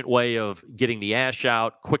efficient way of getting the ash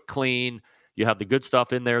out, quick clean. You have the good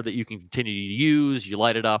stuff in there that you can continue to use. You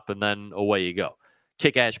light it up, and then away you go.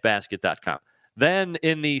 kickashbasket.com. Then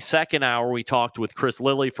in the second hour, we talked with Chris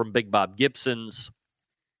Lilly from Big Bob Gibson's.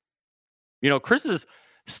 You know, Chris is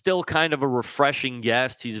still kind of a refreshing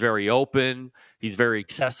guest. He's very open. He's very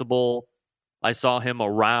accessible. I saw him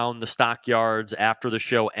around the stockyards after the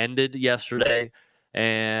show ended yesterday,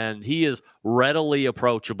 and he is readily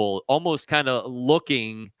approachable, almost kind of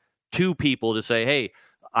looking to people to say, hey,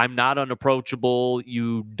 I'm not unapproachable.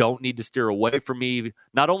 You don't need to steer away from me.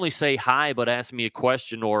 Not only say hi, but ask me a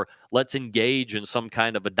question, or let's engage in some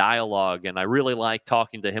kind of a dialogue. And I really like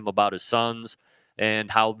talking to him about his sons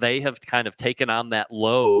and how they have kind of taken on that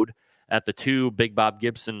load at the two Big Bob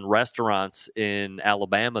Gibson restaurants in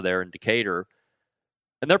Alabama there in Decatur.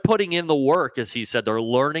 And they're putting in the work, as he said. They're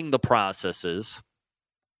learning the processes.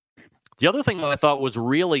 The other thing that I thought was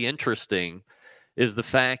really interesting is the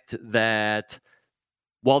fact that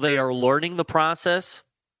while they are learning the process,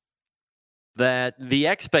 that the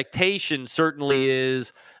expectation certainly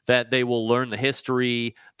is that they will learn the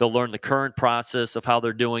history, they'll learn the current process of how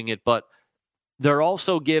they're doing it, but they're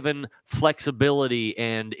also given flexibility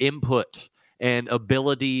and input and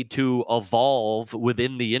ability to evolve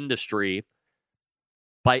within the industry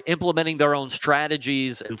by implementing their own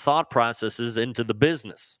strategies and thought processes into the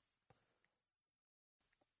business.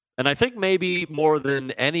 And I think maybe more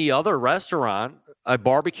than any other restaurant, a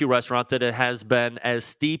barbecue restaurant that it has been as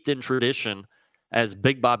steeped in tradition as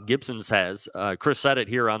Big Bob Gibson's has. Chris said it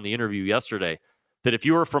here on the interview yesterday, that if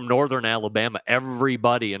you are from Northern Alabama,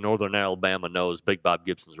 everybody in Northern Alabama knows Big Bob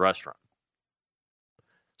Gibson's restaurant.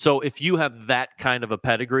 So if you have that kind of a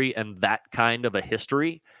pedigree and that kind of a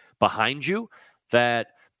history behind you, that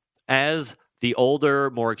as the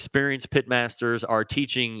older, more experienced pitmasters are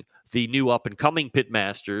teaching the new up-and-coming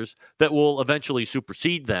pitmasters that will eventually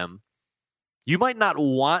supersede them, you might not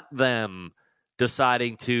want them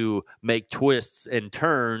deciding to make twists and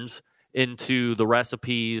turns into the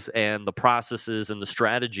recipes and the processes and the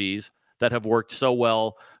strategies that have worked so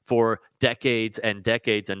well for decades and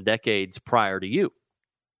decades and decades prior to you.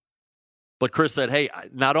 But Chris said, hey,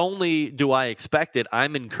 not only do I expect it,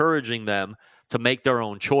 I'm encouraging them to make their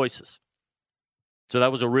own choices. So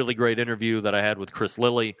that was a really great interview that I had with Chris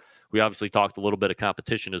Lilly. We obviously talked a little bit of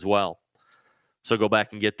competition as well. So go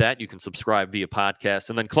back and get that. You can subscribe via podcast.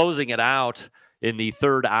 And then closing it out in the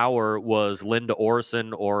third hour was Linda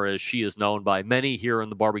Orson, or as she is known by many here in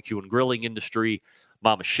the barbecue and grilling industry,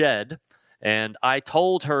 Mama Shed. And I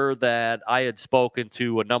told her that I had spoken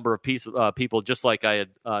to a number of people, just like I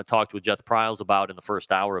had talked with Jeff Pryles about in the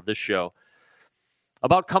first hour of this show,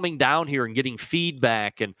 about coming down here and getting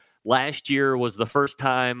feedback. And last year was the first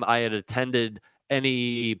time I had attended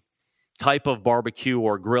any type of barbecue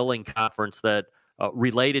or grilling conference that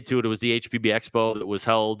related to it. It was the HPB Expo that was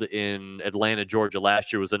held in Atlanta, Georgia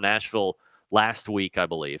last year. It was in Nashville last week, I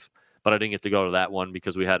believe. But I didn't get to go to that one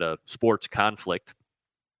because we had a sports conflict.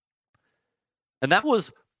 And that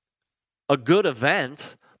was a good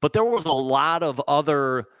event, but there was a lot of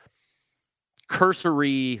other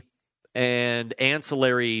cursory and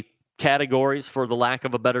ancillary categories, for the lack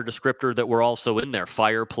of a better descriptor, that were also in there.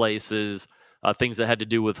 Fireplaces, things that had to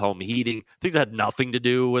do with home heating, things that had nothing to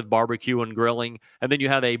do with barbecue and grilling. And then you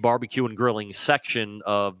had a barbecue and grilling section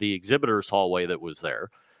of the exhibitors hallway that was there.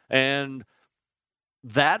 And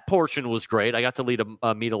that portion was great. I got to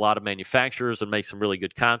meet a lot of manufacturers and make some really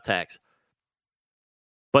good contacts.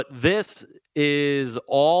 But this is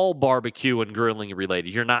all barbecue and grilling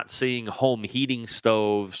related. You're not seeing home heating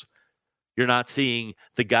stoves. You're not seeing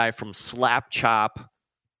the guy from Slap Chop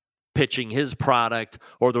pitching his product,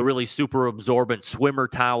 or the really super absorbent swimmer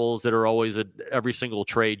towels that are always at every single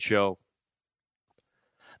trade show.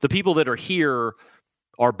 the people that are here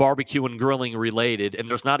are barbecue and grilling related, and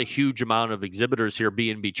there's not a huge amount of exhibitors here.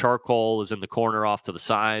 B&B Charcoal is in the corner off to the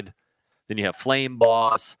side. Then you have Flame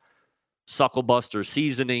Boss, Sucklebuster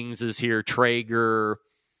Seasonings is here, Traeger,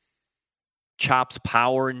 Chops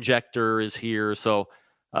Power Injector is here. So,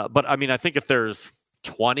 but I mean, I think if there's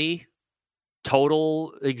 20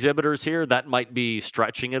 total exhibitors here, that might be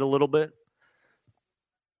stretching it a little bit.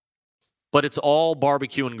 But it's all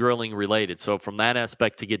barbecue and grilling related. So from that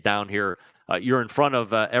aspect, to get down here, you're in front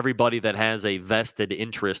of everybody that has a vested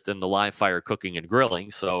interest in the live fire cooking and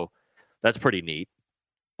grilling. So that's pretty neat.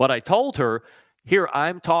 But I told her, here,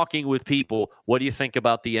 I'm talking with people. What do you think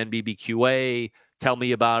about the NBBQA? Tell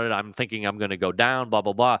me about it. I'm thinking I'm going to go down, blah,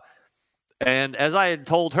 blah, blah. And as I had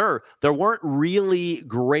told her, there weren't really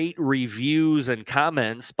great reviews and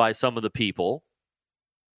comments by some of the people.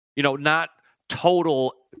 You know, not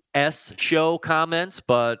total S-show comments,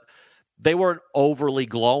 but they weren't overly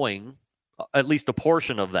glowing, at least a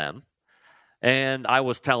portion of them. And I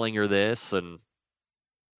was telling her this, and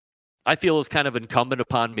I feel it's kind of incumbent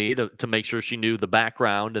upon me to make sure she knew the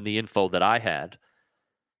background and the info that I had.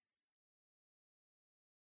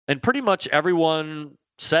 And pretty much everyone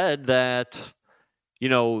said that, you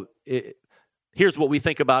know, here's what we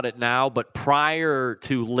think about it now, but prior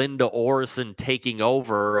to Linda Orison taking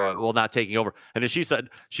over, well, not taking over, and as she said,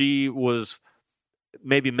 she was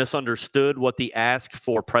maybe misunderstood what the ask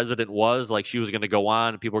for president was, like she was going to go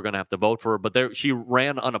on and people were going to have to vote for her, but she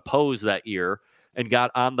ran unopposed that year and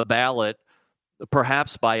got on the ballot,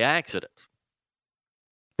 perhaps by accident.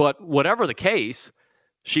 But whatever the case,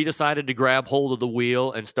 she decided to grab hold of the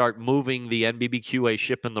wheel and start moving the NBBQA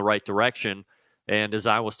ship in the right direction. And as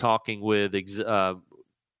I was talking with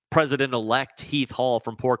President-elect Heath Hall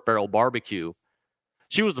from Pork Barrel Barbecue,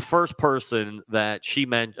 she was the first person that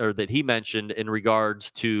he mentioned in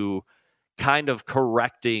regards to kind of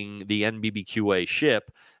correcting the NBBQA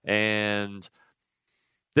ship. And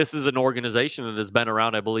this is an organization that has been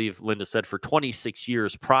around, I believe Linda said, for 26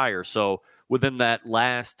 years prior. So within that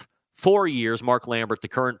last 4 years, Mark Lambert, the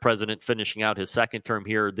current president, finishing out his second term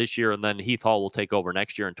here this year, and then Heath Hall will take over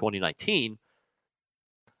next year in 2019.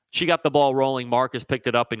 She got the ball rolling. Mark has picked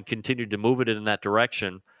it up and continued to move it in that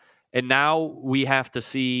direction. And now we have to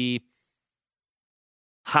see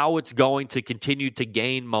how it's going to continue to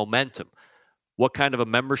gain momentum. What kind of a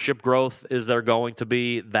membership growth is there going to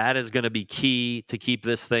be? That is going to be key to keep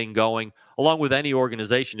this thing going. Along with any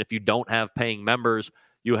organization, if you don't have paying members,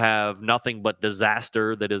 you have nothing but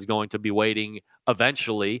disaster that is going to be waiting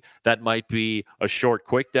eventually. That might be a short,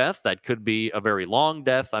 quick death. That could be a very long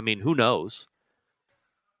death. I mean, who knows?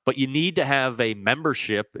 But you need to have a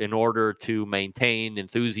membership in order to maintain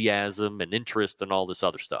enthusiasm and interest and all this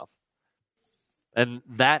other stuff. And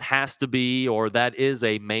that has to be, or that is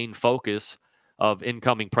a main focus of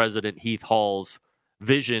incoming President Heath Hall's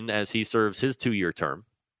vision as he serves his 2-year term.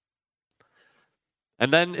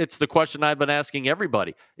 And then it's the question I've been asking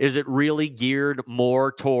everybody. Is it really geared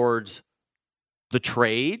more towards the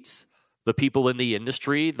trades, the people in the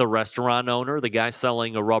industry, the restaurant owner, the guy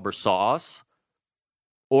selling a rubber sauce?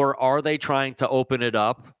 Or are they trying to open it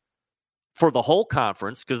up for the whole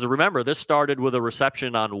conference? Because remember, this started with a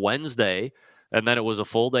reception on Wednesday, and then it was a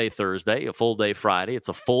full day Thursday, a full day Friday. It's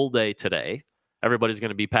a full day today. Everybody's going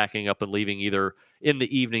to be packing up and leaving either in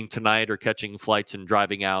the evening tonight or catching flights and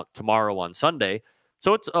driving out tomorrow on Sunday.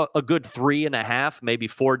 So it's a good 3.5, maybe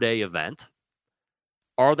 4-day event.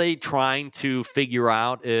 Are they trying to figure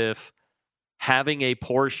out if having a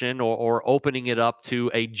portion or opening it up to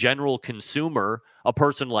a general consumer, a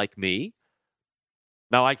person like me?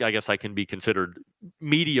 Now, I guess I can be considered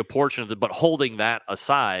media portion of it, but holding that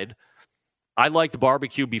aside, I liked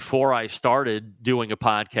barbecue before I started doing a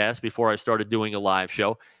podcast, before I started doing a live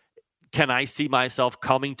show. Can I see myself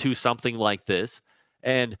coming to something like this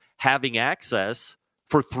and having access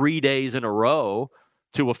for 3 days in a row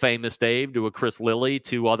to a Famous Dave, to a Chris Lilly,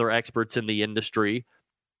 to other experts in the industry?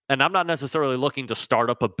 And I'm not necessarily looking to start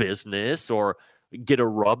up a business or get a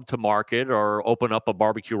rub to market or open up a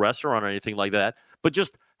barbecue restaurant or anything like that, but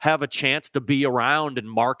just have a chance to be around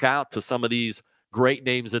and mark out to some of these great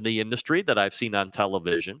names in the industry that I've seen on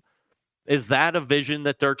television. Is that a vision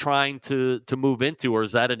that they're trying to move into, or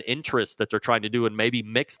is that an interest that they're trying to do and maybe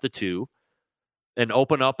mix the two and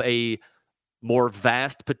open up a more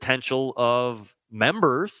vast potential of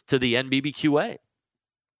members to the NBBQA?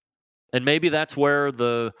 And maybe that's where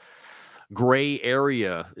the gray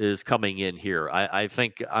area is coming in here. I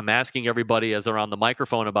think I'm asking everybody as they're on the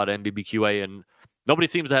microphone about NBBQA, and nobody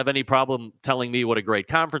seems to have any problem telling me what a great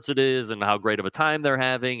conference it is and how great of a time they're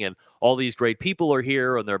having, and all these great people are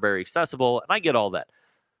here and they're very accessible, and I get all that.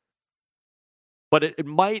 But it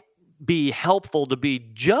might be helpful to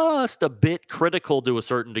be just a bit critical to a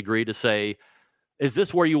certain degree to say, is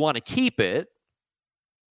this where you want to keep it?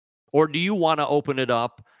 Or do you want to open it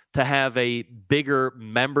up to have a bigger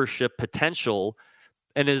membership potential?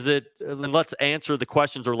 And let's answer the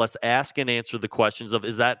questions, or let's ask and answer the questions of,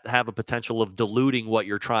 is that have a potential of diluting what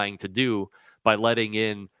you're trying to do by letting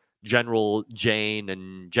in General, Jane,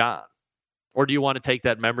 and John? Or do you want to take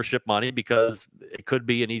that membership money because it could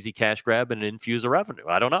be an easy cash grab and infuse a revenue?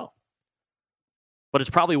 I don't know. But it's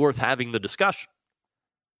probably worth having the discussion.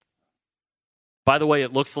 By the way,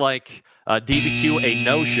 it looks like DBQ a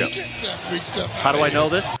no-show. How do I know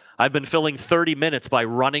this? I've been filling 30 minutes by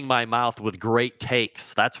running my mouth with great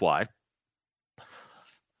takes. That's why.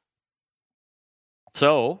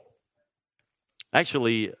 So,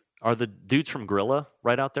 actually, are the dudes from Gorilla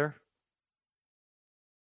right out there?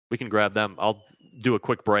 We can grab them. I'll do a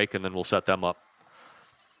quick break, and then we'll set them up.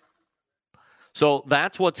 So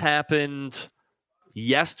that's what's happened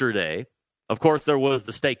yesterday. Of course, there was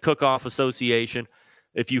the Steak Cook-Off Association.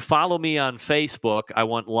 If you follow me on Facebook, I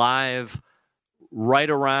went live right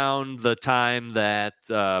around the time that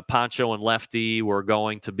Poncho and Lefty were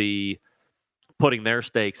going to be putting their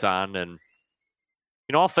steaks on. And,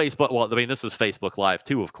 I'll Facebook, well, I mean, this is Facebook Live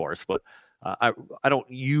too, of course, but I don't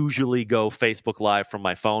usually go Facebook Live from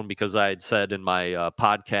my phone because I had said in my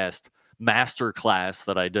podcast masterclass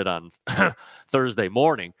that I did on Thursday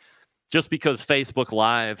morning, just because Facebook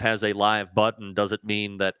Live has a live button doesn't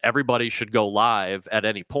mean that everybody should go live at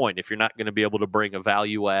any point. If you're not going to be able to bring a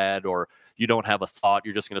value add, or you don't have a thought,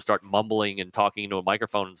 you're just going to start mumbling and talking into a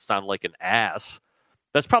microphone and sound like an ass,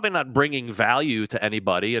 that's probably not bringing value to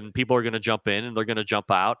anybody, and people are going to jump in and they're going to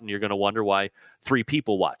jump out, and you're going to wonder why 3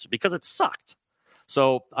 people watch it, because it sucked.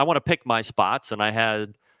 So I want to pick my spots, and I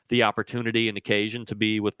had the opportunity and occasion to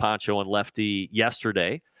be with Poncho and Lefty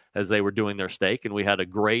yesterday as they were doing their steak, and we had a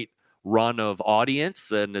great run of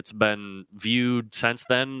audience, and it's been viewed since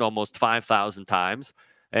then almost 5,000 times.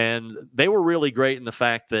 And they were really great in the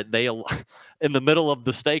fact that they, in the middle of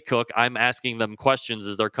the steak cook, I'm asking them questions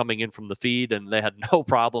as they're coming in from the feed, and they had no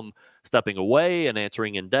problem stepping away and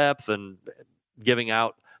answering in depth and giving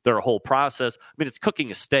out their whole process. I mean, it's cooking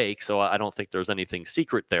a steak, so I don't think there's anything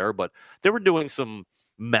secret there, but they were doing some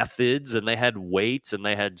methods, and they had weights, and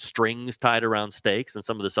they had strings tied around steaks and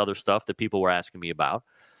some of this other stuff that people were asking me about.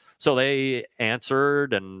 So they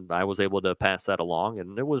answered, and I was able to pass that along,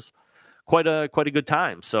 and it was quite a good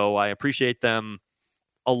time. So I appreciate them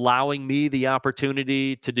allowing me the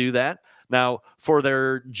opportunity to do that. Now, for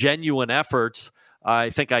their genuine efforts,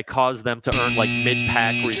 I think I caused them to earn like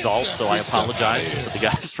mid-pack results, so I apologize to the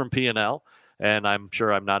guys from P&L, and I'm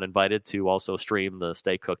sure I'm not invited to also stream the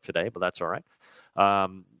steak cook today, but that's all right.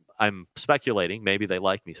 I'm speculating. Maybe they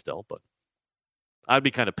like me still, but I'd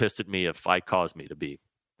be kind of pissed at me if I caused me to be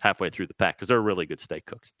halfway through the pack, because they're really good steak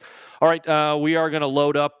cooks. All right, we are going to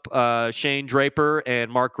load up Shane Draper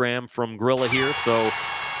and Mark Graham from Gorilla here, so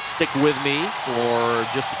stick with me for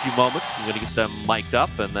just a few moments. I'm going to get them mic'd up,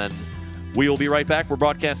 and then we will be right back. We're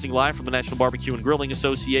broadcasting live from the National Barbecue and Grilling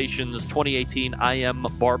Association's 2018 IM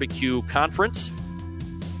Barbecue Conference.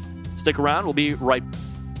 Stick around. We'll be right back.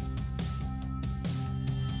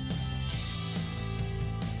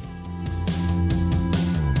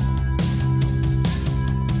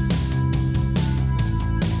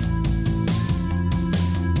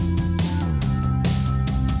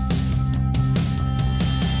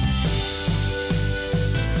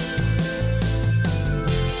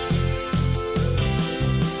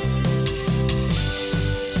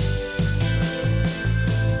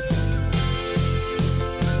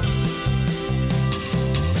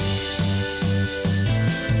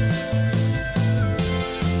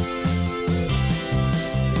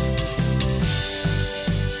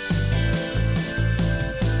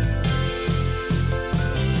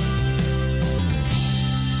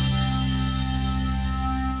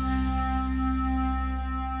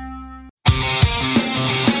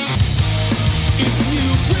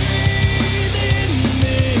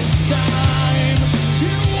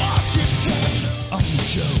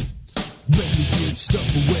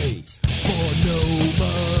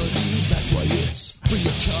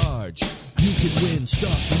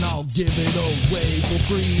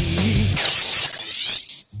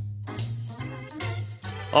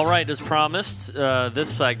 All right, as promised, this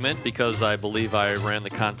segment, because I believe I ran the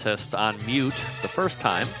contest on mute the first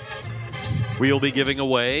time, we will be giving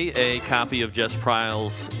away a copy of Jess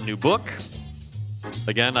Pryle's new book.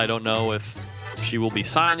 Again, I don't know if she will be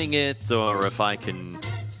signing it or if I can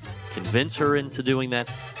convince her into doing that.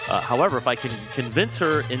 However, if I can convince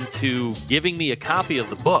her into giving me a copy of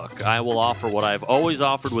the book, I will offer what I've always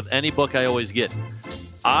offered with any book I always get.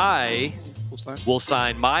 I will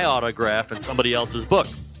sign my autograph in somebody else's book.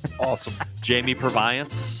 Awesome. Jamie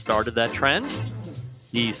Purviance started that trend.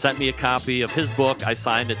 He sent me a copy of his book. I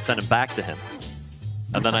signed it, sent it back to him.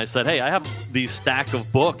 And then I said, hey, I have these stack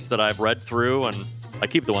of books that I've read through, and I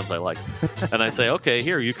keep the ones I like. And I say, okay,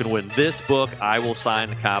 here, you can win this book. I will sign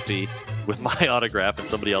a copy with my autograph in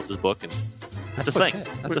somebody else's book. And it's a thing.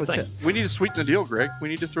 That's a thing. We need to sweeten the deal, Greg. We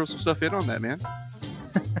need to throw some stuff in on that, man.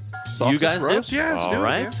 You guys do? Yeah, let's do it,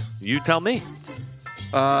 right. man. You tell me.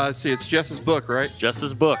 See, it's Jess's book, right?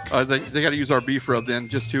 Jess's book. They got to use our beef rub then,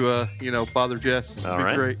 just to bother Jess. It'll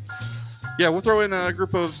be great. Yeah, we'll throw in a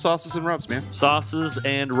group of sauces and rubs, man. Sauces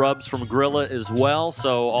and rubs from Grilla as well.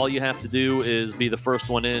 So all you have to do is be the first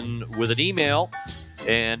one in with an email,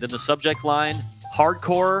 and in the subject line,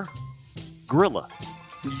 Hardcore Grilla.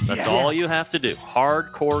 That's all you have to do.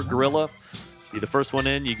 Hardcore Grilla. Be the first one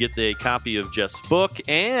in. You get a copy of Jeff's book,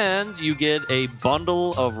 and you get a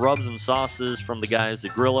bundle of rubs and sauces from the guys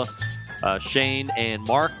at Grilla. Shane and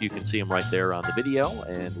Mark, you can see them right there on the video,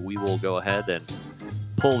 and we will go ahead and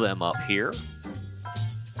pull them up here.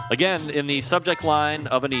 Again, in the subject line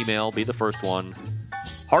of an email, be the first one.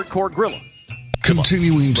 Hardcore Grilla.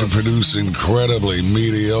 Continuing to produce incredibly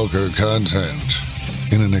mediocre content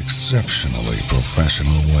in an exceptionally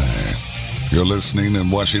professional way. You're listening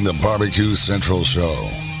and watching the Barbecue Central Show.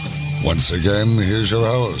 Once again, here's your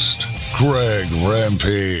host, Greg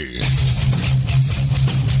Rempe.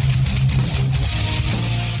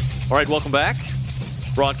 All right, welcome back.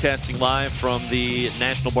 Broadcasting live from the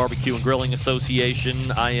National Barbecue and Grilling Association,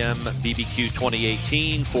 NBBQ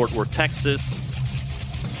 2018, Fort Worth, Texas,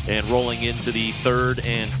 and rolling into the third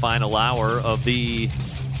and final hour of the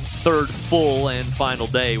third full and final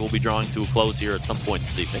day. We'll be drawing to a close here at some point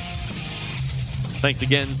this evening. Thanks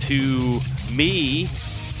again to me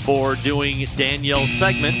for doing Danielle's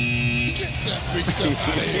segment,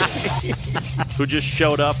 who just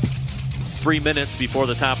showed up 3 minutes before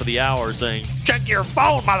the top of the hour saying, check your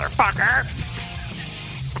phone, motherfucker.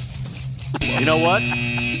 You know what?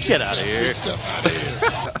 Get out of here.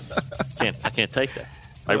 I can't take that.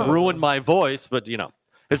 I ruined my voice, but,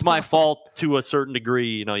 it's my fault to a certain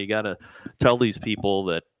degree. You got to tell these people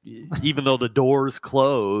that even though the door's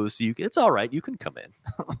closed, it's all right. You can come in.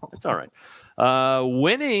 It's all right.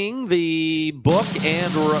 Winning the book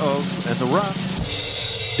and the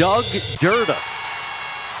rubs, Doug Durda.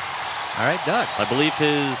 All right, Doug. I believe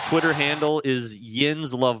his Twitter handle is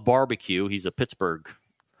Yins Love Barbecue. He's a Pittsburgh,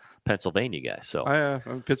 Pennsylvania guy. So I'm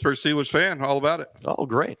a Pittsburgh Steelers fan. All about it. Oh,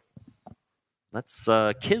 great. That's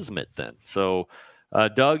kismet then. So,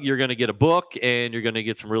 Doug, you're going to get a book, and you're going to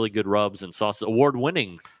get some really good rubs and sauces.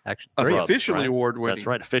 Award-winning. Actually, officially right? award-winning. That's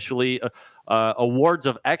right. Officially Awards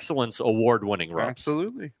of Excellence award-winning rubs.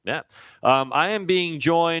 Absolutely. Yeah. I am being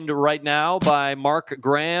joined right now by Mark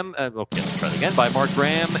Graham. Let's try it again. By Mark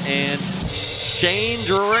Graham and Shane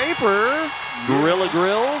Draper, Gorilla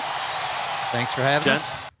Grills. Thanks for having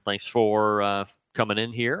us. Thanks for coming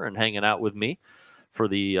in here and hanging out with me for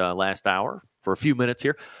the last hour, for a few minutes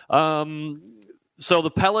here. So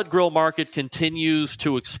the pellet grill market continues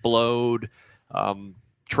to explode.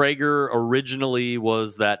 Traeger originally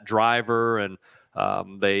was that driver, and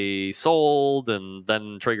they sold, and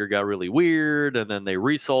then Traeger got really weird, and then they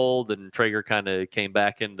resold, and Traeger kind of came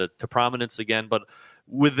back into prominence again. But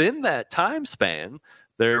within that time span,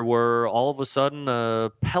 there were all of a sudden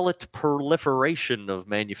a pellet proliferation of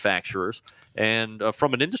manufacturers. And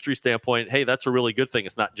from an industry standpoint, hey, that's a really good thing.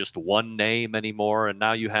 It's not just one name anymore, and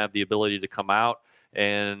now you have the ability to come out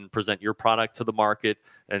and present your product to the market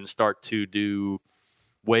and start to do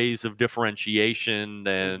ways of differentiation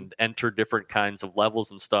and enter different kinds of levels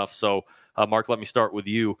and stuff. So, Mark, let me start with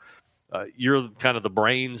you. You're kind of the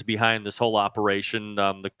brains behind this whole operation.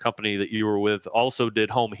 The company that you were with also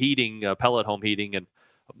did home heating, pellet home heating. And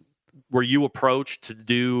were you approached to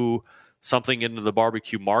do something into the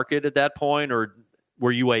barbecue market at that point, or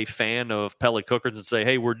were you a fan of pellet cookers and say,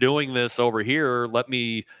 hey, we're doing this over here, let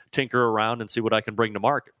me tinker around and see what I can bring to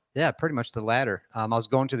market? Yeah, pretty much the latter. I was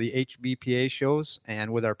going to the NBBQA shows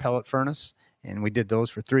and with our pellet furnace, and we did those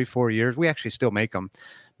for 3-4 years. We actually still make them.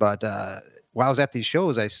 But while I was at these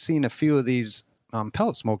shows, I seen a few of these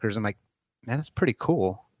pellet smokers. I'm like, man, that's pretty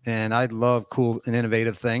cool. And I love cool and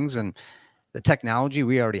innovative things. And the technology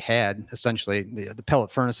we already had, essentially, the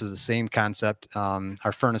pellet furnace is the same concept.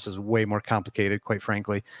 Our furnace is way more complicated, quite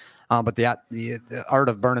frankly. But the art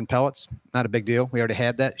of burning pellets, not a big deal. We already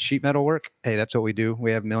had that. Sheet metal work, hey, that's what we do.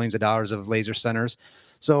 We have millions of dollars of laser centers.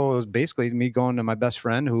 So it was basically me going to my best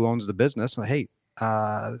friend who owns the business. Like, hey,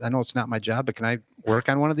 I know it's not my job, but can I work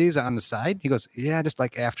on one of these on the side? He goes, yeah, just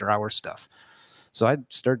like after hours stuff. So I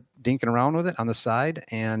started dinking around with it on the side,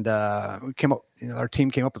 and we came up. Our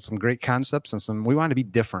team came up with some great concepts and we wanted to be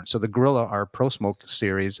different. So the Gorilla, our Pro Smoke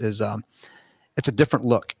series, is it's a different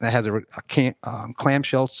look. It has a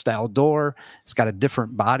clamshell style door. It's got a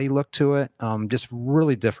different body look to it. Just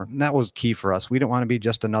really different. And that was key for us. We didn't want to be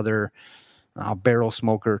just another barrel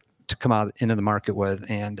smoker to come out into the market with.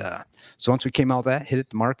 And so once we came out with that, hit it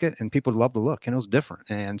the market, and people loved the look, and it was different.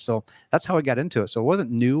 And so that's how we got into it. So it wasn't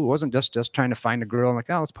new. It wasn't just trying to find a grill and like,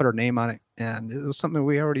 oh, let's put our name on it. And it was something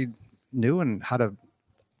we already knew and how to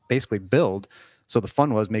basically build. So the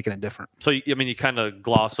fun was making it different. So, I mean, you kind of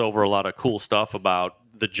gloss over a lot of cool stuff about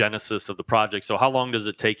the genesis of the project. So how long does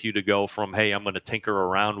it take you to go from, hey, I'm going to tinker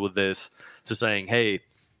around with this, to saying, hey,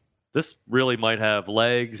 this really might have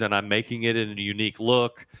legs and I'm making it in a unique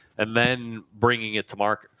look, and then bringing it to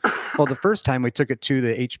market? Well, the first time we took it to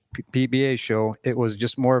the HBBA show, it was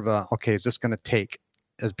just more of a, okay, is this going to take?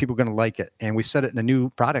 Is people going to like it? And we set it in the new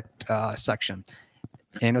product section.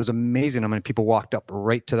 And it was amazing how many people walked up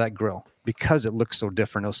right to that grill because it looked so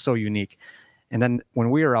different. It was so unique. And then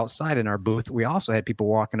when we were outside in our booth, we also had people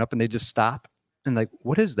walking up and they just stop and like,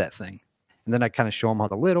 what is that thing? And then I kind of show them how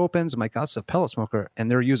the lid opens. I'm like, that's a pellet smoker. And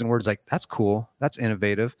they're using words like, that's cool. That's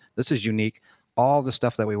innovative. This is unique. All the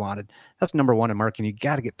stuff that we wanted. That's number one in marketing. You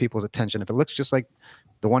got to get people's attention. If it looks just like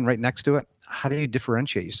the one right next to it, how do you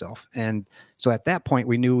differentiate yourself? And so at that point,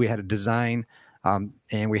 we knew we had a design and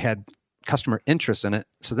we had customer interest in it.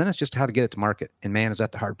 So then it's just how to get it to market. And man, is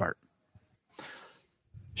that the hard part.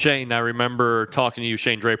 Shane, I remember talking to you,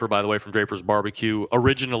 Shane Draper, by the way, from Draper's Barbecue.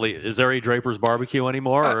 Originally, is there a Draper's Barbecue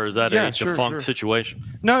anymore, or is that a defunct situation?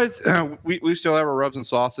 No, it's we still have our rubs and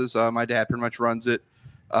sauces. My dad pretty much runs it.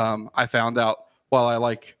 I found out while I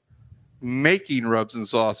like making rubs and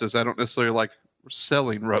sauces, I don't necessarily like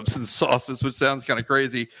selling rubs and sauces, which sounds kind of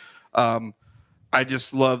crazy. I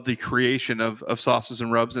just love the creation of sauces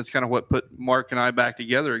and rubs. That's kind of what put Mark and I back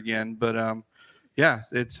together again. But yeah,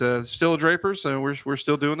 it's still a Draper's, so we're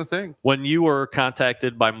still doing the thing. When you were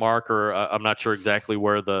contacted by Mark, or I'm not sure exactly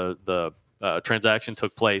where the transaction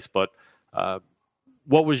took place, but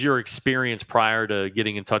what was your experience prior to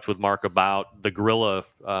getting in touch with Mark about the Gorilla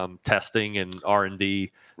testing and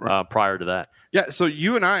R&D prior to that? Yeah, so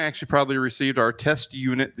you and I actually probably received our test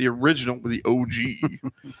unit, the original, the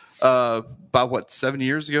OG, about 7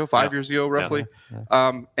 years ago, 5 years ago, roughly.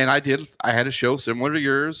 Yeah. And I had a show similar to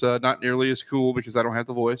yours, not nearly as cool because I don't have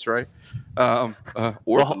the voice, right?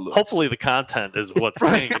 Hopefully the content is what's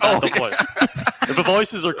saying, not the voice. If the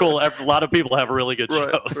voices are cool, a lot of people have really good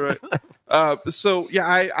shows. Right. So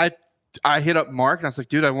yeah, I hit up Mark and I was like,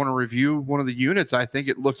 dude, I want to review one of the units. I think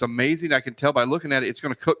it looks amazing. I can tell by looking at it, it's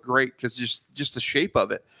going to cook great because just the shape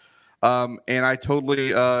of it. And I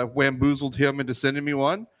totally bamboozled him into sending me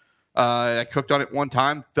one. I cooked on it one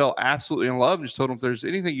time, fell absolutely in love, and just told him, if there's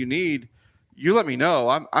anything you need, you let me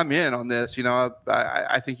know. I'm in on this. You know,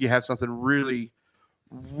 I think you have something really,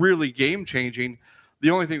 really game changing. The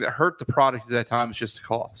only thing that hurt the product at that time was just the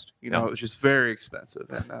cost. You know, it was just very expensive.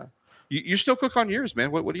 And you still cook on yours,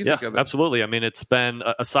 man. What do you think of it? Absolutely. I mean, it's been,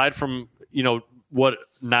 aside from, what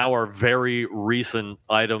now are very recent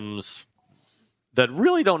items that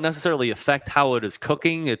really don't necessarily affect how it is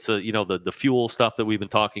cooking. It's the fuel stuff that we've been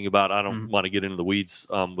talking about. I don't want to get into the weeds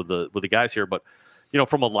with the guys here, but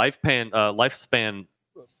from a lifespan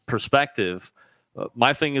perspective,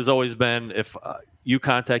 my thing has always been, if you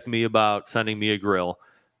contact me about sending me a grill,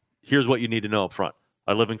 here's what you need to know up front.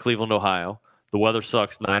 I live in Cleveland, Ohio. The weather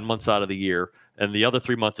sucks 9 months out of the year, and the other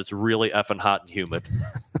 3 months it's really effing hot and humid.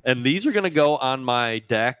 And these are going to go on my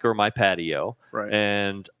deck or my patio. Right.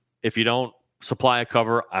 And if you don't supply a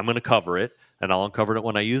cover, I'm going to cover it, and I'll uncover it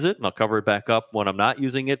when I use it, and I'll cover it back up when I'm not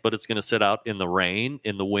using it, but it's going to sit out in the rain,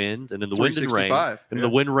 in the wind, and in the wind and rain, the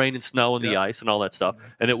wind, rain, and snow, and the ice, and all that stuff,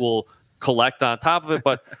 and it will collect on top of it.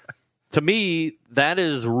 But to me, that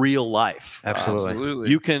is real life. Absolutely.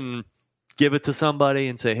 You can give it to somebody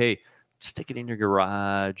and say, hey, stick it in your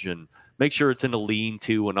garage and make sure it's in a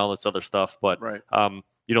lean-to and all this other stuff. But,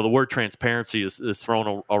 the word transparency is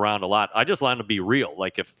thrown around a lot. I just want to be real.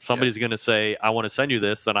 Like, if somebody's going to say, I want to send you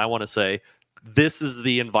this, then I want to say, this is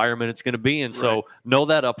the environment it's going to be in. So know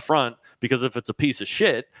that up front, because if it's a piece of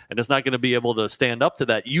shit and it's not going to be able to stand up to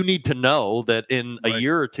that, you need to know that in a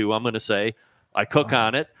year or two, I'm going to say, I cook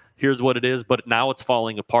on it. Here's what it is, but now it's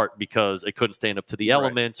falling apart because it couldn't stand up to the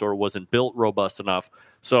elements or wasn't built robust enough.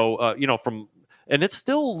 So, and it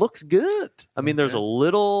still looks good. I mean, there's a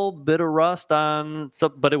little bit of rust on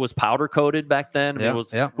some, but it was powder coated back then. I mean, it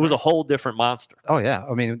was a whole different monster. Oh yeah.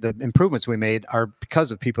 I mean, the improvements we made are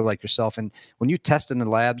because of people like yourself. And when you test in the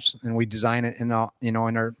labs and we design it in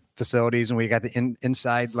our facilities, and we got the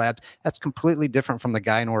inside labs, that's completely different from the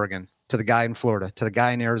guy in Oregon to the guy in Florida to the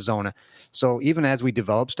guy in Arizona. So even as we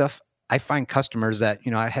develop stuff, I find customers that,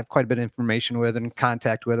 I have quite a bit of information with and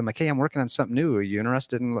contact with them. Like, hey, I'm working on something new. Are you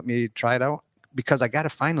interested in let me try it out? Because I got to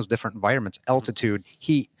find those different environments, altitude,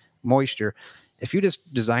 heat, moisture. If you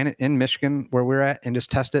just design it in Michigan where we're at and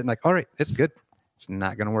just test it and like, all right, it's good. It's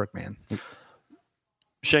not going to work, man.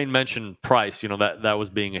 Shane mentioned price, that was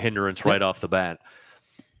being a hindrance right off the bat.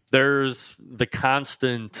 There's the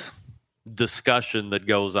constant discussion that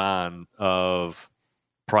goes on of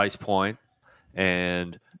price point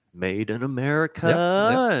and made in America.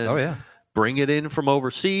 Yep. Oh yeah. Bring it in from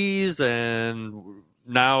overseas, and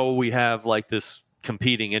now we have like this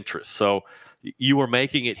competing interest. So you were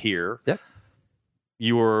making it here. Yep.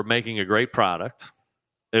 You were making a great product.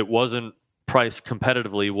 It wasn't priced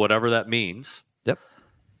competitively, whatever that means. Yep.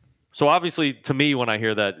 So obviously, to me, when I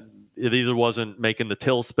hear that, it either wasn't making the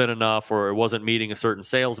till spin enough or it wasn't meeting a certain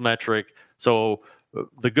sales metric. So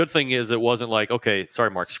the good thing is it wasn't like, okay, sorry,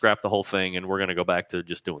 Mark, scrap the whole thing and we're going to go back to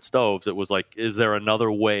just doing stoves. It was like, is there another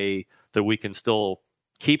way that we can still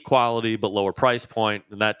keep quality but lower price point?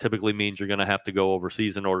 And that typically means you're going to have to go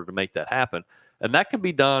overseas in order to make that happen. And that can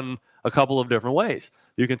be done a couple of different ways.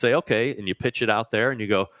 You can say, okay, and you pitch it out there and you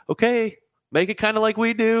go, okay, make it kind of like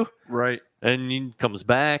we do. Right. And he comes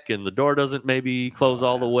back and the door doesn't maybe close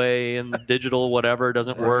all the way and the digital whatever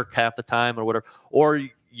doesn't work half the time or whatever. Or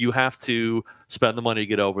you have to spend the money to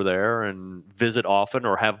get over there and visit often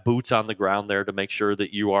or have boots on the ground there to make sure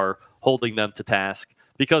that you are holding them to task.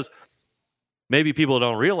 Because maybe people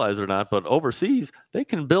don't realize it or not, but overseas, they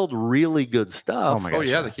can build really good stuff. Oh, my gosh. Oh,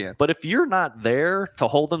 yeah, they can. But if you're not there to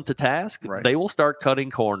hold them to task, they will start cutting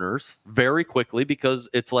corners very quickly because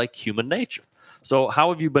it's like human nature. So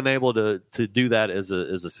how have you been able to do that as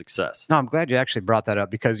a success? No, I'm glad you actually brought that up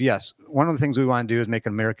because, yes, one of the things we want to do is make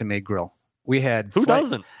an American-made grill. We had Who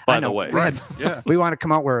doesn't, by the way? We want to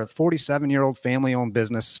come out. We're a 47-year-old family-owned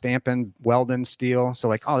business, stamping, welding, steel. So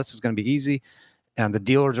like, oh, this is going to be easy. And the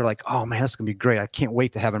dealers are like, oh, man, this is going to be great. I can't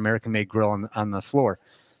wait to have an American-made grill on the floor.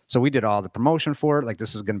 So we did all the promotion for it. Like,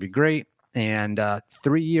 this is going to be great. And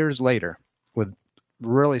 3 years later, with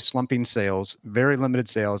really slumping sales, very limited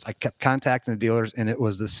sales, I kept contacting the dealers, and it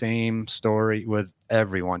was the same story with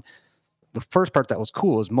everyone. The first part that was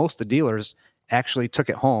cool is most of the dealers actually took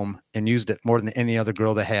it home and used it more than any other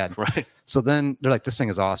grill they had. Right. So then they're like, this thing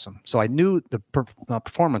is awesome. So I knew the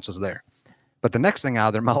performance was there. But the next thing out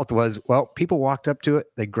of their mouth was, well, people walked up to it.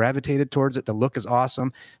 They gravitated towards it. The look is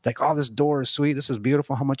awesome. Like, oh, this door is sweet. This is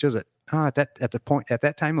beautiful. How much is it? Oh, at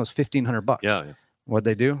that time, it was $1,500. Yeah. What'd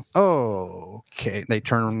they do? Oh, okay. They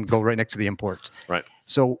turn and go right next to the imports. Right.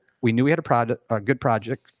 So we knew we had a good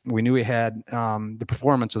project. We knew we had the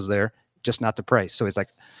performance was there, just not the price. So it's like,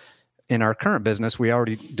 in our current business, we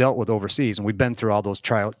already dealt with overseas, and we've been through all those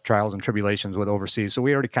trials and tribulations with overseas. So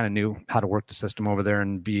we already kind of knew how to work the system over there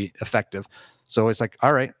and be effective. So it's like,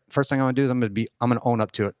 all right, first thing I'm going to do is I'm going to own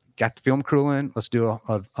up to it. Got the film crew in. Let's do a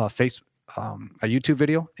YouTube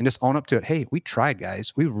video and just own up to it. Hey, we tried,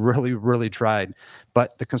 guys. We really, really tried,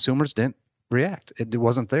 but the consumers didn't react. It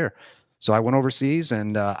wasn't there. So I went overseas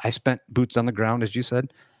and I spent boots on the ground, as you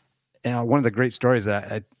said. And one of the great stories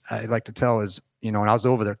that I like to tell is, when I was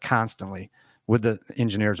over there constantly with the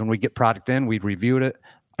engineers, when we get product in, we reviewed it.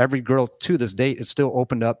 Every grill to this date is still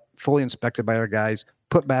opened up, fully inspected by our guys,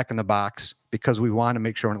 put back in the box because we want to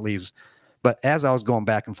make sure when it leaves. But as I was going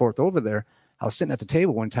back and forth over there, I was sitting at the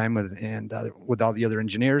table one time with all the other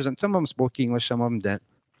engineers, and some of them spoke English, some of them didn't.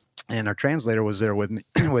 And our translator was there with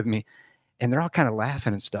me, and they're all kind of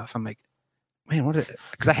laughing and stuff. I'm like, man, what is it?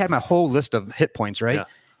 Because I had my whole list of hit points, right? Yeah.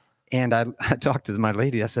 And I talked to my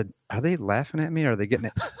lady. I said, are they laughing at me? Or are they getting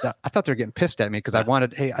it? I thought they were getting pissed at me because I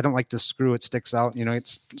wanted, hey, I don't like to screw. It sticks out.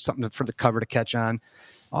 It's something for the cover to catch on.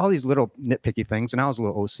 All these little nitpicky things. And I was a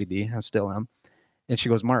little OCD. I still am. And she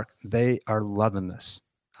goes, Mark, they are loving this.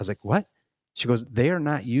 I was like, what? She goes, they're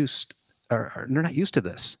not used to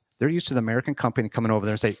this. They're used to the American company coming over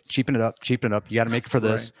there and say, cheapen it up. You got to make it for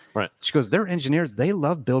this. Right. She goes, they're engineers. They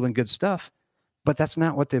love building good stuff. But that's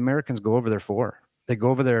not what the Americans go over there for. They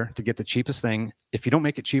go over there to get the cheapest thing. If you don't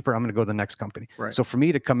make it cheaper, I'm going to go to the next company. Right. So for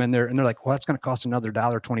me to come in there and they're like, well, it's going to cost another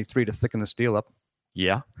 $1.23 to thicken the steel up.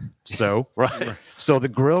 Yeah. So, right. So the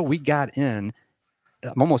grill we got in,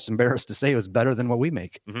 I'm almost embarrassed to say it was better than what we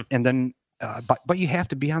make. Mm-hmm. And then But you have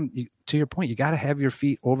to be to your point, you got to have your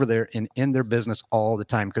feet over there and in their business all the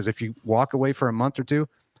time. Because if you walk away for a month or two,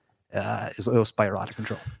 it'll spiral out of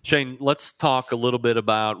control. Shane, let's talk a little bit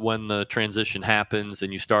about when the transition happens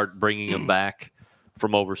and you start bringing them back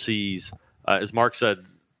from overseas. As Mark said,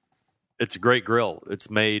 it's a great grill. It's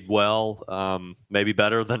made well, maybe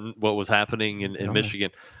better than what was happening in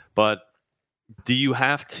Michigan. But do you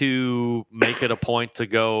have to make it a point to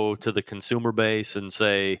go to the consumer base and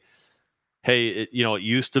say, hey, it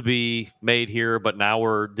used to be made here, but now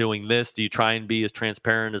we're doing this? Do you try and be as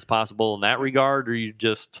transparent as possible in that regard, or you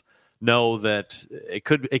just know that it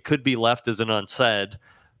could be left as an unsaid?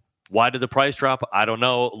 Why did the price drop? I don't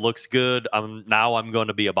know. It looks good. I'm going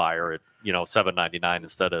to be a buyer at $7.99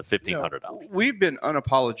 instead of $1,500. We've been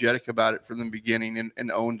unapologetic about it from the beginning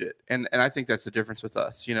and owned it, and I think that's the difference with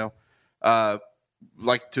us.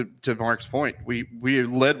 Like to Mark's point, we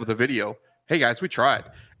led with a video. Hey guys, we tried,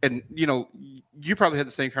 and you probably had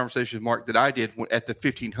the same conversation with Mark that I did at the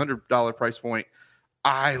 $1,500 price point.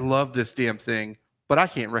 I love this damn thing, but I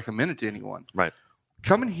can't recommend it to anyone. Right.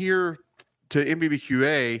 Coming here to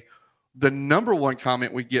NBBQA, the number one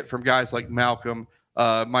comment we get from guys like Malcolm,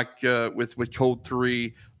 Mike with Code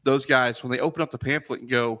 3, those guys, when they open up the pamphlet and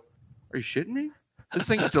go, "Are you shitting me? This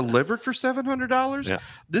thing's delivered for $700. Yeah.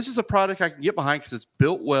 This is a product I can get behind because it's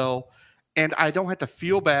built well, and I don't have to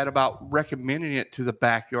feel bad about recommending it to the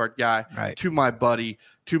backyard guy, to my buddy,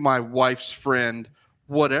 to my wife's friend,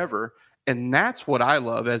 whatever." And that's what I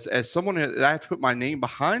love as someone that I have to put my name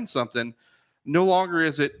behind something. No longer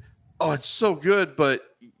is it, oh, it's so good, but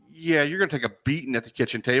yeah, you're going to take a beating at the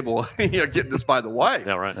kitchen table, getting this by the wife.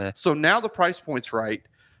 Yeah, right. So now the price point's right.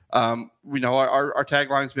 Our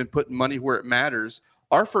tagline's been putting money where it matters.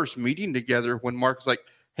 Our first meeting together, when Mark was like,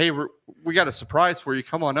 "Hey, we got a surprise for you.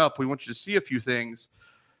 Come on up. We want you to see a few things."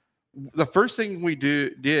 The first thing we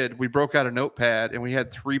did, we broke out a notepad and we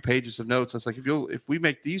had 3 pages of notes. I was like, if we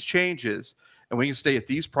make these changes and we can stay at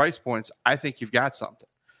these price points, I think you've got something.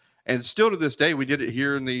 And still to this day, we did it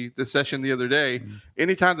here in the session the other day. Mm-hmm.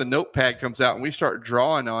 Anytime the notepad comes out and we start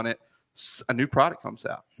drawing on it, a new product comes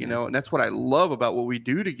out, and that's what I love about what we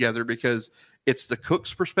do together, because it's the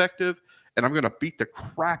cook's perspective, and I'm going to beat the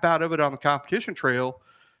crap out of it on the competition trail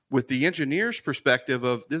with the engineer's perspective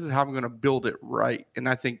of this is how I'm going to build it right. And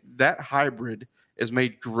I think that hybrid has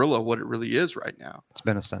made Grilla what it really is right now. It's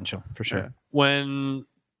been essential for sure. Yeah. When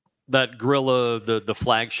that Grilla, the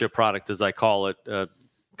flagship product, as I call it,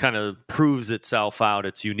 kind of proves itself out,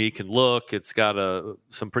 it's unique in look, it's got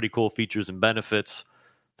some pretty cool features and benefits.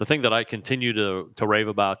 The thing that I continue to rave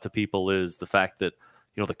about to people is the fact that,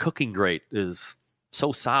 the cooking grate is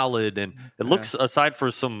so solid, and it looks, aside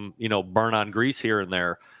for some, burn on grease here and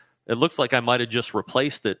there, it looks like I might have just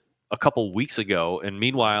replaced it a couple weeks ago, and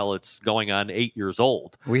meanwhile it's going on 8 years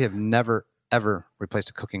old. We have never, ever replaced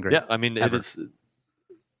a cooking grate. Yeah, I mean, ever. It is.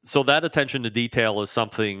 So that attention to detail is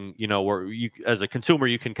something, where you, as a consumer,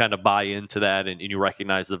 you can kind of buy into that, and you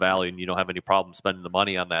recognize the value, and you don't have any problem spending the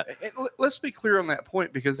money on that. And let's be clear on that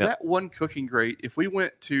point, because that one cooking grate, if we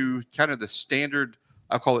went to kind of the standard,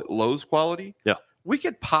 I'll call it Lowe's quality, we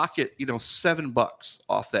could pocket, $7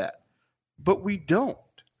 off that. But we don't.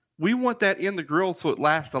 We want that in the grill so it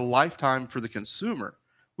lasts a lifetime for the consumer.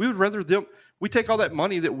 We would rather we take all that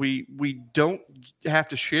money that we don't have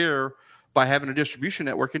to share by having a distribution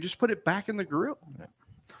network and just put it back in the grill.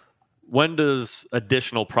 When does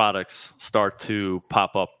additional products start to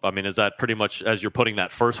pop up? I mean, is that pretty much as you're putting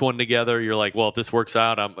that first one together, you're like, well, if this works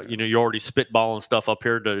out, you're already spitballing stuff up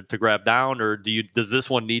here to grab down, or does this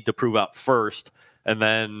one need to prove out first? And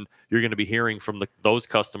then you're going to be hearing from those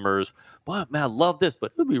customers, "Wow, man, I love this,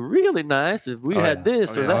 but it would be really nice if we had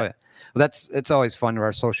this or that." Oh, yeah. Well, it's always fun to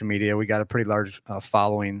our social media. We got a pretty large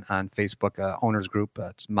following on Facebook, owners group.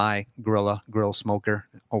 It's My Grilla Grill Smoker,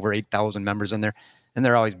 over 8,000 members in there, and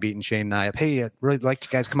they're always beating Shane and I up. "Hey, I'd really like you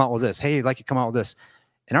guys to come out with this. Hey, I'd like you to come out with this."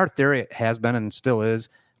 And our theory has been and still is,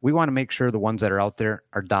 we want to make sure the ones that are out there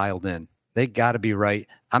are dialed in. They got to be right.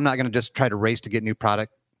 I'm not going to just try to race to get new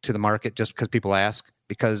product to the market just because people ask,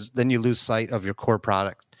 because then you lose sight of your core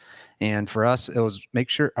product. And for us, it was make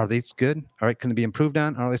sure, are these good? All right, can they be improved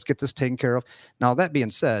on? All right, let's get this taken care of. Now, that being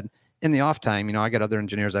said, in the off time, I got other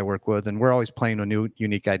engineers I work with, and we're always playing with new,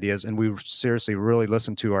 unique ideas. And we seriously really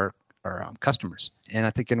listen to our customers. And I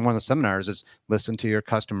think in one of the seminars is listen to your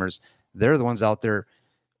customers. They're the ones out there.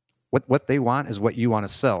 What they want is what you want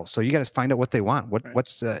to sell. So you got to find out what they want.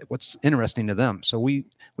 What's interesting to them. So we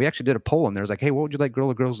actually did a poll, and there was like, "Hey, what would you like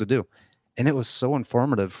Grilla Grills to do?" And it was so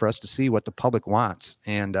informative for us to see what the public wants.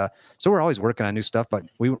 And so we're always working on new stuff, but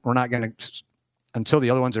we're not going to until the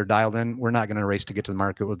other ones are dialed in, we're not going to race to get to the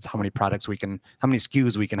market with how many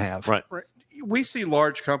SKUs we can have. Right. We see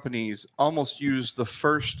large companies almost use the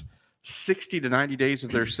first 60 to 90 days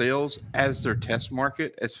of their sales as their test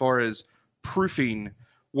market, as far as proofing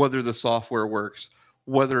whether the software works,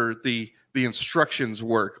 whether the instructions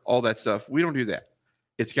work, all that stuff. We don't do that.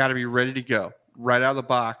 It's got to be ready to go right out of the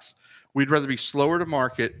box. We'd rather be slower to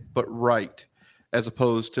market, but right, as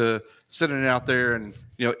opposed to sending it out there and,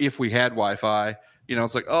 if we had Wi-Fi,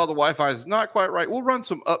 it's like, oh, the Wi-Fi is not quite right. We'll run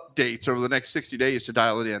some updates over the next 60 days to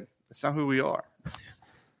dial it in. That's not who we are.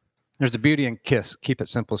 There's the beauty in KISS. Keep it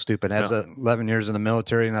simple, stupid. As 11 years in the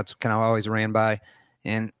military, and that's kind of always ran by.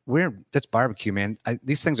 And that's barbecue, man.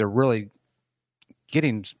 These things are really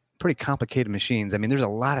getting pretty complicated machines. I mean, there's a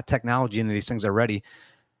lot of technology into these things already.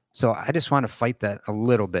 So I just want to fight that a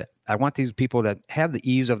little bit. I want these people that have the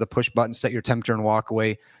ease of the push button, set your temperature and walk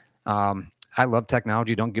away. I love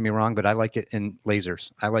technology, don't get me wrong, but I like it in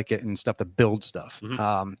lasers. I like it in stuff to build stuff.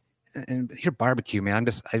 Mm-hmm. And here, barbecue, man,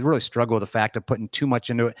 I really struggle with the fact of putting too much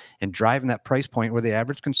into it and driving that price point where the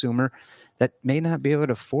average consumer that may not be able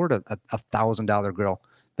to afford a $1,000 grill.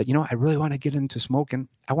 But, I really want to get into smoking.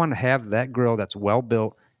 I want to have that grill that's well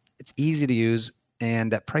built. It's easy to use,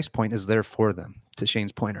 and that price point is there for them, to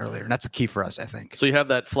Shane's point earlier. And that's the key for us, I think. So you have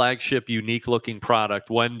that flagship, unique-looking product.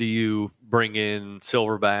 When do you bring in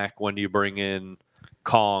Silverback? When do you bring in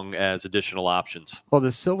Kong as additional options? Well, the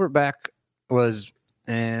Silverback was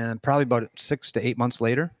probably about 6 to 8 months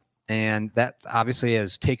later, and that obviously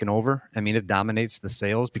has taken over. I mean, it dominates the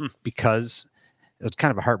sales because it was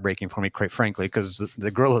kind of heartbreaking for me, quite frankly, because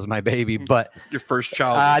the grill is my baby. But your first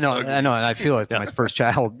child. I know, and I feel it's my first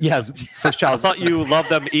child. Yeah, first child. I thought you loved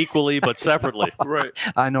them equally, but separately. Right.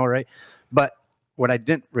 I know, right? But what I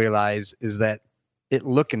didn't realize is that it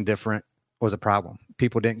looking different was a problem.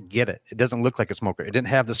 People didn't get it. It doesn't look like a smoker. It didn't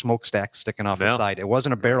have the smokestack sticking off the side. It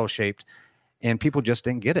wasn't a barrel shaped. And people just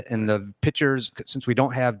didn't get it. And the pictures, since we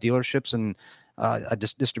don't have dealerships and a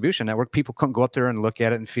distribution network, people couldn't go up there and look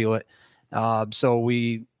at it and feel it. So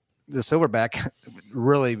the Silverback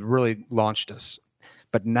really, really launched us.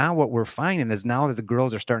 But now what we're finding is now that the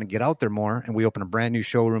grills are starting to get out there more, and we open a brand new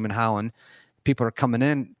showroom in Holland, people are coming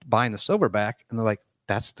in buying the Silverback, and they're like,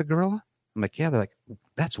 "That's the Gorilla?" I'm like, "Yeah." They're like,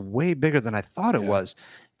 "That's way bigger than I thought it was,"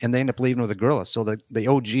 and they end up leaving with a Gorilla. So the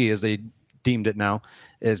OG, as they deemed it now,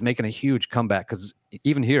 is making a huge comeback, because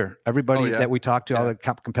even here, everybody that we talk to, all the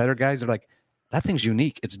competitor guys, are like, that thing's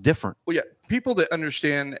unique. It's different. Well, yeah, people that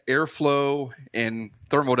understand airflow and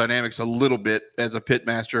thermodynamics a little bit as a pit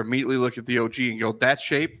master immediately look at the OG and go, that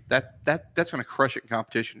shape, that's going to crush it in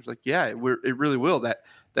competition. It's like, yeah, it really will. That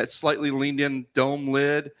slightly leaned in dome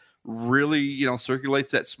lid really,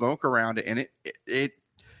 circulates that smoke around it. And it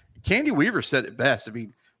Candy Weaver said it best. I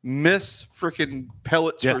mean, Miss freaking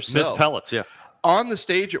Pellets herself. Miss Pellets, yeah. On the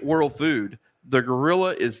stage at World Food, the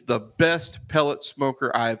Gorilla is the best pellet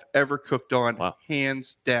smoker I've ever cooked on,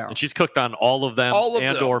 hands down. And she's cooked on all of them,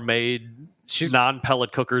 or made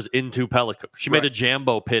non-pellet cookers into pellet cookers. She made a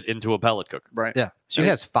Jambo pit into a pellet cooker. Right. Yeah. She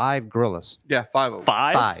has 5 Gorillas. Yeah, 5 of them.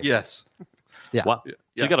 5? Yes. Yeah. Wow. Yeah.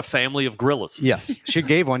 She's got a family of gorillas. Yes. She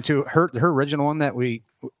gave one to her original one that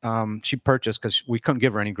she purchased, because we couldn't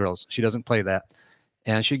give her any grills. She doesn't play that.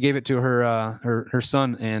 And she gave it to her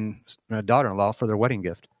son and daughter-in-law for their wedding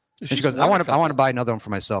gift. And she goes, I want to buy another one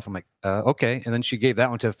for myself. I'm like, okay. And then she gave that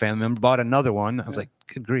one to a family member, bought another one. I was like,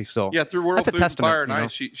 good grief. So through World that's a Food testament, Fire and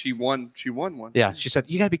Ice, she won one. Yeah, she said,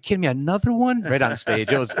 you got to be kidding me, another one? Right on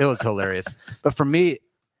stage. It was hilarious. But for me,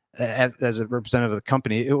 as a representative of the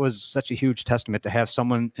company, it was such a huge testament to have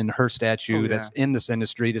someone in her statue that's in this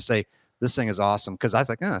industry to say, this thing is awesome. Because I was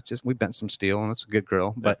like, we bent some steel and it's a good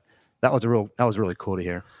grill. But that was really cool to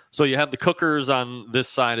hear. So you have the cookers on this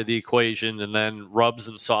side of the equation, and then rubs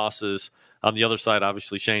and sauces on the other side.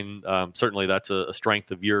 Obviously, Shane, certainly that's a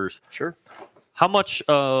strength of yours. Sure. How much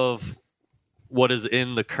of what is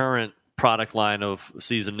in the current product line of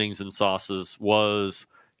seasonings and sauces was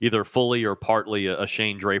either fully or partly a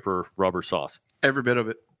Shane Draper rubber sauce? Every bit of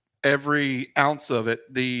it. Every ounce of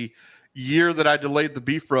it. The year that I delayed the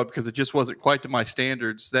beef rub because it just wasn't quite to my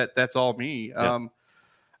standards, that's all me. Yeah.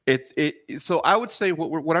 So I would say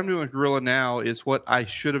what I'm doing with Gorilla now is what I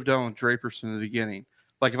should have done with Drapers in the beginning.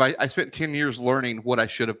 Like if I spent 10 years learning what I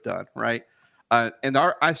should have done, right? And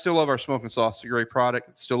I still love our smoking sauce. It's a great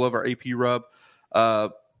product. Still love our AP rub.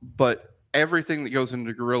 But everything that goes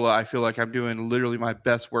into Gorilla, I feel like I'm doing literally my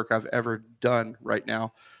best work I've ever done right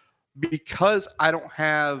now, because I'm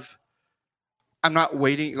not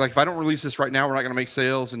waiting. Like if I don't release this right now, we're not going to make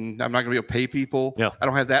sales and I'm not going to be able to pay people. Yeah. I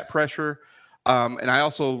don't have that pressure. And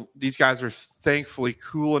these guys are thankfully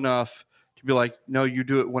cool enough to to be like, no, you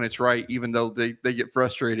do it when it's right, even though they get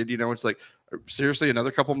frustrated. It's like, seriously,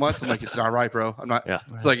 another couple months? I'm like, it's not right, bro. I'm not. Yeah.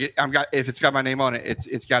 It's like if it's got my name on it,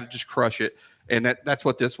 it's got to just crush it. And that's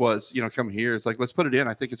what this was. Coming here, it's like, let's put it in.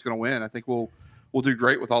 I think it's going to win. I think we'll do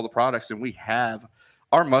great with all the products, and we have.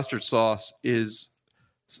 Our mustard sauce is.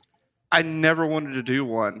 I never wanted to do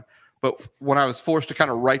one, but when I was forced to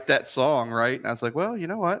kind of write that song, right, and I was like, well, you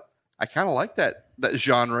know what? I kind of like that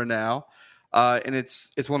genre now, and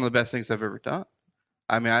it's one of the best things I've ever done.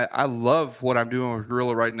 I mean, I love what I'm doing with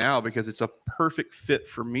Gorilla right now because it's a perfect fit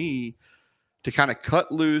for me to kind of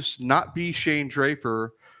cut loose, not be Shane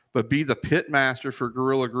Draper, but be the pit master for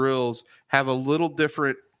Gorilla Grills, have a little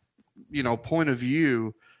different, point of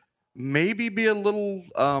view, maybe be a little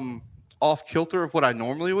off kilter of what I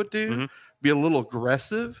normally would do, be a little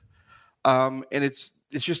aggressive. And it's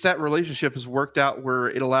just that relationship has worked out where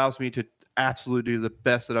it allows me to absolutely do the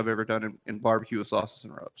best that I've ever done in barbecue with sauces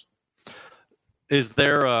and rubs. Is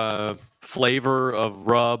there a flavor of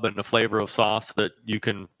rub and a flavor of sauce that you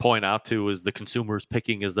can point out to as the consumers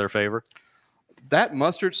picking as their favorite? That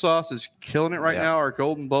mustard sauce is killing it right now, our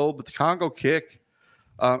Golden Bold, but the Congo Kick,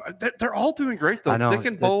 they're all doing great, though. Thick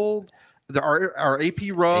and Bold. Our AP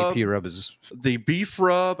rub. AP rub is the beef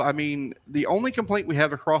rub. I mean, the only complaint we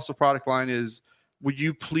have across the product line is, would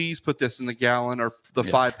you please put this in the gallon or the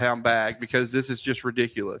 5-pound bag, because this is just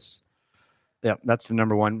ridiculous. Yeah, that's the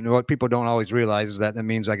number one. What people don't always realize is that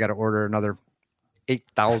means I got to order another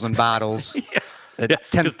 8,000 bottles.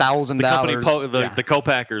 $10,000. The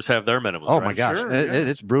co-packers have their minimums. Oh right? my gosh, Sure,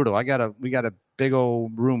 it's brutal. We got a big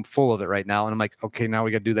old room full of it right now, and I'm like, okay, now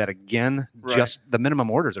we got to do that again. Right. Just the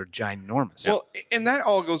minimum orders are ginormous. Well, and that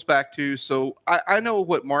all goes back to, so I know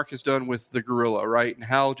what Mark has done with the Gorilla, right, and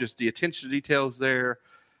how just the attention to details there.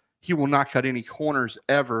 He will not cut any corners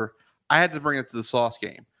ever. I had to bring it to the sauce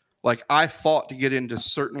game. Like, I fought to get into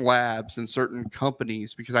certain labs and certain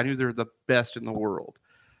companies because I knew they're the best in the world.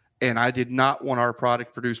 And I did not want our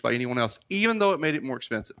product produced by anyone else, even though it made it more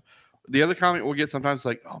expensive. The other comment we'll get sometimes is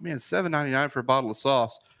like, oh, man, $7.99 for a bottle of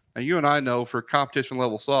sauce. Now, you and I know for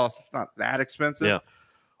competition-level sauce, it's not that expensive. Yeah.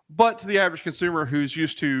 But to the average consumer who's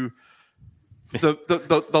used to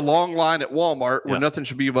the long line at Walmart where nothing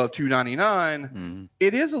should be above $2.99,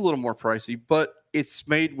 it is a little more pricey, but it's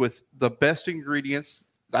made with the best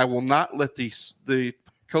ingredients. I will not let the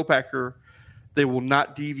co-packer, they will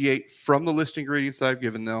not deviate from the list ingredients that I've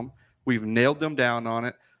given them. We've nailed them down on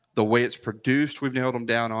it. The way it's produced, we've nailed them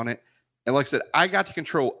down on it. And like I said, I got to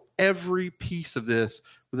control every piece of this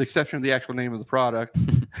with the exception of the actual name of the product.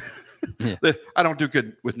 I don't do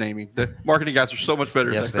good with naming. The marketing guys are so much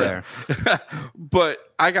better. Yes, they are. But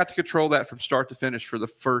I got to control that from start to finish for the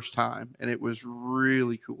first time, and it was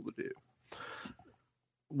really cool to do.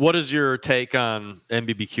 What is your take on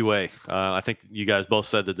NBBQA? I think you guys both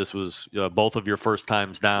said that this was both of your first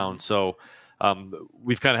times down. So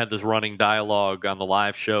we've kind of had this running dialogue on the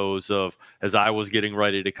live shows of, as I was getting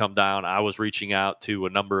ready to come down, I was reaching out to a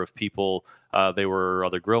number of people. They were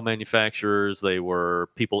other grill manufacturers. They were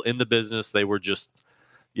people in the business. They were just,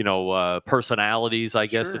 personalities, I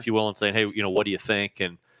guess, if you will, and saying, hey, what do you think?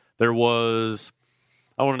 And there was,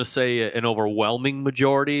 I wanted to say an overwhelming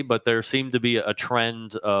majority, but there seemed to be a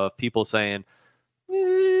trend of people saying,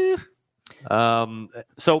 but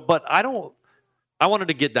I wanted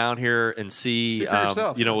to get down here and see for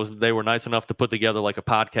yourself. They were nice enough to put together like a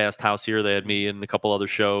podcast house here. They had me and a couple other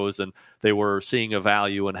shows, and they were seeing a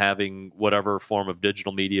value in having whatever form of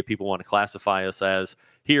digital media people want to classify us as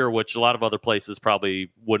here, which a lot of other places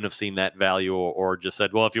probably wouldn't have seen that value or just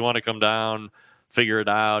said, well, if you want to come down, figure it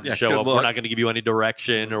out and show up. We're not going to give you any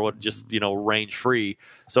direction or what, just, range free.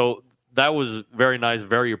 So that was very nice,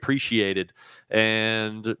 very appreciated.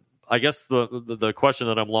 And I guess the question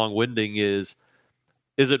that I'm long-winding is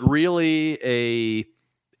it really a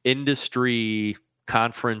industry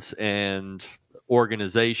conference and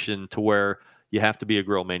organization to where you have to be a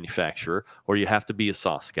grill manufacturer or you have to be a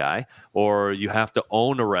sauce guy or you have to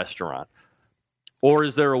own a restaurant? Or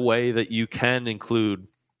is there a way that you can include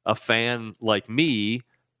a fan like me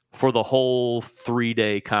for the whole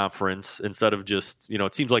 3-day conference instead of just,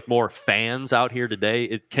 it seems like more fans out here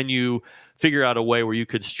today. Can you figure out a way where you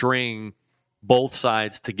could string both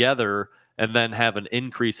sides together and then have an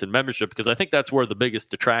increase in membership? Because I think that's where the biggest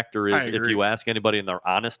detractor is, if you ask anybody and they're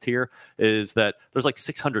honest here, is that there's like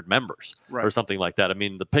 600 members or something like that. I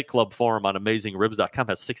mean, the Pit Club forum on AmazingRibs.com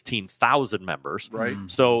has 16,000 members. Right.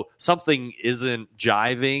 So something isn't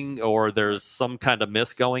jiving or there's some kind of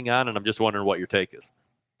miss going on, and I'm just wondering what your take is.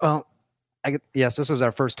 Well, yes, this is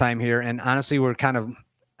our first time here, and honestly, we're kind of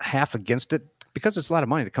half against it because it's a lot of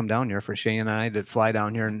money to come down here for Shane and I to fly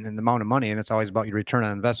down here and the amount of money, and it's always about your return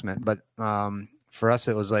on investment. But for us,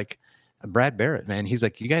 it was like Brad Barrett, man. He's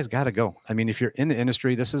like, you guys got to go. I mean, if you're in the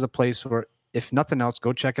industry, this is a place where, if nothing else,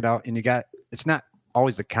 go check it out. And it's not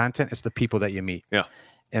always the content, it's the people that you meet. Yeah.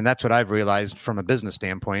 And that's what I've realized from a business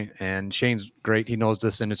standpoint. And Shane's great. He knows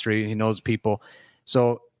this industry. He knows people.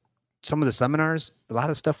 So some of the seminars, a lot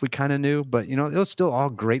of stuff we kind of knew, but it was still all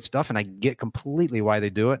great stuff. And I get completely why they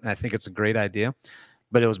do it. And I think it's a great idea,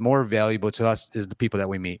 but it was more valuable to us is the people that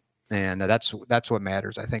we meet. And that's what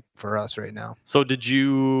matters, I think, for us right now. So did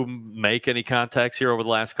you make any contacts here over the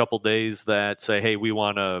last couple of days that say, hey, we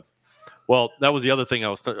want to, well, that was the other thing I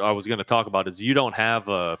was going to talk about is you don't have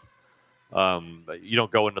you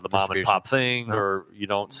don't go into the mom and pop thing, or you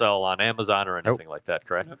don't sell on Amazon or anything like that,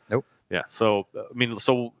 correct? Nope. Yeah. So, I mean,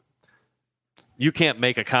 so you can't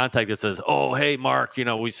make a contact that says, oh, hey, Mark,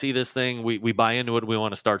 we see this thing. We buy into it. We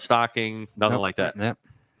want to start stocking. Nothing like that. Yep.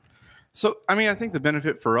 So, I mean, I think the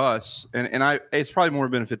benefit for us, and it's probably more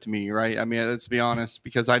benefit to me, right? I mean, let's be honest,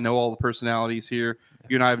 because I know all the personalities here.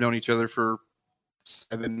 You and I have known each other for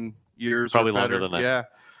 7 years. Probably longer than that.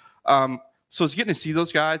 Yeah. So it's getting to see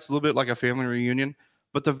those guys, a little bit like a family reunion.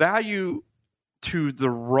 But the value to the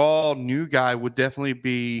raw new guy would definitely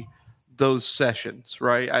be those sessions,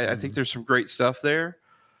 right? I think there's some great stuff there.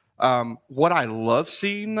 What I love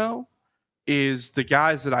seeing, though, is the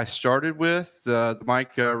guys that I started with, the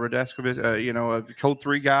Mike Rodeskovich, Code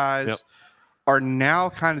 3 guys, are now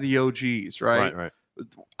kind of the OGs, right? Right.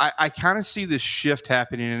 I kind of see this shift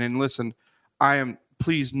happening. And listen,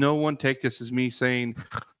 please, no one take this as me saying,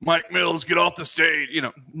 Mike Mills, get off the stage.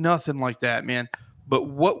 Nothing like that, man. But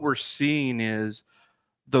what we're seeing is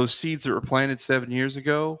those seeds that were planted 7 years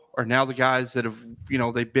ago are now the guys that have,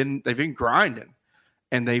 they've been grinding,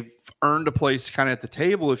 and they've earned a place kind of at the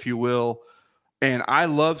table, if you will. And I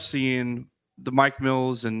love seeing the Mike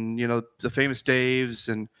Mills and, the famous Daves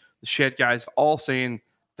and the Shed guys all saying,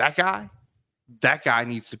 that guy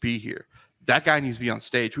needs to be here. That guy needs to be on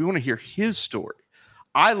stage. We want to hear his story.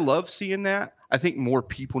 I love seeing that. I think more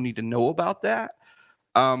people need to know about that.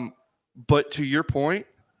 But to your point,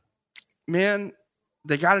 man,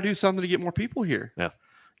 they got to do something to get more people here. Yeah.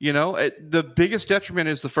 The biggest detriment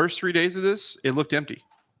is the first 3 days of this, it looked empty.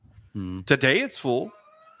 Today it's full.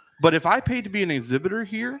 But if I paid to be an exhibitor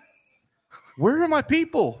here, where are my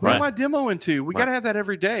people? Who am I demoing to? We got to have that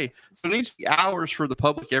every day. So it needs to be hours for the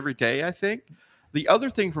public every day, I think. The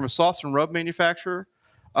other thing from a sauce and rub manufacturer,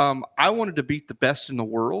 I wanted to beat the best in the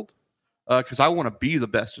world because I want to be the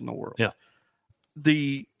best in the world. Yeah.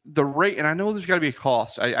 The rate, and I know there's got to be a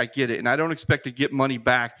cost. I get it. And I don't expect to get money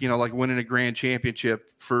back, like winning a grand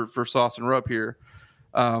championship for sauce and rub here.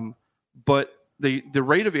 But the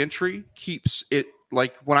rate of entry keeps it.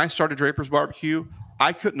 Like when I started Draper's Barbecue,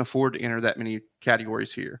 I couldn't afford to enter that many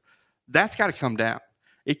categories here. That's got to come down.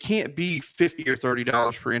 It can't be $50 or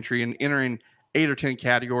 $30 per entry and entering 8 or 10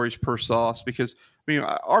 categories per sauce, because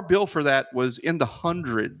our bill for that was in the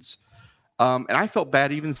hundreds. And I felt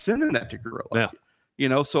bad even sending that to Gorilla.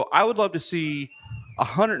 Yeah. So I would love to see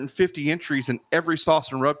 150 entries in every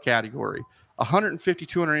sauce and rub category, 150,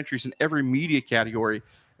 200 entries in every media category.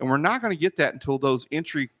 And we're not going to get that until those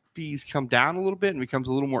entry fees come down a little bit and becomes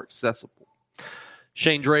a little more accessible.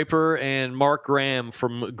 Shane Draper and Mark Graham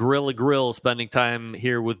from Gorilla Grill spending time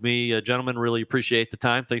here with me. Gentlemen, really appreciate the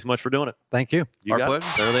time. Thanks so much for doing it. Thank you. Our pleasure.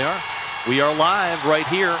 There they are. We are live right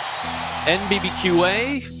here.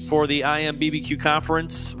 NBBQA for the IMBBQ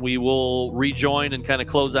conference. We will rejoin and kind of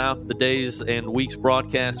close out the days and weeks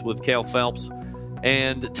broadcast with Cal Phelps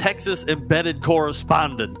and Texas embedded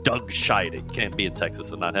correspondent Doug Scheide. Can't be in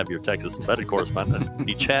Texas and not have your Texas embedded correspondent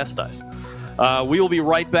be chastised. We will be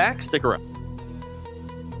right back. Stick around.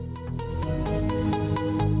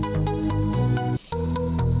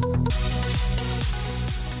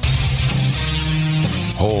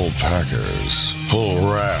 Whole packers,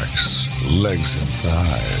 full racks, legs and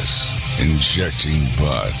thighs, injecting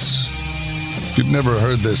butts. If you've never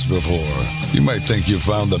heard this before, you might think you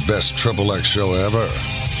found the best XXX show ever.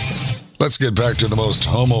 Let's get back to the most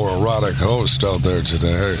homoerotic host out there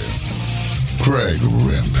today, Greg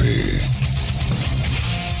Rempe.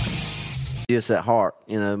 Just at heart,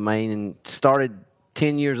 Maine, started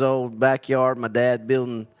 10 years old, backyard, my dad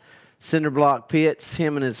building cinder block pits,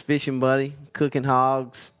 him and his fishing buddy, cooking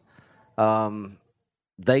hogs.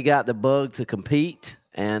 They got the bug to compete,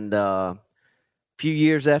 and a few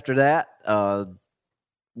years after that,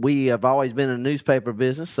 we have always been in a newspaper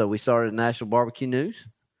business, so we started National Barbecue News,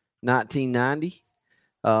 1990.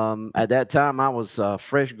 At that time, I was a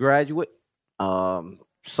fresh graduate,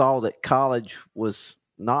 saw that college was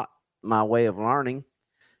not my way of learning,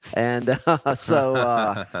 And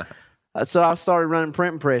so I started running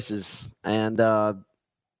printing presses and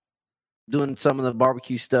doing some of the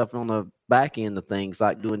barbecue stuff on the back end of things,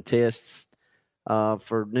 like doing tests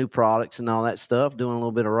for new products and all that stuff, doing a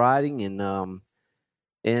little bit of writing. And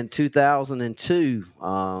in 2002,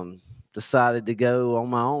 decided to go on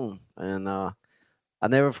my own. And I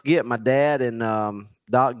never forget my dad and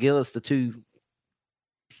Doc Gillis, the two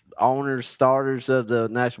owners, starters of the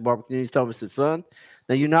National Barbecue News, told me, said, son,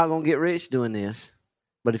 now you're not going to get rich doing this,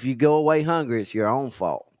 but if you go away hungry, it's your own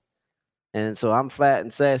fault. And so I'm fat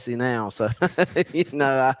and sassy now. So, I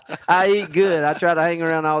eat good. I try to hang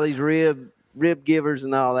around all these rib givers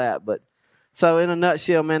and all that. But so in a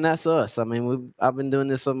nutshell, man, that's us. I mean, I've been doing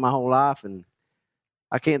this my whole life, and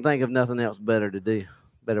I can't think of nothing else better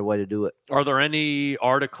way to do it. Are there any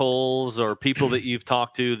articles or people that you've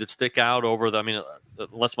talked to that stick out over the, I mean,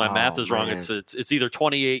 unless my math is wrong, it's either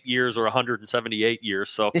 28 years or 178 years.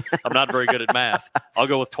 So I'm not very good at math. I'll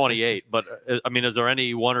go with 28. But I mean, is there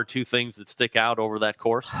any one or two things that stick out over that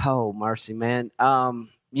course? Oh, mercy, man. Probably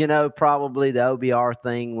the OBR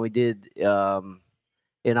thing we did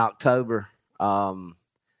in October.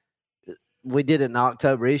 We did an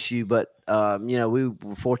October issue, but we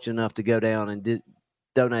were fortunate enough to go down and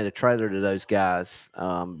donate a trailer to those guys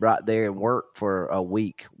right there and work for a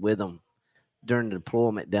week with them during the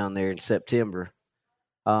deployment down there in September.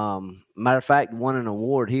 Matter of fact, won an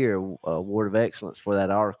award here, Award of Excellence for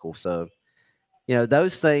that article. So,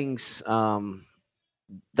 those things,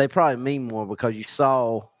 they probably mean more because you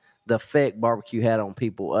saw the effect barbecue had on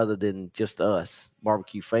people other than just us,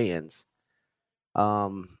 barbecue fans.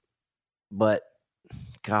 But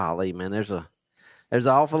golly, man, there's an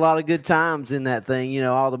awful lot of good times in that thing.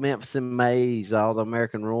 All the Memphis and Mays, all the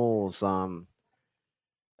American Royals.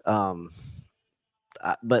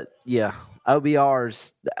 But yeah,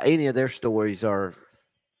 OBRs, any of their stories are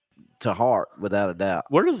to heart without a doubt.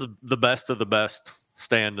 Where does the best of the best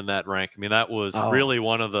stand in that rank? I mean, that was really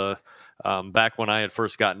one of the back when I had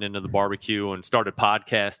first gotten into the barbecue and started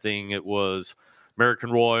podcasting. It was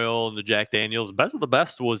American Royal and the Jack Daniels. Best of the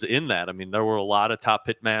best was in that. I mean, there were a lot of top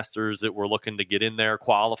pit masters that were looking to get in there,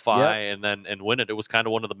 qualify, and win it. It was kind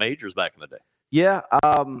of one of the majors back in the day. Yeah.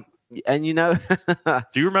 And do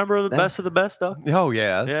you remember the best of the best stuff? Oh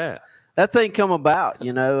yeah. Yeah. That thing come about,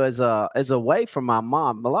 as a way from my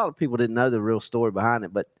mom. A lot of people didn't know the real story behind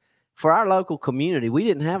it, but for our local community, we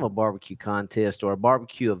didn't have a barbecue contest or a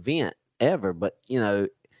barbecue event ever. But,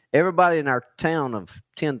 everybody in our town of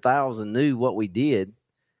 10,000 knew what we did.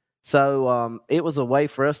 So it was a way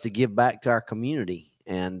for us to give back to our community.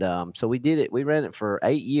 And so we did it. We ran it for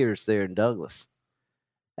 8 years there in Douglas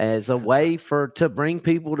as a way to bring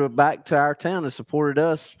people back to our town and supported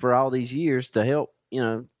us for all these years to help,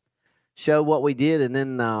 show what we did. And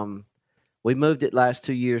then we moved it last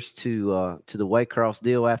 2 years to the Waycross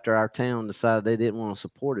deal after our town decided they didn't want to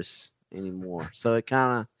support us anymore. So it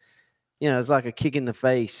kind of, it's like a kick in the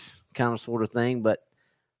face kind of sort of thing. But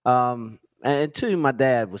and two, my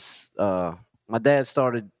dad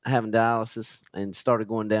started having dialysis and started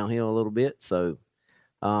going downhill a little bit. So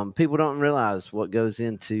people don't realize what goes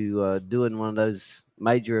into doing one of those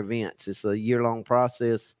major events. It's a year-long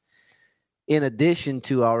process. In addition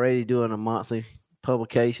to already doing a monthly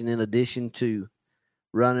publication, in addition to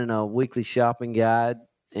running a weekly shopping guide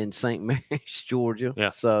in St. Mary's, Georgia. Yeah.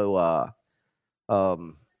 So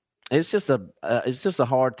it's just a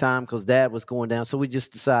hard time because Dad was going down. So we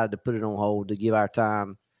just decided to put it on hold to give our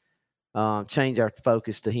time, change our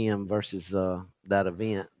focus to him versus that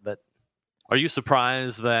event. But are you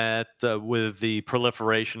surprised that with the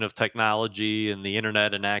proliferation of technology and the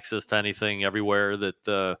internet and access to anything everywhere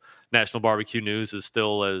that National Barbecue News is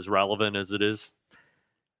still as relevant as it is?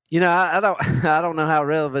 I don't know how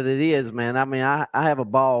relevant it is, man. I mean, I have a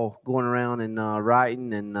ball going around and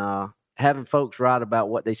writing and having folks write about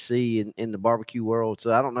what they see in the barbecue world.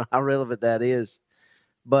 So I don't know how relevant that is,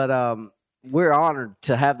 but we're honored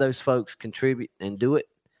to have those folks contribute and do it.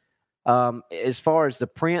 As far as the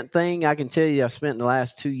print thing, I can tell you I've spent the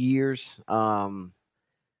last 2 years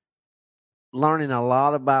learning a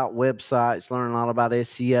lot about websites, learning a lot about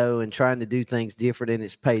SEO and trying to do things different, and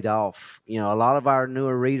it's paid off. A lot of our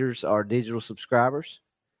newer readers are digital subscribers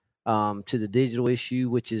to the digital issue,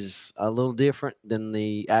 which is a little different than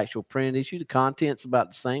the actual printed issue. The content's about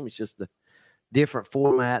the same. It's just a different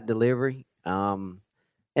format delivery.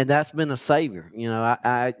 And that's been a savior.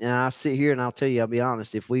 I sit here and I'll tell you, I'll be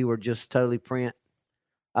honest, if we were just totally print,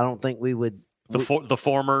 I don't think we would. The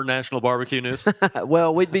former National Barbecue News?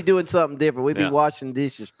 Well, we'd be doing something different. We'd be washing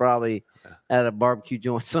dishes probably at a barbecue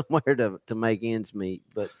joint somewhere to make ends meet.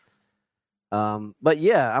 But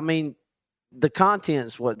yeah, I mean, the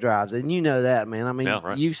content's what drives it. And you know that, man. I mean,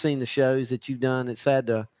 you've seen the shows that you've done. It's had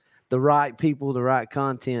the right people, the right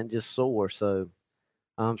content just soar. So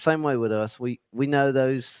same way with us. We know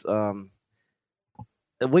those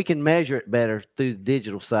we can measure it better through the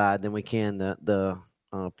digital side than we can the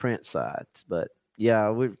print side. But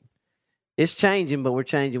yeah, it's changing, but we're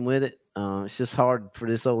changing with it. It's just hard for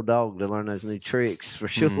this old dog to learn those new tricks for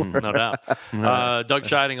sure. No doubt. Doug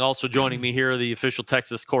Scheiding also joining me here, the official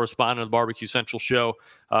Texas correspondent of the Barbecue Central show,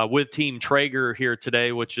 with Team Traeger here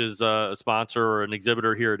today, which is a sponsor or an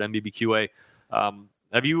exhibitor here at NBBQA.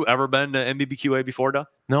 Have you ever been to NBBQA before, Doug?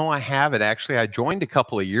 No, I haven't. Actually, I joined a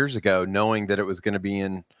couple of years ago knowing that it was going to be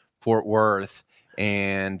in Fort Worth.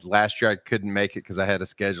 And last year I couldn't make it because I had a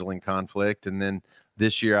scheduling conflict. And then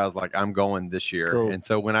this year I was like, I'm going this year. Cool. And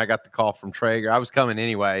so when I got the call from Traeger, I was coming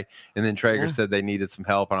anyway. And then Traeger said they needed some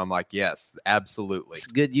help. And I'm like, yes, absolutely. It's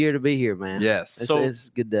a good year to be here, man. Yes. It's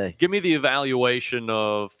a good day. Give me the evaluation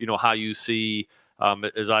of, how you see,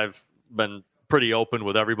 as I've been pretty open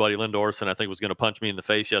with everybody. Linda Orson, I think, was going to punch me in the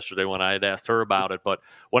face yesterday when I had asked her about it. But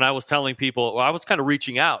when I was telling people, I was kind of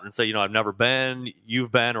reaching out and say, I've never been,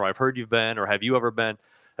 you've been, or I've heard you've been, or have you ever been?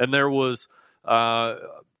 And there was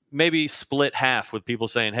maybe split half with people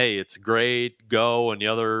saying, hey, it's great, go. And the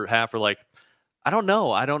other half are like, I don't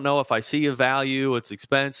know. I don't know if I see a value. It's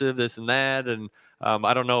expensive, this and that. And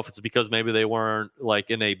I don't know if it's because maybe they weren't like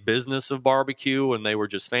in a business of barbecue and they were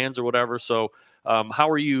just fans or whatever. So how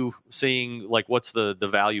are you seeing, like, what's the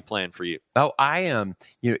value plan for you? Oh, I am.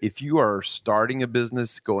 If you are starting a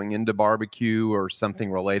business going into barbecue or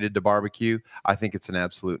something related to barbecue, I think it's an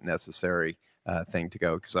absolute necessary thing to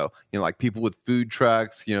go. So, like people with food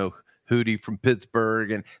trucks, Hootie from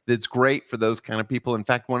Pittsburgh, and it's great for those kind of people. In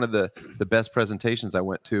fact, one of the best presentations I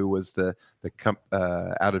went to was the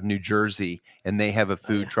out of New Jersey, and they have a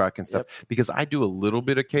food truck and stuff. Because I do a little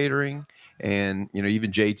bit of catering, and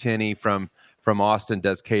even Jay Tenney from Austin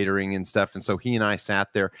does catering and stuff, and so he and I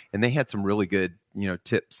sat there, and they had some really good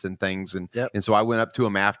tips and things, and so I went up to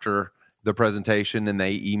him after the presentation, and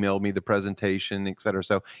they emailed me the presentation, et cetera.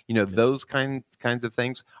 So those kinds of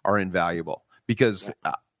things are invaluable because.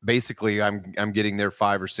 Basically, I'm getting their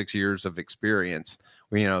 5 or 6 years of experience,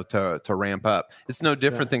 to ramp up. It's no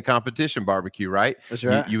different than competition barbecue, right? That's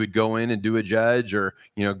right. You would go in and do a judge, or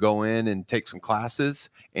go in and take some classes,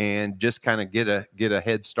 and just kind of get a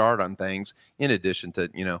head start on things. In addition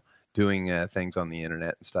to doing things on the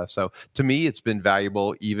internet and stuff. So to me, it's been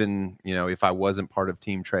valuable, even if I wasn't part of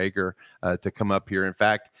Team Traeger, to come up here. In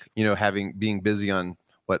fact, being busy on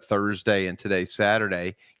Thursday and today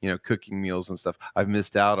Saturday, cooking meals and stuff, I've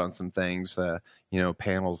missed out on some things,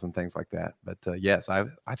 panels and things like that. But yes, I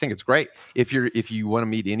think it's great. If you want to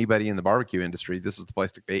meet anybody in the barbecue industry, this is the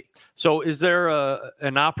place to be. So is there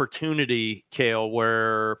an opportunity, Cale,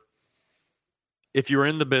 where if you're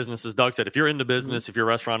in the business, as Doug said, if you're in the business, if you're a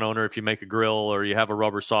restaurant owner, if you make a grill or you have a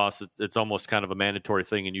rubber sauce, it's almost kind of a mandatory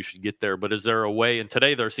thing and you should get there. But is there a way, and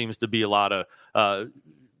today there seems to be a lot of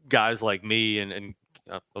guys like me and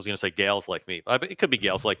I was going to say gals like me. It could be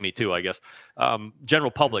gals like me too, I guess.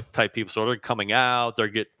 General public type people. So they're coming out. They're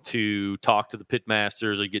getting to talk to the pit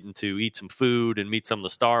masters. They're getting to eat some food and meet some of the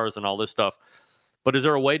stars and all this stuff. But is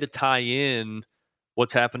there a way to tie in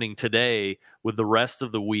what's happening today with the rest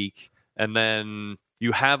of the week? And then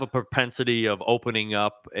you have a propensity of opening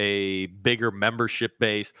up a bigger membership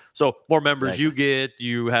base. So more members you get,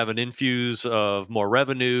 you have an infuse of more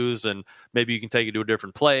revenues, and maybe you can take it to a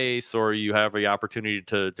different place, or you have the opportunity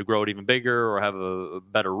to grow it even bigger or have a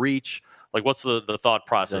better reach. Like, what's the thought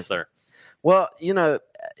process there? Well,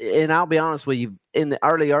 and I'll be honest with you, in the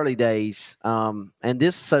early days, and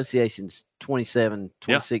this association's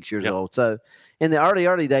 26 years old. So in the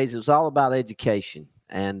early days, it was all about education.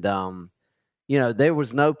 And, there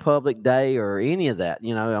was no public day or any of that.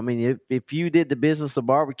 I mean, if you did the business of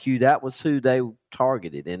barbecue, that was who they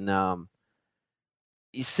targeted. And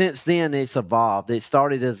since then, it's evolved. It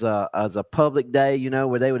started as a public day,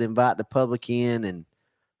 where they would invite the public in,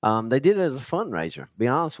 and they did it as a fundraiser. Be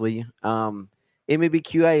honest with you,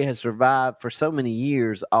 NBBQA has survived for so many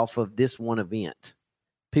years off of this one event.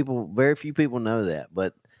 Very few people know that,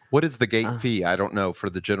 but. What is the gate fee? I don't know for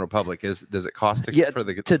the general public. Does it cost for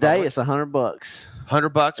the today? public? It's $100.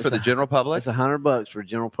 $100 for the general public. It's $100 for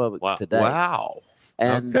general public today. Wow!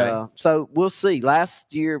 And so we'll see.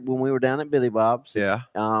 Last year when we were down at Billy Bob's,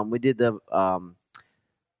 we did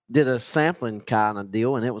a sampling kind of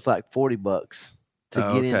deal, and it was like $40 to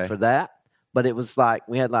get in for that. But it was like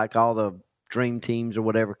we had like all the dream teams or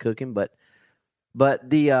whatever cooking, but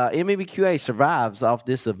the NBBQA survives off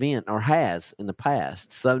this event, or has in the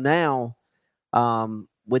past. So now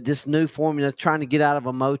with this new formula, trying to get out of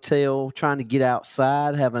a motel, trying to get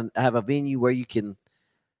outside, have a venue where you can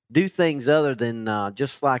do things other than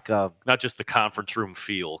just like not just the conference room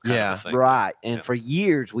feel kind of a thing. Right. And for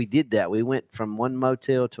years we did that. We went from one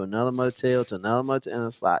motel to another motel to another motel, and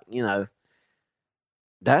it's like,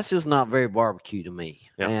 that's just not very barbecue to me.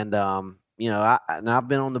 Yeah. And I've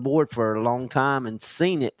been on the board for a long time and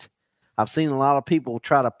seen it. I've seen a lot of people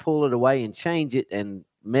try to pull it away and change it, and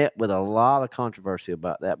met with a lot of controversy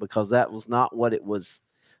about that, because that was not what it was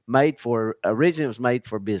made for. Originally, it was made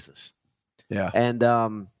for business. Yeah.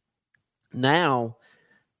 And now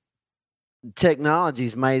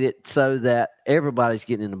technology's made it so that everybody's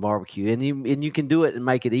getting into barbecue, and you can do it and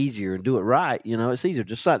make it easier and do it right. It's easier,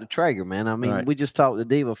 just like the Traeger, man. I mean, we just talked to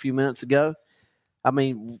Dave a few minutes ago. I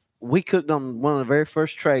mean, we cooked on one of the very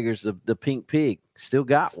first Traegers, the Pink Pig. Still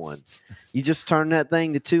got one. You just turn that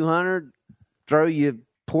thing to 200, throw your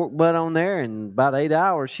pork butt on there, and about 8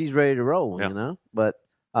 hours, she's ready to roll. But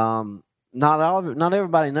not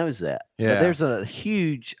everybody knows that. Yeah. But there's a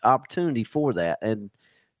huge opportunity for that, and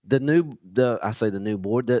the new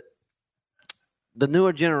board, the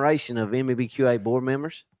newer generation of NBBQA board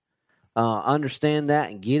members understand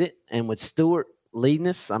that and get it. And with Stuart leading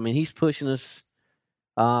us, I mean, he's pushing us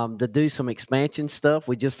to do some expansion stuff.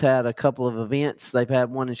 We just had a couple of events. They've had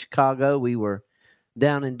one in Chicago. We were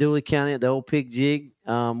down in Dooley County at the old Pig Jig,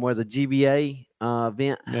 where the GBA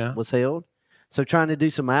event was held. So trying to do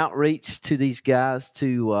some outreach to these guys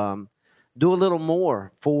to do a little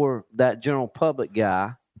more for that general public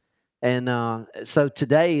guy. And so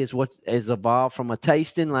today is what has evolved from a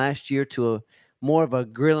tasting last year to more of a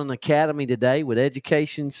grilling academy today with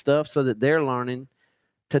education stuff, so that they're learning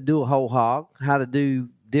to do a whole hog, how to do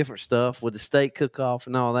different stuff with the steak cook-off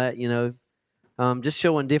and all that, just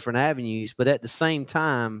showing different avenues. But at the same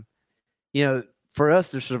time, for us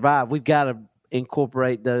to survive, we've got to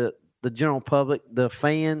incorporate the general public, the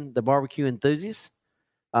fan, the barbecue enthusiasts,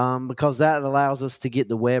 because that allows us to get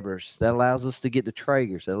the Webers, that allows us to get the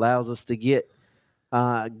Traegers, that allows us to get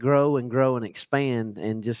grow and expand,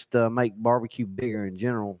 and just make barbecue bigger in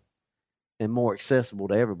general and more accessible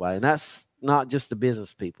to everybody. And that's not just the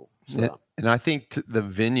business people. So. And I think the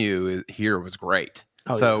venue here was great.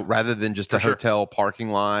 Rather than just a sure. hotel parking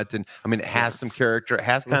lot, and I mean, it has some character. It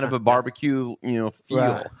has kind of a barbecue, feel.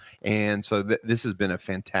 Right. And so this has been a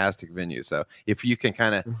fantastic venue. So if you can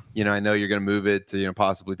kind of, I know you're going to move it to,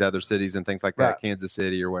 possibly to other cities and things like that, Kansas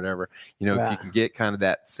City or whatever. If you can get kind of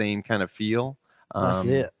that same kind of feel, that's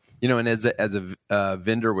it. And as a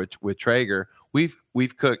vendor with Traeger,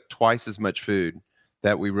 we've cooked twice as much food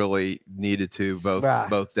that we really needed to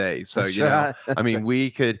both days. So, I mean, we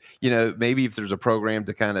could, maybe if there's a program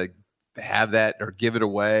to kind of have that or give it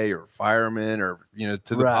away, or firemen, or,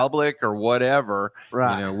 to the public or whatever,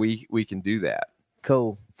 we can do that.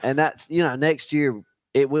 Cool. And that's, next year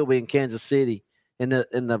it will be in Kansas City, and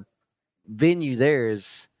the venue there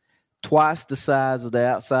is twice the size of the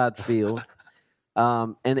outside field.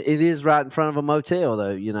 And it is right in front of a motel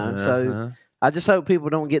though, so I just hope people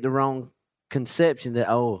don't get the wrong conception that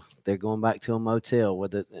they're going back to a motel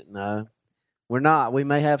with it. No, we're not. We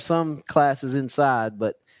may have some classes inside,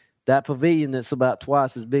 but that pavilion that's about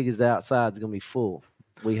twice as big as the outside is going to be full.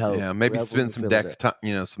 We hope. Yeah, maybe spend some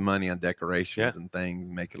some money on decorations and things,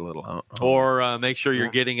 make it a little home. Or make sure you're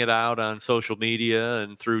getting it out on social media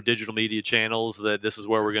and through digital media channels that this is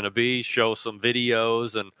where we're going to be. Show some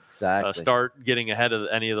videos and start getting ahead of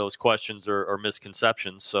any of those questions or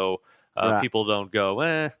misconceptions, so people don't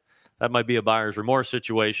go, that might be a buyer's remorse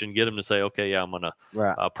situation. Get them to say, okay, I'm going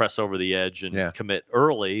to press over the edge and commit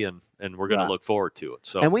early, and we're going to look forward to it.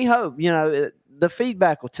 So, and we hope, the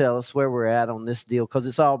feedback will tell us where we're at on this deal, because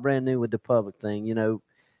it's all brand new with the public thing. The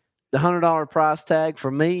 $100 price tag for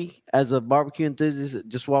me as a barbecue enthusiast,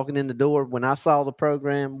 just walking in the door, when I saw the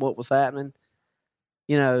program, what was happening,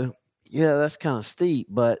 that's kind of steep,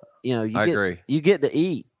 but agree. You get to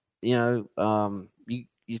eat, you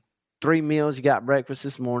 3 meals. You got breakfast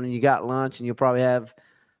this morning, you got lunch, and you'll probably have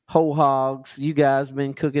whole hogs. You guys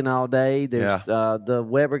been cooking all day. There's the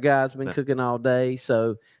Weber guys been cooking all day.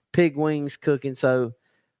 So pig wings cooking. So,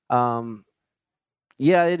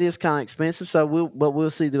 it is kind of expensive. So we'll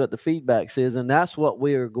see what the feedback says. And that's what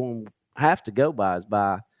we're going to have to go by, is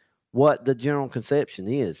by what the general conception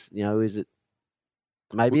is. Is it,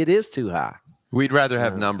 maybe it is too high. We'd rather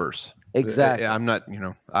have numbers. Exactly. I'm not,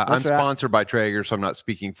 I'm sponsored by Traeger, so I'm not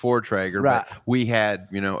speaking for Traeger, but we had,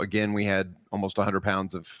 again, we had almost 100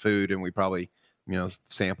 pounds of food, and we probably,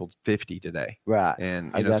 sampled 50 today. Right.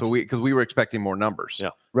 And, because we were expecting more numbers. Yeah.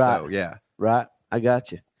 Right. So, Right. I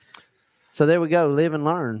got you. So there we go. Live and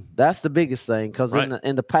learn. That's the biggest thing. Because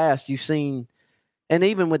in the past, you've seen, And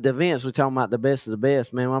even with the events, we're talking about the best of the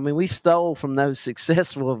best, man. I mean, we stole from those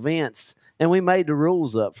successful events, and we made the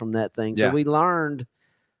rules up from that thing. So we learned,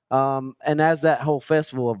 and as that whole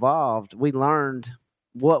festival evolved, we learned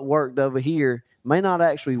what worked over here may not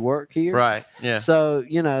actually work here. Right, yeah. So,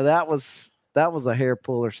 that was a hair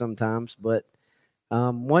puller sometimes. But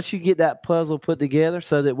once you get that puzzle put together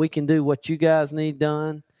so that we can do what you guys need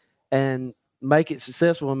done and make it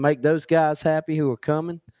successful and make those guys happy who are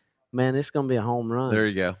coming, man, it's going to be a home run. There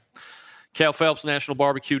you go. Cal Phelps, National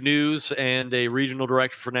Barbecue News, and a regional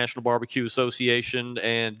director for National Barbecue Association,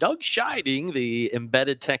 and Doug Scheiding, the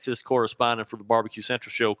embedded Texas correspondent for the Barbecue Central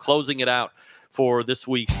Show, closing it out for this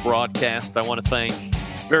week's broadcast. I want to thank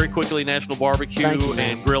very quickly National Barbecue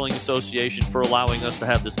and Grilling Association for allowing us to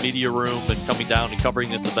have this media room and coming down and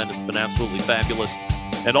covering this event. It's been absolutely fabulous.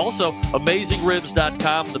 And also,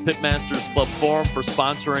 AmazingRibs.com, the Pitmasters Club Forum, for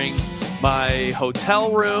sponsoring my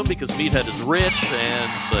hotel room because Meathead is rich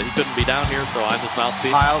and he couldn't be down here, so I'm his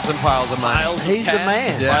mouthpiece. Piles and piles of money. He's the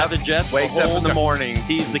man. Yeah. Private jets. Wakes up in the morning.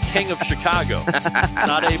 He's the king of Chicago. It's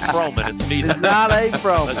not Abe Froman. It's Meathead. It's not Abe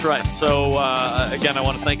Froman. That's right. So, again, I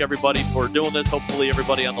want to thank everybody for doing this. Hopefully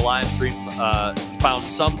everybody on the live stream found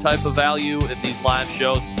some type of value in these live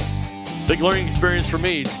shows. Big learning experience for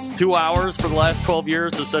me. 2 hours for the last 12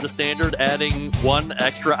 years to set a standard, adding 1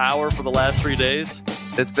 extra hour for the last 3 days.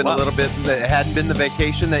 It's been a little bit, it hadn't been the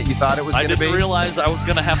vacation that you thought it was going to be. I didn't realize I was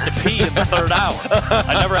going to have to pee in the third hour.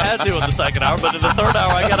 I never had to in the second hour, but in the third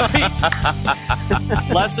hour, I got to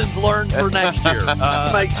pee. Lessons learned for next year.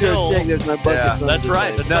 Make sure to check there's no buckets on That's the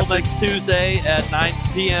right. day. Until next Tuesday at 9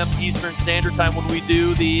 p.m. Eastern Standard Time when we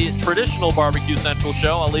do the traditional Barbecue Central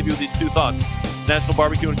show, I'll leave you with these 2 thoughts. National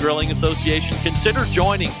Barbecue and Grilling Association, consider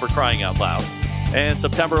joining, for crying out loud. And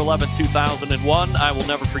September 11, 2001, I will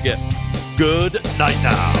never forget. Good night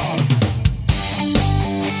now.